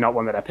 obviously not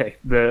one that I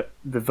picked, the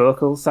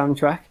vocal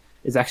soundtrack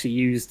is actually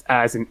used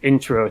as an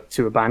intro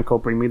to a band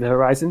called Bring Me the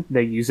Horizon.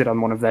 They use it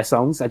on one of their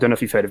songs. I don't know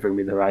if you've heard of Bring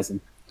Me the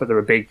Horizon, but they're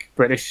a big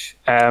British.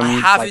 I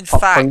have like in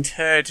pop fact punk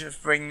heard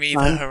of Bring Me the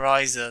band.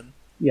 Horizon.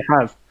 You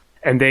have,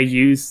 and they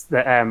use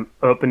the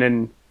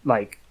opening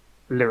like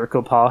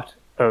lyrical part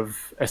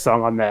of a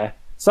song on their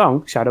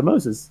song Shadow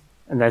Moses.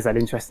 And there's that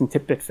interesting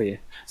tidbit for you.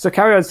 So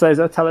carry on,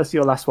 Slazer. Tell us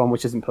your last one,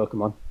 which isn't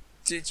Pokemon.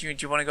 Do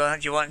you want to go?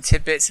 Do you want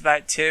tidbits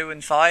about 2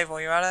 and 5 while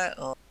you're at it?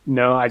 Or?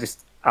 No,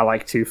 I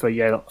like 2 for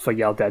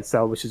Yell Dead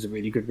Cell, which is a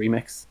really good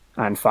remix,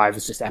 and 5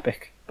 is just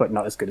epic, but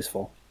not as good as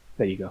 4.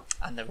 There you go.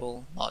 And they're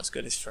all not as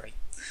good as 3.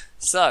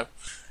 So,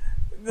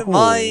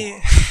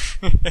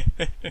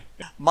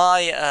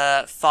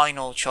 my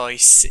final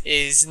choice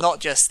is not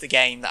just the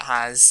game that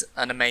has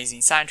an amazing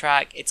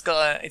soundtrack. It's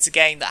a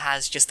game that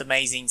has just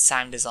amazing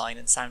sound design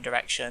and sound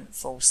direction.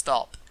 Full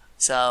stop.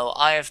 So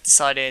I have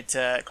decided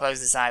to close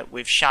this out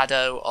with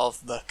Shadow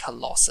of the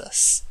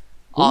Colossus.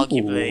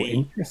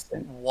 Arguably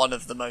one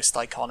of the most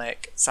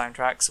iconic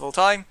soundtracks of all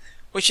time,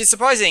 which is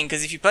surprising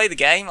because if you play the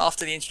game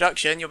after the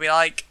introduction, you'll be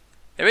like,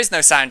 there is no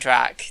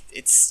soundtrack.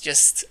 It's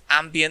just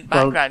ambient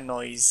background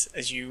noise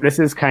as you... This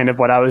is kind of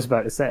what I was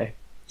about to say.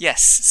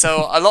 Yes,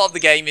 so a lot of the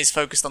game is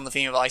focused on the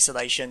theme of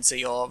isolation, so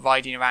you're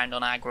riding around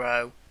on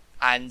aggro,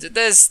 and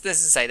there's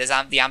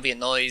the ambient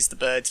noise, the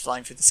birds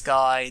flying through the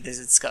sky,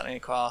 lizards scuttling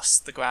across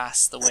the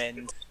grass, the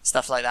wind,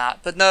 stuff like that.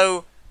 But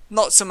no,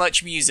 not so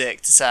much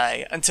music to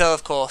say, until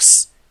of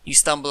course you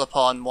stumble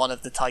upon one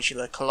of the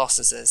titular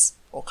Colossuses,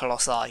 or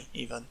Colossi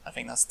even, I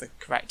think that's the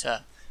correct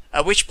term.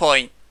 At which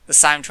point, the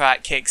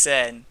soundtrack kicks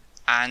in,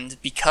 and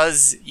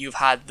because you've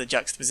had the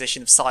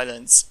juxtaposition of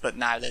silence, but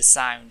now there's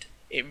sound,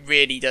 it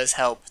really does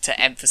help to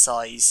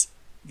emphasize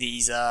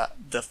these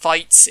the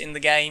fights in the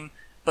game,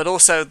 but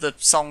also the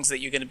songs that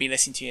you're going to be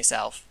listening to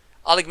yourself.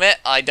 I'll admit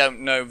I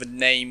don't know the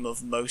name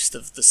of most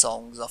of the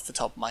songs off the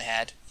top of my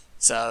head,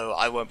 so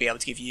I won't be able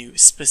to give you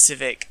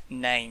specific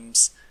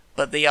names,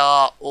 but they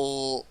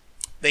all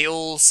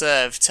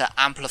serve to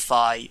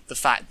amplify the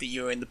fact that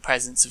you're in the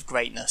presence of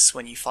greatness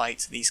when you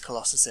fight these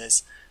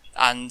Colossuses.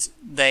 And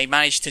they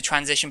manage to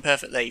transition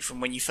perfectly from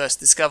when you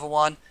first discover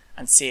one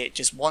and see it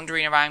just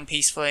wandering around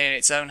peacefully in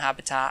its own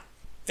habitat.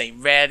 They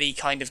rarely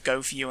kind of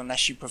go for you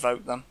unless you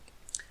provoke them.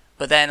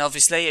 But then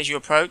obviously as you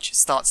approach, it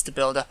starts to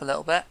build up a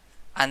little bit.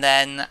 And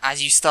then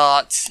as you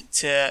start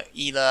to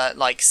either,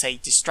 like, say,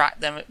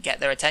 distract them, get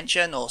their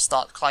attention, or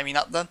start climbing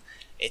up them,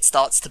 it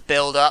starts to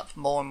build up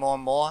more and more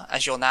and more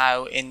as you're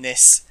now in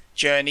this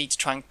journey to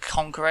try and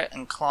conquer it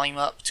and climb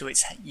up to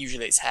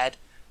usually its head,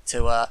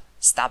 to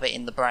stab it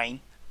in the brain.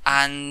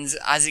 And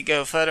as it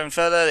goes further and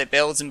further, it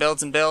builds and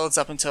builds and builds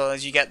up until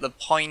as you get the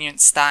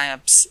poignant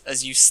stabs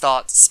as you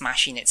start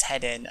smashing its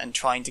head in and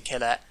trying to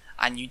kill it,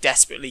 and you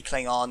desperately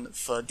cling on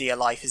for dear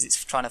life as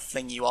it's trying to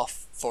fling you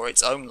off for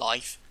its own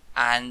life.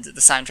 And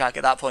the soundtrack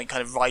at that point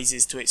kind of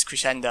rises to its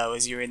crescendo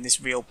as you're in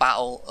this real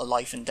battle, a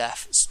life and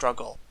death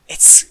struggle.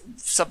 It's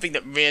something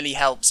that really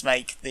helps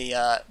make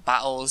the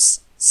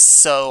battles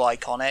so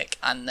iconic,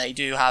 and they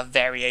do have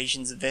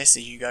variations of this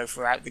as you go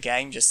throughout the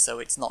game, just so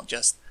it's not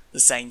just the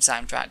same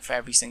soundtrack for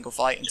every single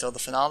fight until the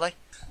finale.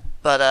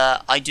 But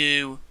I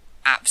do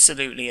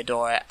absolutely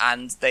adore it,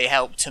 and they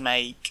help to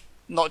make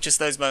not just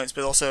those moments,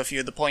 but also a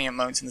few of the poignant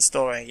moments in the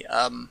story.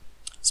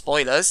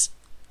 Spoilers,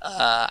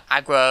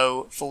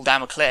 aggro fall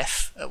down a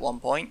cliff at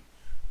one point,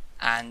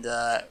 and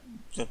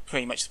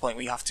pretty much the point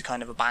where you have to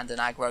kind of abandon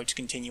aggro to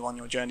continue on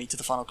your journey to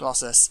the final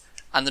Colossus.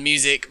 And the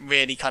music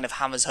really kind of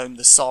hammers home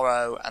the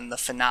sorrow and the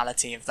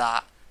finality of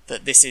that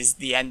this is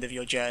the end of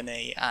your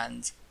journey,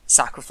 and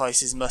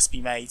sacrifices must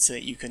be made so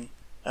that you can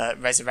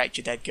resurrect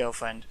your dead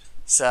girlfriend.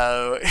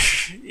 So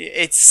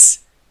it's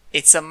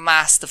a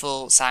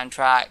masterful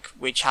soundtrack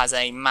which has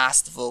a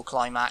masterful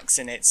climax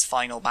in its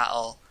final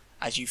battle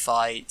as you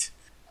fight.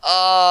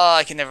 Oh,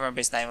 I can never remember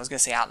his name. I was going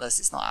to say Atlas.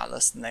 It's not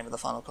Atlas, the name of the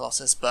final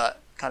Colossus, but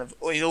kind of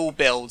it all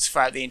builds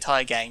throughout the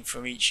entire game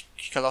from each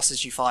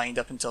Colossus you find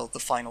up until the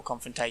final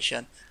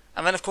confrontation.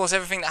 And then of course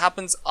everything that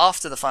happens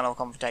after the final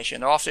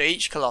confrontation, or after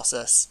each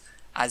Colossus,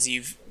 as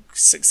you've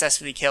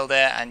successfully killed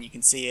it and you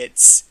can see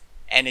its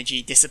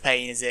energy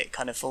dissipating as it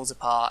kind of falls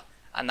apart,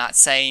 and that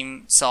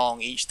same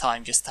song each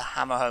time just to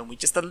hammer home with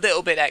just a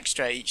little bit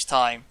extra each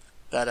time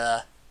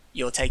that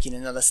you're taking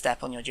another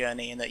step on your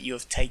journey and that you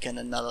have taken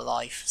another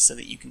life so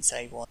that you can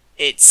save one.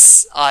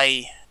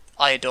 I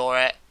adore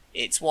it.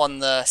 It's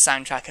won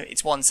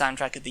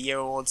Soundtrack of the Year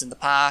awards in the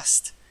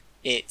past.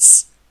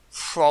 It's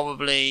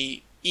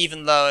probably,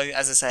 even though,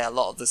 as I say, a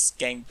lot of this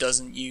game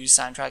doesn't use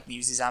soundtrack, it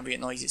uses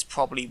ambient noise, it's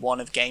probably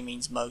one of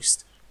gaming's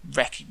most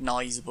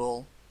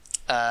recognisable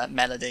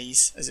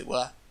melodies, as it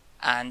were.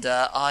 And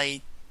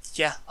I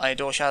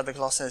adore Shadow of the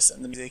Colossus,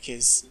 and the music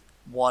is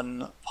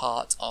one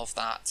part of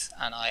that,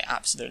 and I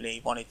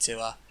absolutely wanted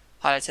to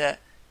highlight it,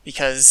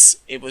 because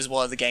it was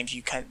one of the games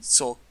you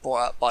saw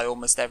brought up by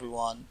almost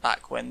everyone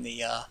back when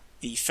the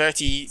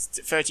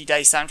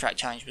 30-day soundtrack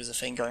challenge was a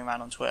thing going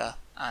around on Twitter,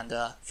 and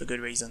for good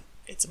reason.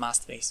 It's a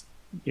masterpiece.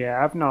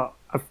 Yeah,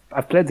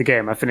 I've played the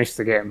game. I finished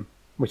the game,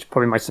 which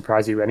probably might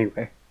surprise you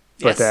anyway.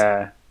 But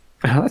Yes.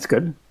 that's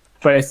good.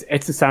 But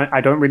it's a sound.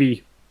 I don't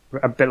really,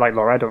 a bit like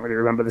Laura, I don't really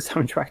remember the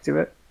soundtrack to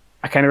it.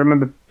 I kind of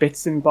remember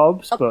bits and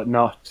bobs, but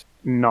not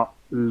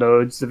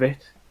loads of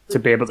it to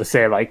be able to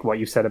say like what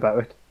you said about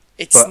it.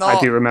 I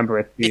do remember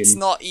it being It's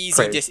not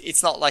easy. praised.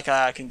 It's not like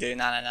I can do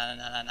na na na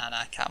na na na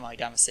na Cat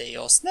Gamma C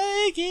or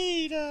Snake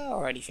Eater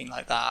or anything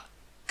like that.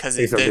 Because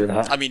Please don't do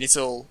that. I mean,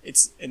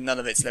 none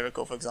of it's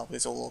lyrical. For example,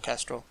 it's all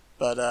orchestral.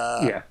 But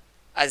Yeah.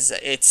 as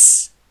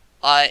it's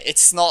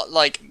not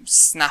like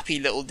snappy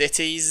little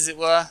ditties, as it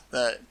were,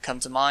 that come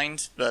to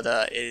mind. But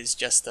it is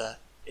just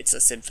it's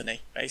a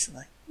symphony,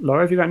 basically.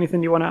 Laura, have you got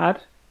anything you want to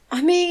add?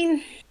 I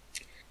mean,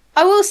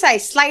 I will say,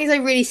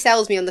 Slazo really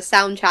sells me on the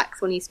soundtracks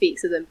when he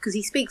speaks of them, because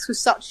he speaks with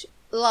such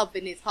love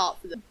in his heart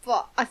for them.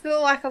 But I feel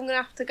like I'm going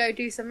to have to go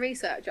do some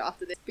research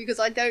after this, because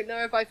I don't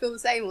know if I feel the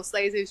same, or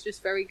Slazo's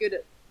just very good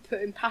at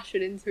putting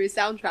passion into his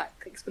soundtrack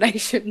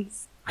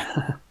explanations.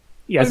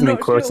 He hasn't I'm been not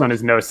quotes sure. on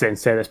his nose saying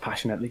 "say this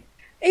passionately."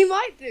 He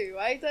might do,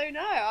 I don't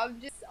know.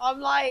 I'm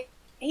like,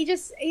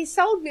 he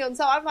sold me on,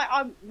 so I'm like,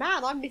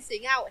 I'm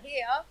missing out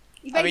here.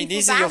 You I made mean, me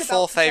these feel are your bad 4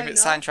 about favourite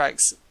Persona.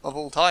 soundtracks of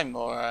all time,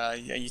 or are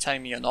you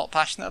telling me you're not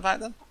passionate about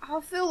them?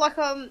 I feel like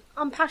I'm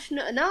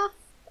passionate enough.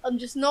 I'm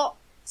just not.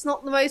 It's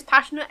not the most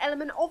passionate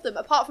element of them,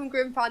 apart from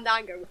Grim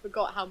Fandango. I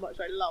forgot how much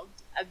I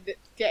loved, and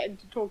getting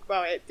to talk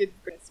about it did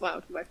bring a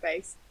smile to my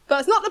face. But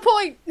it's not the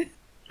point.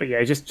 But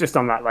yeah, just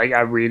on that, like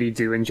I really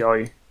do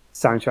enjoy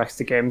soundtracks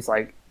to games.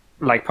 Like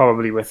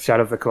probably with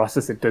Shadow of the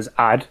Colossus, it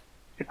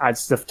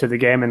adds stuff to the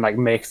game and like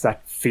makes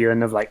that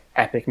feeling of like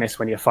epicness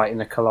when you're fighting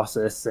the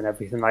Colossus and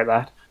everything like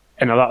that.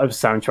 And a lot of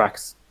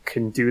soundtracks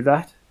can do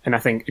that. And I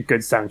think a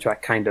good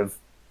soundtrack kind of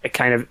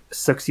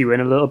sucks you in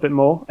a little bit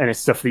more, and it's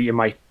stuff that you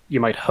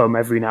might hum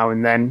every now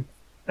and then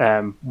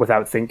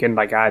without thinking.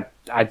 Like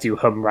I do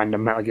hum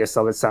random Metal Gear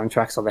Solid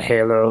soundtracks or the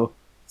Halo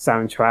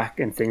soundtrack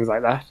and things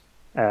like that.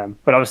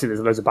 But obviously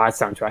there's loads of bad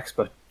soundtracks,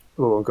 but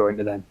we won't go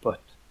into them. But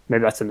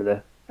maybe that's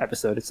another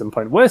episode at some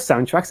point. Worst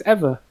soundtracks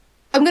ever.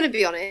 I'm going to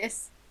be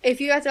honest. If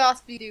you had to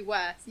ask me to do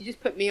worse, you just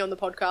put me on the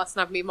podcast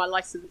and have me in my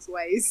licensed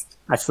ways.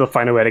 I'd still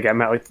find a way to get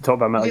to talk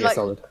about Metal You Gear like-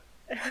 Solid.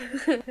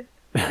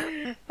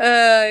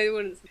 It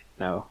wouldn't.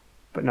 No.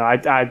 But no,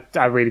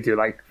 I really do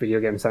like video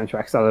game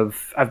soundtracks.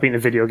 I've been to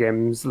video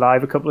games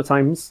live a couple of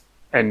times,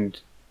 and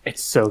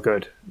it's so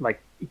good.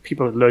 Like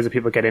loads of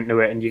people get into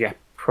it, and you get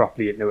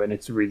properly into it, and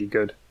it's really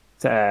good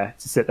to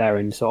sit there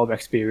and sort of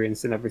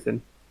experience and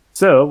everything.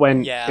 So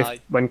when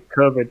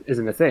COVID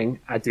isn't a thing,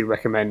 I do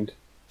recommend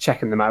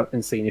checking them out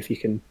and seeing if you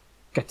can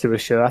get to a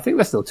show. I think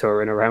they're still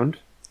touring around.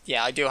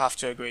 Yeah, I do have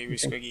to agree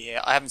with Squiggy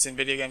here. I haven't seen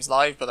video games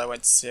live, but I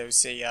went to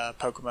see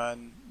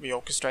Pokemon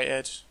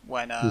Reorchestrated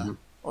when...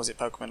 Or was it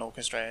Pokemon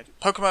Orchestrated?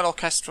 Pokemon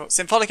Orchestral...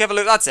 Symphonic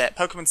Evolution, that's it!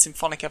 Pokemon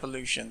Symphonic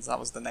Evolutions, that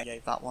was the name I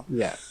gave that one.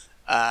 Yeah.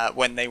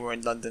 When they were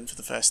in London for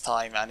the first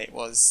time, and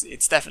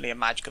it's definitely a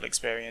magical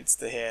experience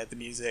to hear the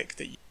music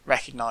that you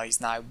recognise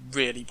now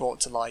really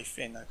brought to life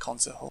in a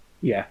concert hall.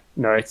 Yeah,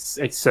 no,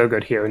 it's so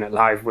good hearing it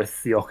live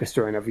with the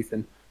orchestra and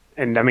everything.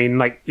 And I mean,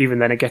 like even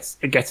then, it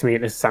gets me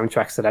into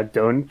soundtracks that I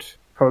don't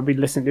probably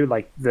listen to.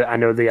 Like I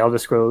know the Elder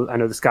Scrolls, I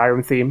know the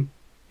Skyrim theme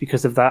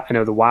because of that. I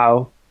know the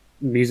WoW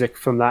music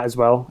from that as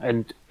well,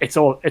 and it's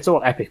all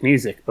epic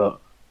music, but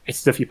it's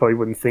stuff you probably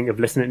wouldn't think of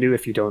listening to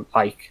if you don't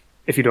like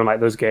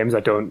those games.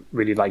 I don't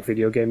really like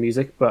video game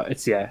music,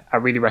 but I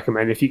really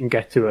recommend if you can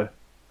get to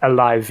a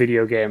live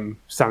video game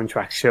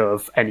soundtrack show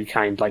of any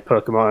kind, like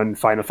Pokemon,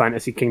 Final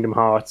Fantasy, Kingdom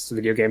Hearts,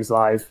 video games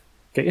live,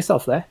 get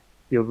yourself there.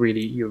 You'll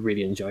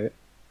really enjoy it.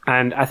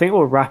 And I think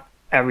we'll wrap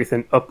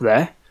everything up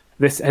there.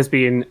 This has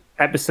been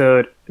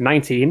episode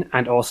 19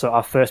 and also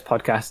our first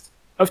podcast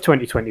of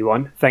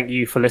 2021. Thank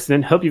you for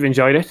listening. Hope you've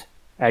enjoyed it.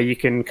 You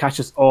can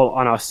catch us all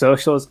on our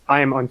socials.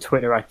 I am on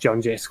Twitter at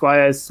John J.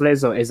 Squires.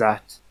 Slazo is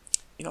at...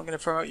 You're not going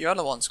to promote your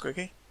other one,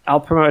 Squiggy? I'll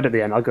promote it at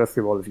the end. I'll go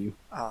through all of you.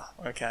 Ah,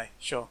 okay,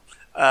 sure.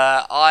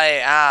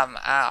 I am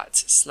at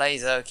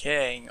Slazo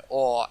King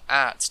or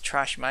at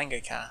Trash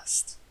Manga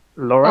Cast.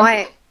 Laura?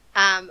 I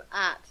am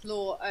at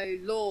Law O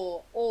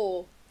Law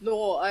or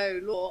Law O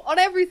Law on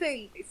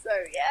everything. So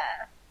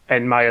yeah.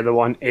 And my other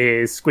one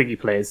is Squiggy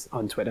Plays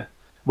on Twitter.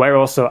 We're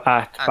also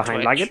at And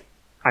Behind Twitch. Lagged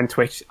and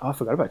Twitch. Oh, I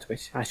forgot about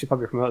Twitch. I should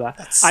probably promote that.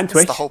 That's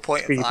Twitch. the whole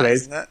point of Squiggy that,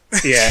 Plays. isn't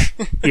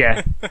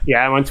it?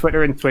 Yeah. I'm on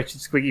Twitter and Twitch.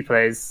 It's Squiggy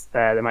Plays.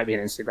 There might be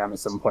an Instagram at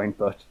some point,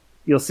 but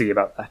you'll see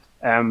about that.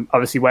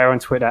 Obviously, we're on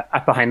Twitter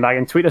at Behind Lag,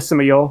 and tweet us some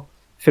of your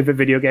favorite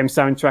video game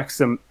soundtracks,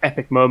 some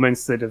epic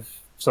moments that have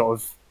sort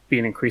of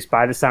been increased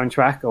by the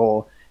soundtrack,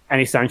 or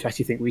any soundtracks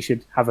you think we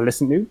should have a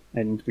listen to,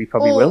 and we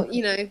probably will.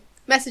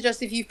 Message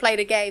us if you've played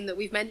a game that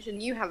we've mentioned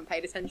and you haven't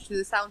paid attention to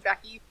the soundtrack.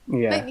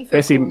 Yeah, make me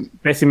feel cool.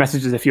 basically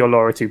messages if you're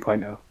Laura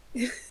 2.0.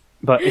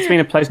 But it's been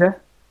a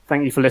pleasure.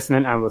 Thank you for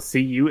listening, and we'll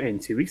see you in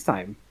 2 weeks'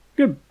 time.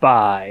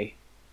 Goodbye.